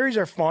 Cherries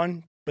are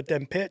fun, but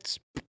them pits,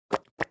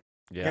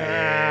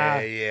 Yeah.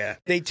 Yeah.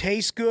 they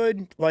taste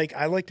good. Like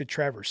I like the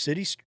Traverse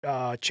City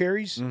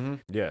cherries. Mm-hmm.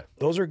 Yeah.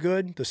 Those are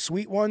good. The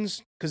sweet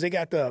ones, because they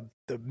got the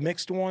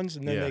mixed ones,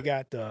 and then Yeah. they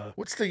got the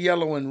What's the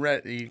yellow and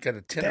red? You got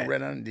a tint of That-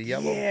 red on the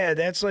yellow? Yeah,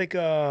 that's like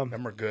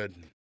Them are good.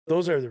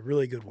 those are the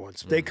really good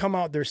ones. They come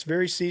out. They're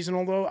very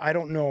seasonal though. I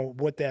don't know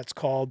what that's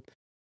called.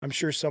 I'm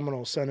sure someone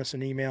will send us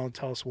an email and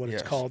tell us what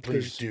it's Yes, called.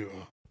 Please 'cause-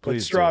 do. But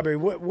Please do. strawberry.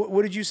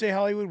 What did you say,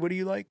 Hollywood? What do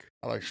you like?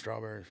 I like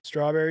strawberries.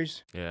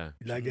 Strawberries. Yeah.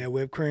 You like that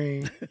whipped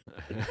cream?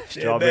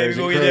 Strawberries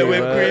go and get that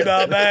whipped man. cream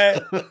out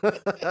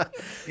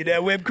back. Get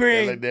that whipped I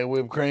cream. like that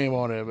whipped cream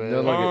on it, man.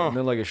 Nothing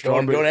like a Don't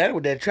strawberry. add it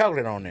with that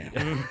chocolate on there.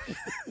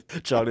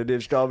 Chocolate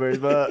dip strawberries,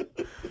 but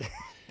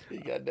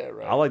You got that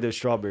right. I like the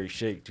strawberry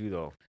shake too,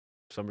 though.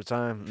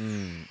 Summertime.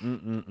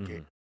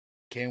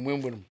 Can't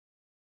win with them.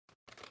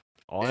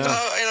 Oh yeah.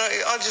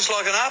 I just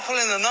like an apple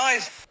in the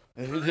night.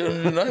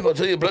 I'll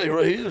tell you, play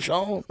right here,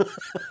 Sean.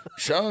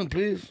 Sean,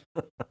 please.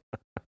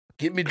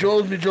 Get me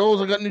Joe's,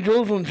 I got any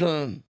Joe's one,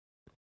 Sean.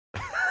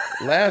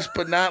 Last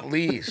but not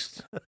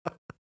least,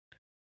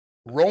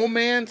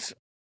 romance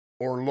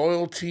or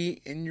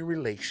loyalty in your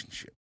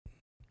relationship.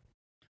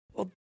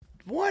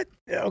 What?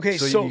 Okay,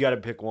 So, so you got to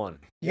pick one.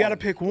 you got to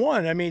pick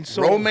one. I mean,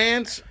 so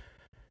Romance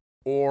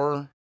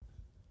or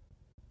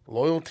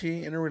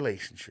loyalty in a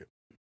relationship.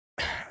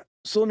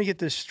 So let me get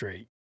this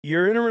straight.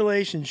 You're in a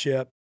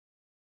relationship,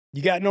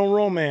 you got no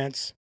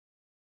romance,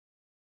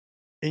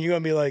 and you're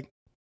gonna be like,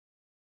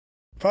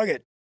 fuck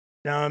it.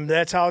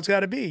 That's how it's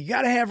gotta be. You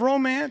gotta have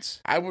romance.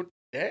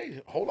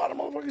 Hey, a whole lot of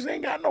motherfuckers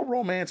ain't got no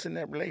romance in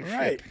that relationship.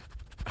 Right.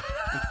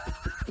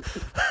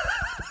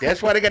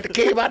 That's why they got the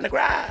cave out in the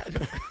garage.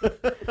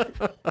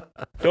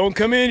 Don't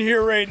come in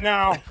here right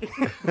now.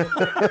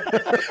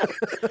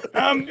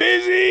 I'm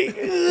busy.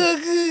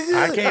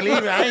 I can't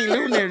leave. I ain't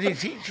living there.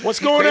 What's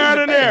going on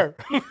in there?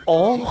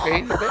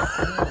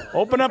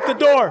 Open up the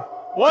door.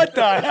 What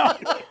the hell?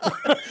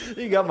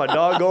 You got my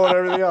dog going and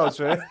everything else,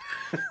 man.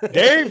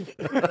 Dave?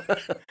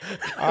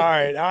 All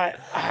right.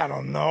 I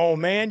don't know,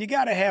 man. You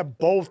got to have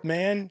both,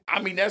 man.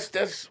 I mean,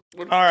 that's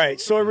what, All right.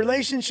 So a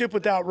relationship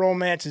without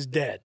romance is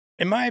dead.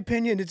 In my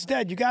opinion, it's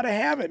dead. You got to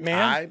have it,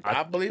 man.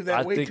 I believe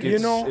that I way think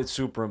too. it's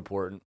super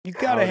important. You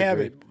got to I would have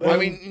agree. it. Well, I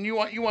mean, you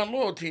want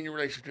loyalty in your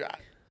relationship,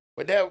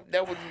 but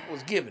that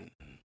was given.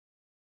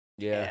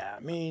 Yeah. I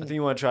mean, I think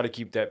you want to try to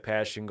keep that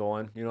passion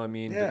going. You know what I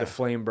mean? Yeah. The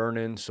flame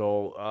burning.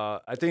 So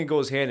I think it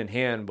goes hand in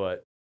hand,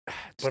 but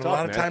it's But tough, a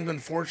lot of man. times,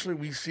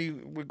 unfortunately, we see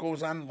what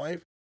goes on in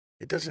life.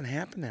 It doesn't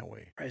happen that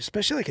way. right,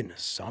 especially like in the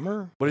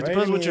summer. But it right?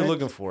 depends I what mean, you're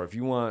that's- looking for. If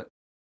you want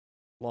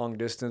long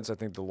distance, I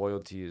think the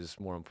loyalty is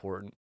more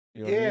important.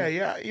 You know what I Yeah, mean?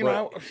 yeah. You But-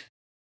 know,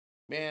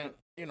 man.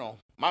 You know,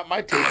 my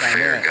take I'm a on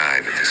fair that.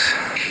 guy, but this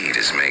heat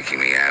is making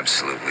me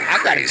absolutely I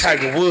got a crazy.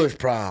 Tiger Woods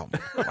problem.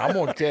 I'm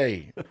gonna tell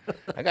you,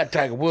 I got a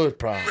Tiger Woods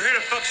problem. We're here to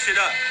fuck shit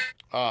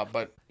up.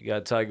 But You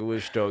got Tiger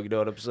Woods stroke, you know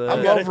what I'm saying? I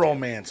love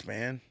romance,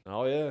 man.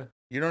 Oh, yeah.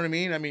 You know what I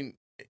mean? I mean,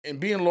 and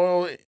being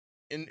loyal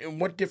in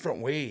what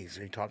different ways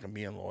are you talking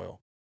being loyal?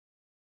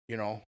 You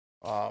know,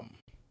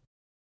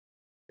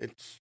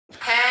 it's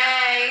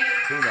Hey,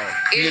 who knows?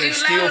 Is You gonna you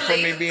steal from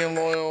lonely? me being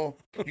loyal?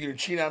 You gonna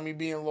cheat on me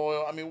being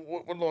loyal? I mean,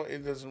 what loyal?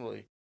 It doesn't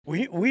really.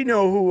 We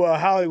know who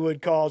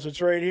Hollywood calls.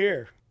 It's right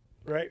here.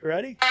 Right?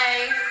 Ready?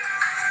 hey,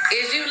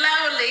 is you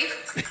lonely?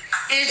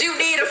 Is you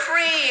need a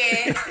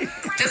friend?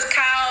 Just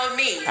call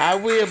me. I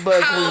will,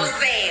 but Call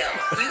Zell.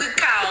 You can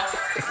call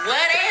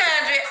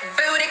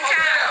 1-800-BOOTY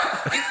CALL.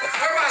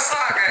 Where my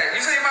sock at?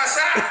 You see my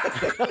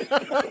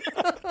sock?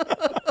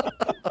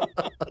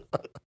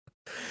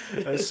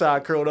 That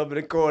sock curled up in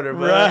the corner,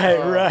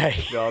 man.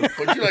 Right. Dog.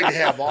 but you like to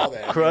have all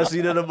that.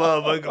 Crusty to the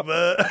motherfucker,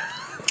 man.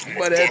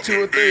 But had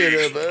 2 or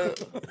 3 of them, man.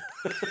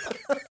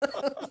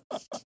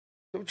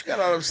 Don't you got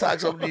all them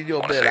socks underneath your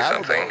Want to bed? say I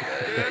don't something?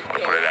 know. Want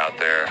to put it out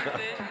there.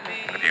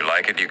 If you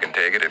like it, you can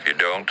take it. If you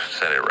don't,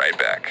 send it right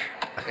back.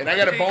 And I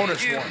got a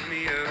bonus one.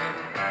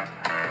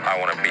 I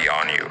want to be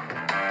on you.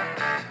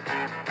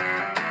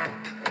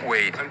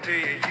 Wait.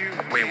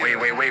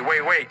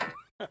 Wait.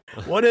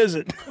 What is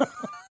it?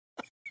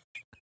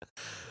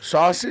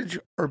 Sausage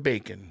or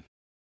bacon?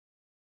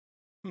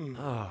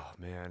 Oh,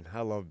 man.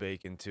 I love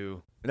bacon,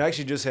 too. And I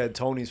actually just had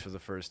Tony's for the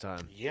first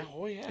time. Yeah,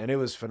 oh yeah. And it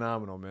was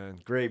phenomenal, man.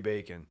 Great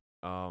bacon.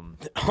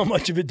 How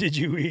much of it did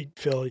you eat,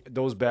 Philly?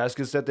 Those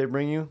baskets that they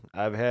bring you,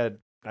 I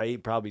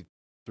ate probably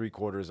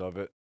 3/4 of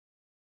it.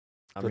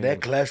 So that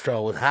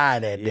cholesterol was high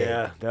that day.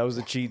 Yeah, that was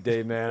a cheat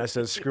day, man. I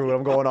said, screw it,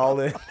 I'm going all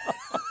in.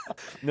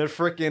 And the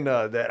freaking,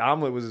 that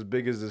omelet was as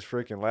big as this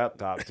freaking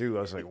laptop, too.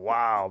 I was like,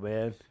 wow,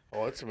 man.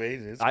 Oh, it's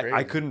amazing. It's I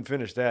crazy. couldn't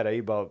finish that. I ate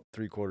about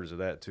 3/4 of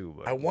that, too.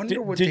 But I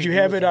wonder what Did they you do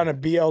have with it on a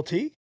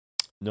BLT?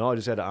 no, I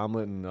just had an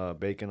omelet and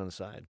bacon on the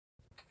side.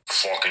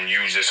 Fucking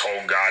use this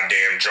whole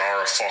goddamn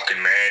jar of fucking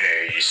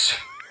mayonnaise.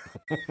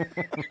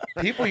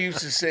 People used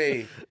to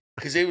say,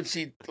 because they would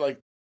see like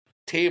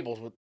tables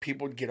with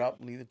people would get up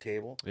and leave the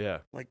table. Yeah.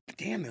 Like,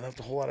 damn, they left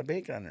a whole lot of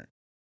bacon on there.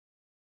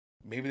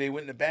 Maybe they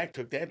went in the back,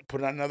 took that,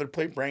 put it on another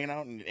plate, bring it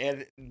out, and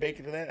add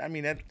bacon to that. I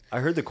mean, that. I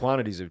heard the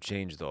quantities have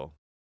changed, though.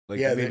 Like,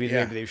 Yeah, maybe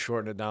yeah. they've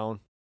shortened it down.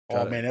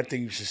 Oh man, that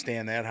thing used to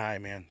stand that high,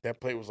 man. That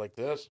plate was like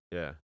this.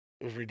 Yeah.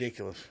 It was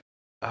ridiculous.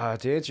 To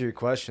answer your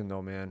question,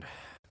 though, man.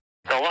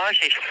 The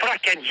lunch is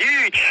fucking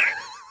huge.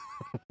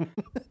 I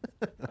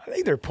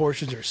think their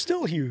portions are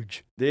still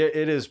huge.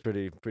 It is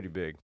pretty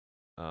big.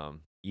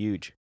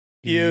 Huge.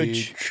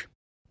 Huge.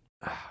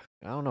 I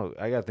don't know.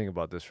 I got to think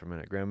about this for a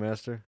minute.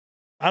 Grandmaster?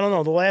 I don't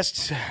know. The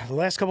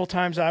last couple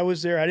times I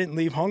was there, I didn't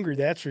leave hungry.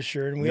 That's for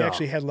sure. And we No.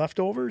 actually had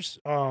leftovers.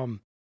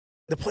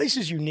 The place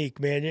is unique,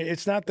 man.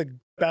 It's not the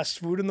best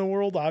food in the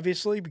world,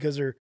 obviously, because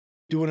they're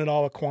doing it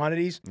all at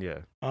quantities. Yeah.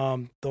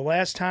 The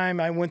last time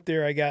I went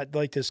there, I got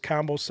like this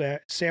combo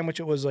sandwich.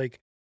 It was like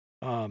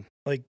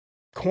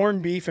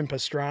corned beef and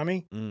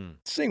pastrami.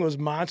 This thing was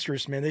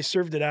monstrous, man. They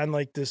served it on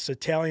like this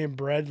Italian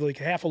bread, like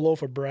half a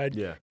loaf of bread,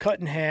 Yeah. cut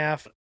in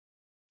half,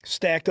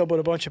 stacked up with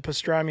a bunch of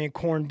pastrami and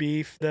corned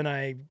beef. Then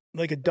I,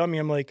 like a dummy,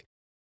 I'm like,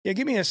 yeah,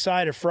 give me a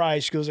side of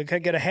fries. She goes, like, I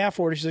get a half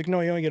order. She's like,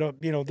 no, you only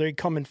get they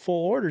come in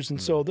full orders. And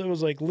so there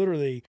was like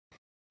literally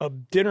a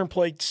dinner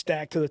plate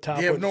stacked to the top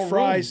They have with no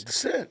fries. room to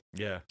sit.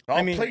 Yeah.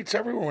 All mean, plates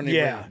everywhere when they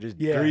yeah. bring it.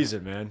 Just grease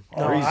it, man.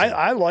 No, Grease it.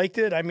 I liked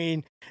it. I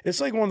mean, it's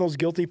like one of those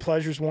guilty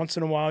pleasures once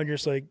in a while. And you're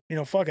just like,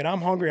 fuck it.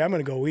 I'm hungry. I'm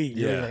going to go eat.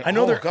 Yeah. I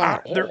know Oh, their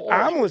God.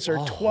 omelets are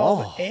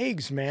 12 Oh.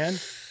 eggs, man.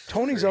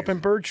 Tony's up in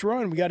Birch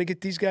Run. We got to get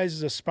these guys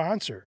as a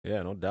sponsor.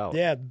 Yeah, no doubt.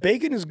 Yeah,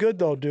 bacon is good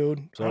though,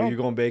 dude. So are you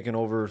going bacon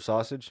over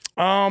sausage?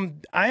 I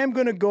am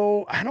gonna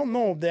go. I don't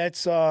know.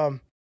 That's man,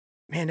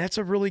 that's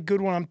a really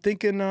good one. I'm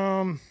thinking.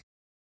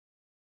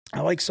 I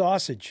like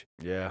sausage.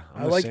 Yeah, I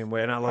I'm the like- same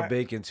way. And I love I-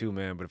 bacon too,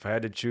 man. But if I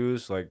had to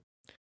choose, like,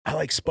 I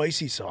like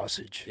spicy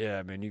sausage.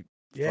 yeah, man,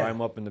 Yeah. Fry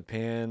them up in the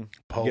pan.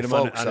 Po Get them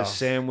on folks a sauce.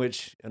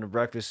 sandwich, and a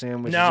breakfast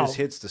sandwich. Now, It just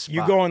hits the spot.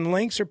 You going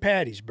links or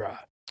patties, bro?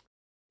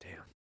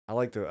 Damn. I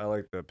like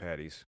the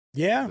patties.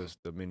 Yeah.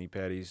 The mini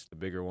patties, the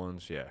bigger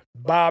ones. Yeah.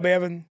 Bob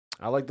Evan.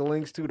 I like the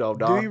links too, though,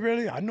 dog. Do you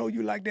really? I know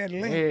you like that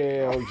link.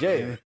 Hell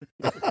yeah.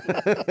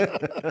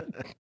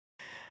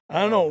 I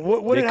don't know.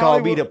 What they did call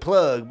Hollywood, me the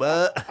plug,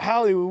 but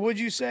Hollywood, what'd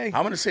you say?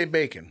 I'm gonna say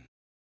bacon.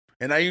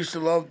 And I used to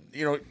love,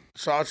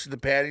 sausage, the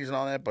patties and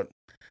all that, but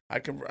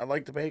I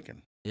like the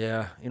bacon.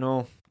 yeah,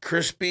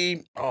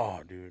 Crispy.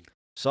 Oh, dude.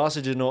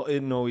 sausage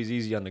isn't always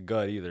easy on the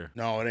gut either.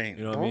 No, it ain't.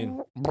 You know what I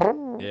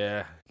mean?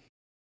 Yeah.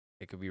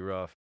 It could be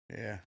rough.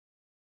 Yeah.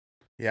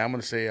 Yeah, I'm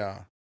gonna say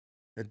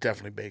it's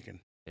definitely bacon.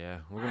 Yeah.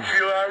 You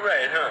all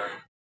right, huh?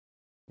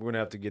 We're gonna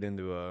have to get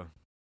into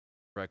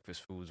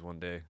breakfast foods one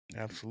day.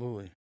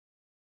 Absolutely.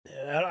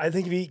 I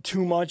think if you eat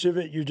too much of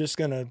it, you're just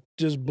gonna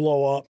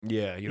blow up.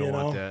 Yeah, you don't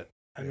want that.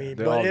 I mean,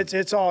 They're but all-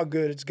 it's all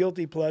good. It's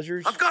guilty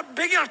pleasures. I've got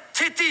bigger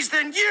titties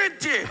than you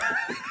did.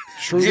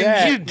 True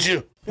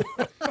that.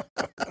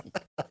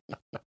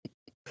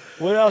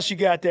 What else you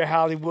got there,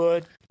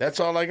 Hollywood? That's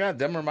all I got.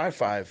 Them are my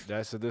 5.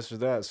 That's a this or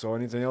that. So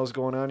anything else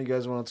going on you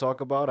guys want to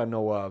talk about? I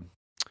know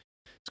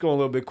it's going a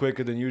little bit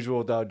quicker than usual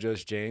without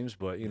just James,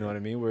 but you know what I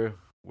mean?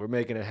 We're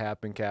making it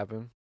happen,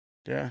 Captain.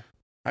 Yeah.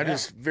 I'm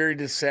just very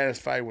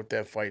dissatisfied with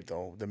that fight,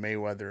 though. The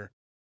Mayweather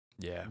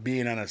Yeah.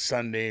 being on a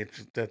Sunday,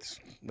 that's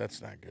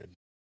not good.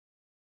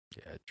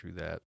 Yeah, true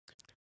that.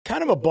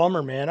 Kind of a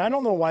bummer, man. I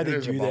don't know why It they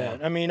is a do bummer.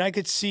 that. I mean, I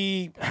could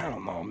see. I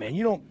don't know, man.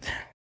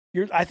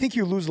 I think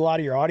you lose a lot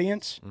of your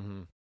audience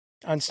Mm-hmm.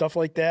 on stuff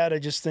like that. I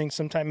just think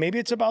sometimes maybe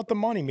it's about the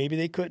money. Maybe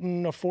they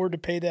couldn't afford to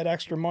pay that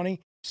extra money.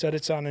 Said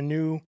it's on a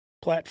new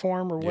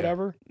platform or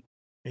whatever.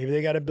 Maybe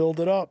they got to build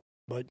it up.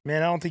 But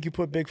man, I don't think you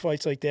put big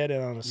fights like that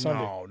in on a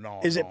Sunday. No.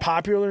 Is it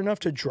popular enough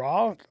to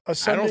draw a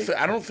Sunday?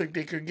 I don't think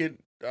they could get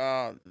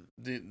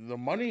the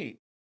money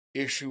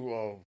issue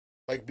of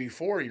like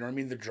before. You know what I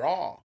mean? The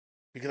draw,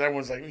 because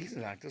everyone's like, he's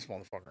gonna knock this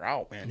motherfucker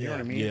out, man. You know what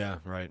I mean? Yeah,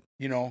 right.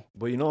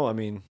 But I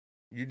mean,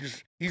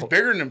 he's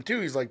bigger than him too.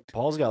 He's like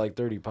Paul's got like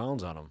 30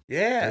 pounds on him.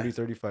 Yeah. 30,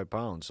 35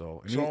 pounds.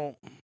 So,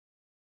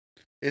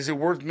 Is it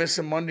worth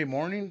missing Monday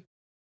morning?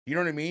 You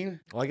know what I mean?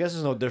 Well, I guess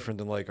it's no different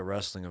than like a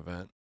wrestling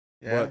event.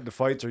 Yeah. But the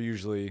fights are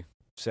usually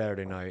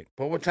Saturday night.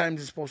 But what time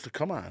is it supposed to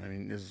come on? I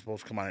mean, is it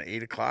supposed to come on at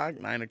 8 o'clock,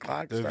 9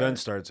 o'clock? The event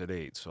starts at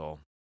 8, so.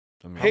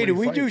 I mean, Hey, did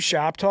we do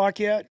shop talk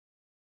yet?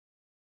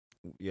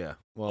 Yeah.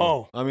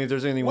 Well, I mean, if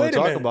there's anything you Wait want to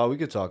a talk minute. about, we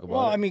could talk about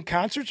Well, it. I mean,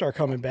 concerts are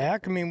coming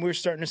back. I mean, we're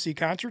starting to see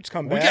concerts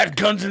come We back. got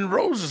Guns N'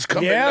 Roses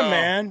coming. Yeah,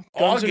 man.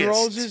 Guns N' August.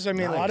 Roses. I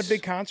mean, a lot of Nice.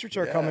 big concerts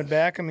are coming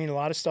back. I mean, a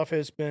lot of stuff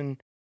has been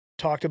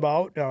talked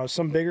about.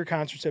 Some bigger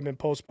concerts have been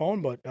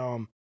postponed, but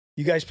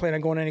you guys plan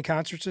on going to any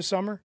concerts this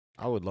summer?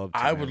 I would love to.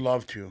 I man. would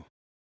love to.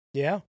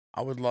 Yeah.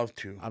 I would love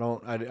to.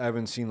 I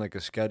haven't seen like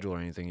a schedule or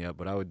anything yet,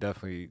 but I would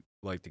definitely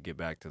like to get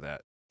back to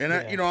that. And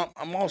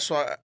I'm also,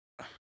 I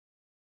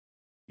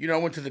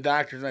went to the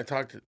doctors and I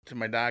talked to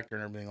my doctor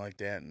and everything like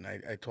that, and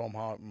I told him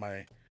how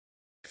my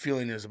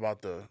feeling is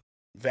about the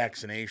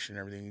vaccination and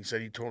everything. He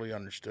said he totally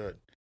understood.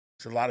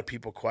 So a lot of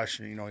people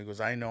question, he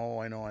goes, I know.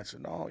 I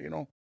said,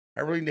 no,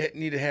 I really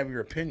need to have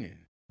your opinion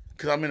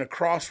because I'm in a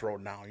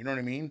crossroad now. You know what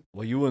I mean?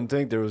 Well, you wouldn't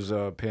think there was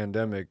a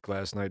pandemic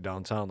last night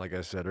downtown, like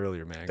I said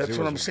earlier, man. 'cause That's it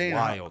what was I'm saying.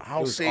 Wild. How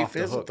It was safe off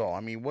the is hook. it though? I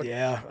mean, what?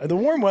 Yeah. The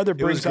warm weather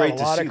It was brings out great a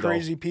to lot see, of though.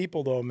 crazy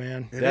people, though,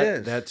 man.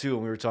 That too,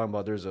 and we were talking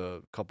about there's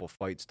a couple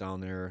fights down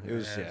there. It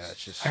was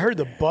it's just. I heard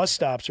the bus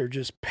stops are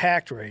just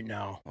packed right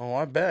now. Oh,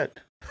 I bet.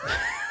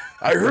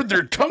 I heard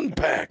they're tongue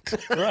packed.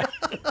 Right.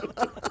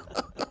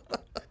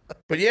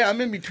 But yeah, I'm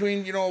in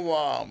between,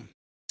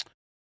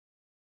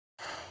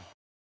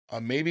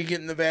 maybe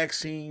getting the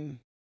vaccine.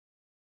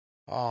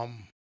 I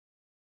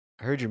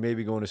heard you're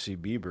maybe going to see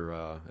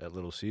Bieber at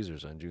Little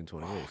Caesars on June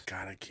 28th. Oh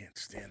God, I can't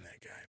stand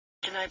that guy.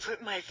 Can I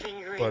put my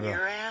finger But, in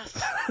your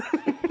ass?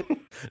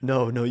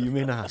 No, you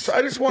may not. So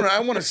I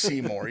want to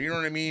see more. You know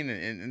what I mean?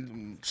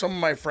 And some of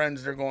my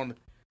friends, they're going,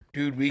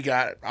 dude, we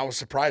got it. I was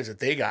surprised that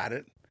they got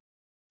it.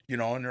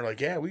 And they're like,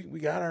 yeah, we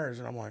got ours.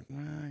 And I'm like,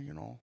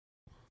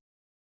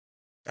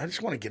 I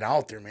just want to get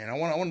out there, man. I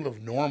want to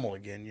live normal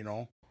again.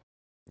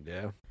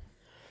 Yeah.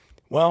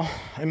 Well,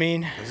 I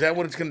mean, is that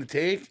what it's going to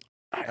take?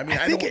 I mean,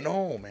 I don't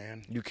know,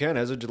 man. You can.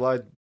 As of July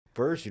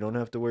 1st, you don't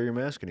have to wear your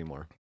mask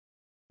anymore.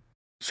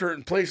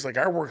 Certain places, like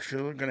our work,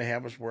 are going to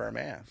have us wear a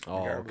mask.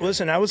 Oh,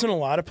 listen, I was in a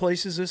lot of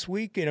places this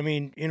week, and I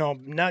mean,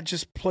 not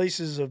just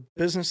places of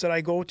business that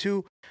I go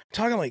to. I'm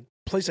talking like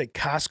places like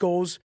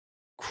Costco's,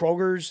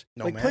 Kroger's,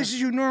 No like mask?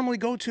 places you normally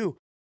go to,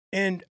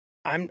 and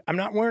I'm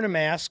not wearing a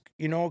mask,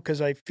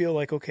 because I feel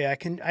like okay, I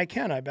can. I've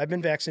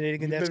been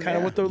vaccinated, and You've that's been- kind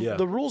of yeah. what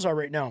the rules are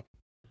right now.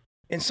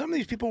 And some of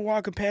these people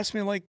walking past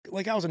me like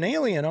I was an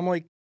alien. I'm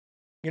like,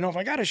 if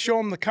I got to show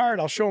them the card,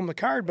 I'll show them the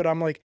card. But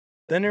I'm like,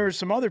 then there were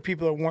some other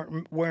people that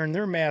weren't wearing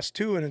their mask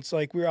too, and it's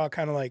like we were all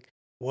kind of like,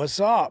 "What's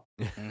up?"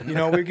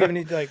 We're giving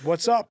it like,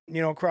 "What's up?"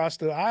 Across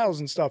the aisles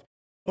and stuff.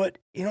 But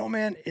you know,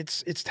 man,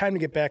 it's time to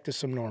get back to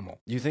some normal.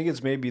 You think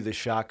it's maybe the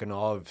shock and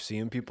awe of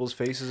seeing people's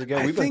faces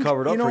again? I We've been think,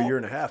 covered up you for a know, year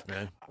and a half,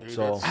 man.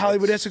 So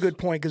Hollywood, that's a good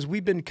point because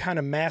we've been kind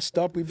of masked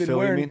up. We've been Phil, you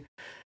wearing, mean?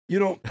 you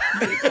know,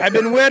 I've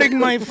been wearing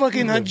my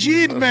fucking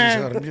hijab,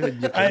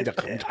 man.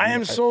 I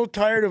am so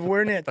tired of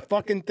wearing that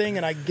fucking thing,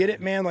 and I get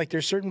it, man. Like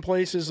there's certain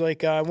places,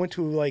 like I went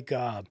to like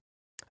I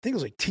think it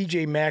was like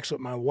TJ Maxx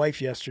with my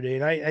wife yesterday,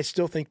 and I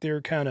still think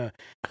they're kind of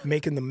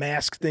making the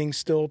mask thing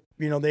still.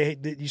 You know,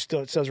 you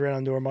still, it says right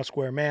on the door, must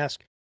wear a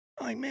mask.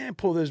 I'm like, man,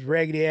 pull this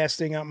raggedy ass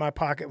thing out of my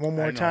pocket one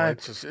more time.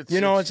 It's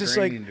just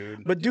like,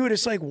 dude. but dude,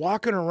 it's like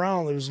walking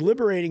around. It was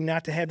liberating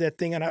not to have that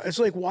thing on. It's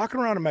like walking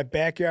around in my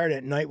backyard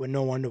at night with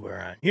no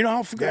underwear on. You know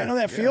how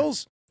that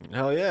feels?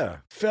 Hell yeah.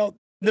 Felt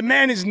the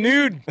man is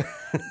nude.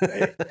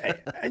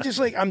 I just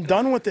like, I'm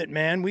done with it,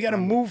 man. We got to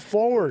move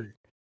forward.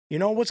 You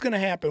know, what's going to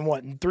happen?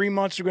 What, in 3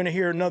 months, we're going to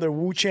hear another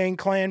Wu-Chang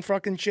Clan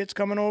fucking shit's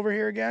coming over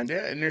here again?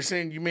 Yeah, and they're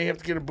saying you may have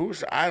to get a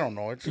boost. I don't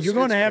know. You're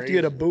going to have to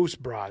get a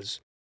boost,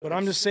 bras. But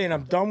I'm just saying,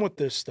 I'm done with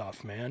this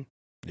stuff, man.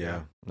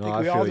 Yeah. No, I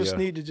think we all just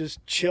need to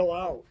just chill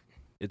out.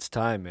 It's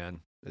time,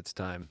 man. It's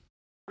time.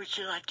 Would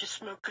you like to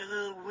smoke a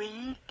little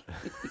weed?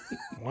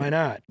 Why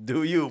not?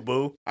 Do you,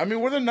 boo? I mean,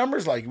 what are the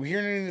numbers like? We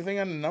hearing anything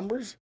on the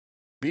numbers?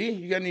 B,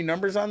 you got any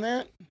numbers on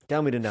that?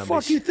 Tell me the numbers.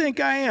 Fuck you think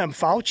I am,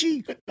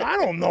 Fauci? I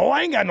don't know.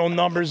 I ain't got no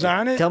numbers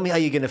on it. Tell me how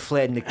you're going to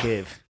flatten the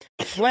curve.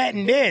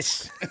 Flatten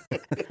this.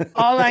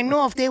 All I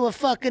know, if they were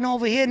fucking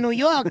over here in New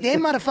York, they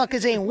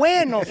motherfuckers ain't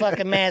wearing no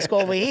fucking mask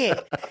over here.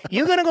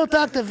 You're gonna go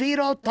talk to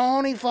Vito,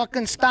 Tony,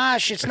 fucking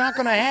Stash. It's not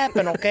gonna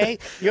happen, okay?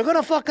 You're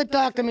gonna fucking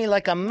talk to me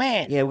like a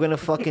man. Yeah, we're gonna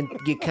fucking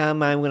get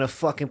Carmine. We're gonna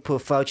fucking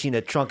put Fauci in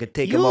the trunk and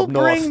take him up You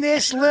north. bring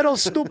this little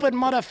stupid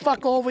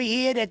motherfucker over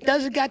here that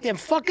doesn't got them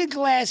fucking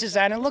glasses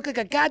on and look like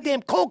a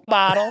goddamn Coke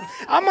bottle.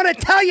 I'm gonna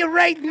tell you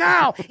right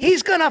now,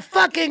 he's gonna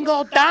fucking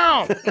go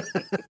down.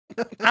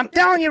 I'm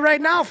telling you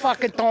right now,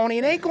 fucking Tony,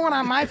 it ain't going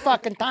on my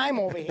fucking time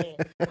over here.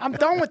 I'm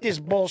done with this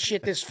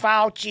bullshit, this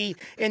Fauci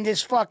and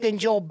this fucking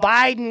Joe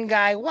Biden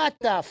guy. What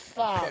the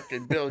fuck?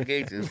 Fucking Bill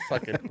Gates is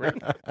fucking great.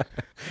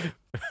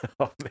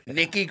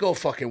 Nikki, go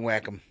fucking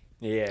whack him.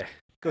 Yeah,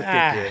 go take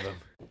care of him.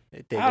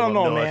 I don't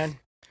know, man.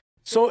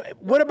 So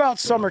what about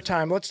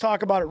summertime? Let's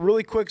talk about it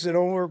really quick because I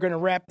know we're going to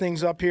wrap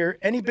things up here.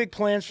 Any big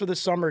plans for the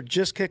summer?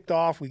 Just kicked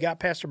off. We got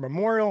past our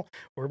Memorial.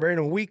 We're in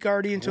a week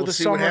already into the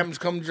summer. We'll see what happens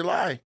come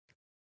July.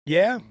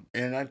 Yeah.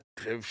 And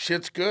if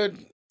shit's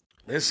good,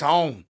 it's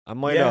home.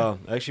 I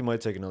actually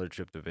might take another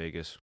trip to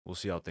Vegas. We'll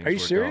see how things work out. Are you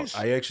serious?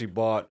 I actually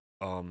bought,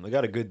 I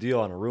got a good deal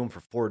on a room for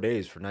 4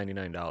 days for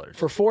 $99.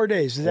 For 4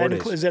 days. Is that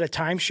a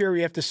timeshare where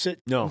you have to sit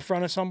in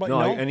front of somebody?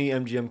 No, any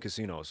MGM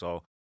casino.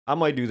 So I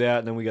might do that,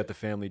 and then we got the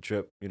family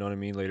trip, you know what I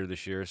mean, later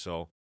this year.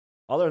 So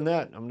other than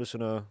that, I'm just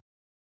going to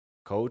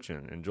coach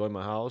and enjoy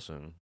my house.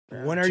 And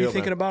when are you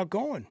thinking about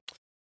going?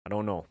 I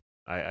don't know.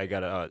 I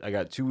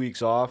got 2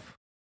 weeks off.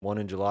 One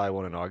in July,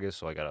 one in August,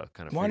 so I gotta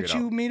kind of. Why don't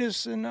you meet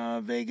us in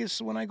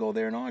Vegas when I go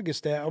there in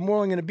August? I'm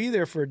only going to be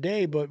there for a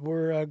day, but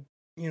we're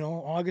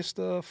August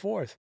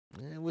 4th.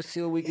 Yeah, we'll see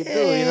what we can do.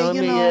 You know what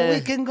I mean?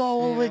 We can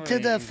go over to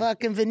the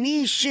fucking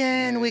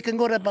Venetian. We can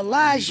go to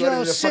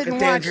Bellagio, sit and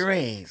watch.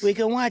 We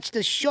can watch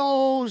the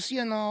shows.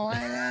 You know,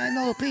 I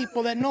know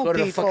people that know people. Go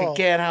to the fucking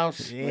cat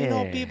house. Yeah. We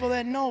know people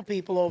that know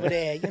people over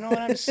there. You know what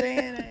I'm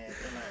saying?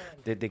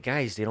 The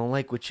guys, they don't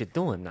like what you're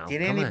doing now.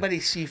 Did anybody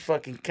see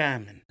fucking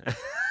Carmen?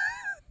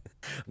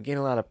 I'm getting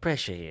a lot of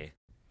pressure here.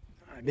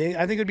 I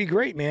think it'd be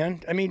great,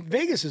 man. I mean,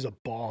 Vegas is a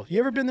ball. You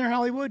ever been there,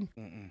 Hollywood?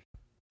 Mm-mm.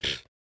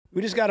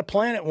 We just got to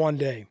plan it one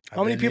day.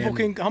 How many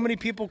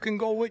people can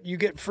go with? You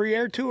get free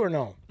air too, or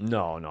no?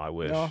 No, I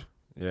wish. No?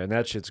 Yeah, and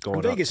that shit's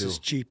going Vegas up too. is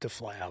cheap to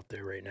fly out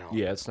there right now.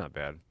 Yeah, it's not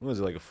bad. What was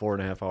it, like a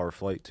 4.5 hour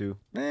flight too?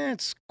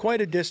 It's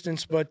quite a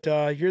distance, but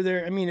you're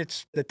there. I mean,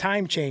 it's the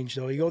time change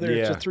though. You go there,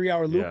 it's a 3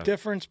 hour loop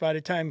difference. By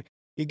the time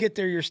you get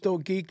there, you're still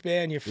geeked,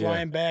 man. You're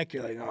flying back.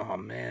 You're like, oh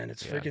man,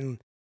 it's freaking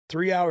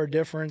 3 hour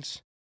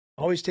difference.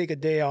 Always take a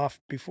day off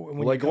before.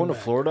 When going to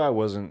Florida, I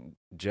wasn't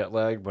jet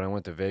lagged, but I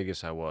went to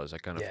Vegas. I was. I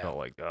kind of felt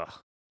like,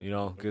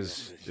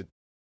 because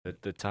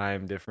the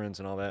time difference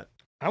and all that.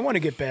 I want to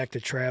get back to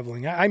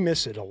traveling. I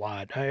miss it a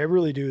lot. I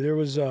really do. There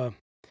was a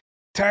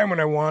time when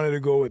I wanted to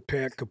go with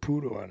Pat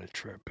Caputo on a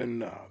trip,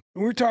 and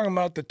we were talking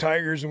about the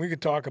Tigers, and we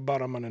could talk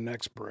about them on the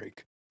next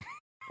break.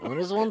 Well,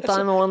 there's one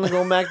time I wanted to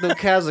go back to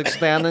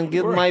Kazakhstan and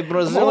get my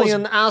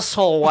Brazilian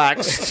asshole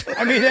waxed.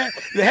 I mean,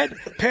 that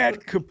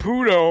Pat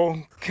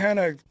Caputo kind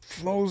of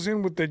flows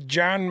in with the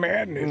John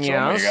Madden. It's you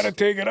got to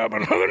take it up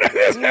another.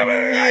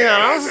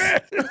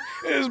 Yes.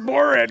 This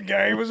Borat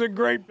guy was a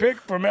great pick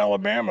from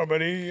Alabama,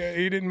 but he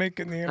didn't make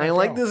it in the NFL. I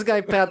like this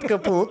guy, Pat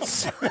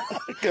Caputs.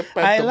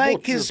 I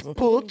like his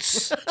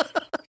poots.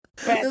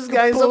 This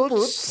guy's a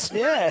poots.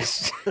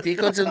 Yes. He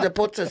goes in the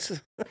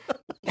poots.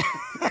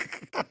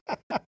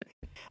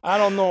 I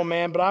don't know,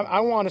 man, but I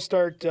want to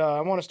start.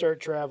 I want to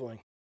start traveling.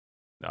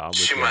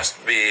 She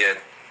must be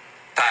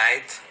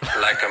tight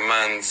like a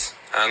man's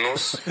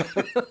anus.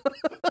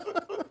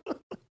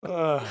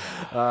 All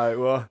right,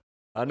 well,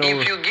 I know.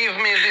 If you give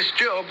me this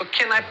job,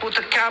 can I put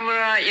a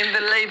camera in the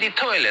lady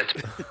toilet?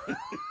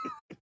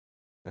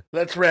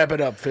 Let's wrap it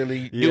up,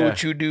 Philly. Do Yeah.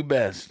 what you do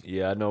best.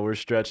 Yeah, I know we're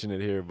stretching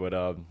it here, but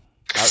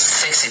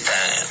Sexy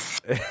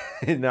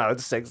time. no,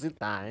 it's sexy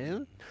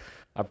time.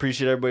 I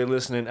appreciate everybody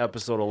listening.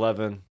 Episode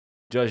 11.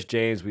 Judge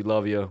James, we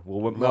love you.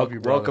 We'll Love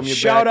you, brother. welcome you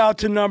Shout back. out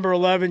to number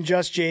 11,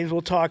 Just James.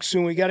 We'll talk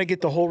soon. We got to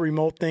get the whole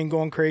remote thing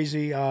going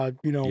crazy. Yes,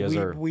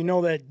 sir. We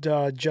know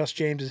that Just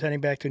James is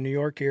heading back to New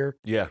York here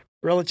Yeah.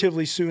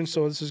 relatively soon,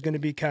 so this is going to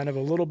be kind of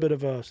a little bit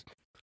of a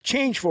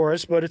change for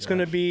us, but it's going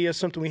to be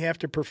something we have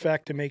to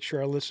perfect to make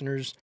sure our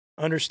listeners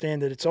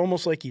understand that it's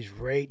almost like he's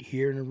right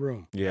here in the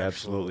room. Yeah,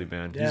 absolutely,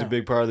 man. He's Yeah. a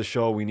big part of the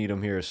show. We need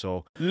him here.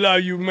 So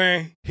Love you,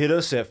 man. hit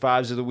us at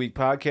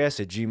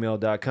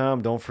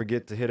 5softheweekpodcast@gmail.com. Don't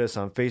forget to hit us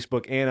on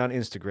Facebook and on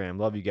Instagram.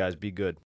 Love you guys. Be good.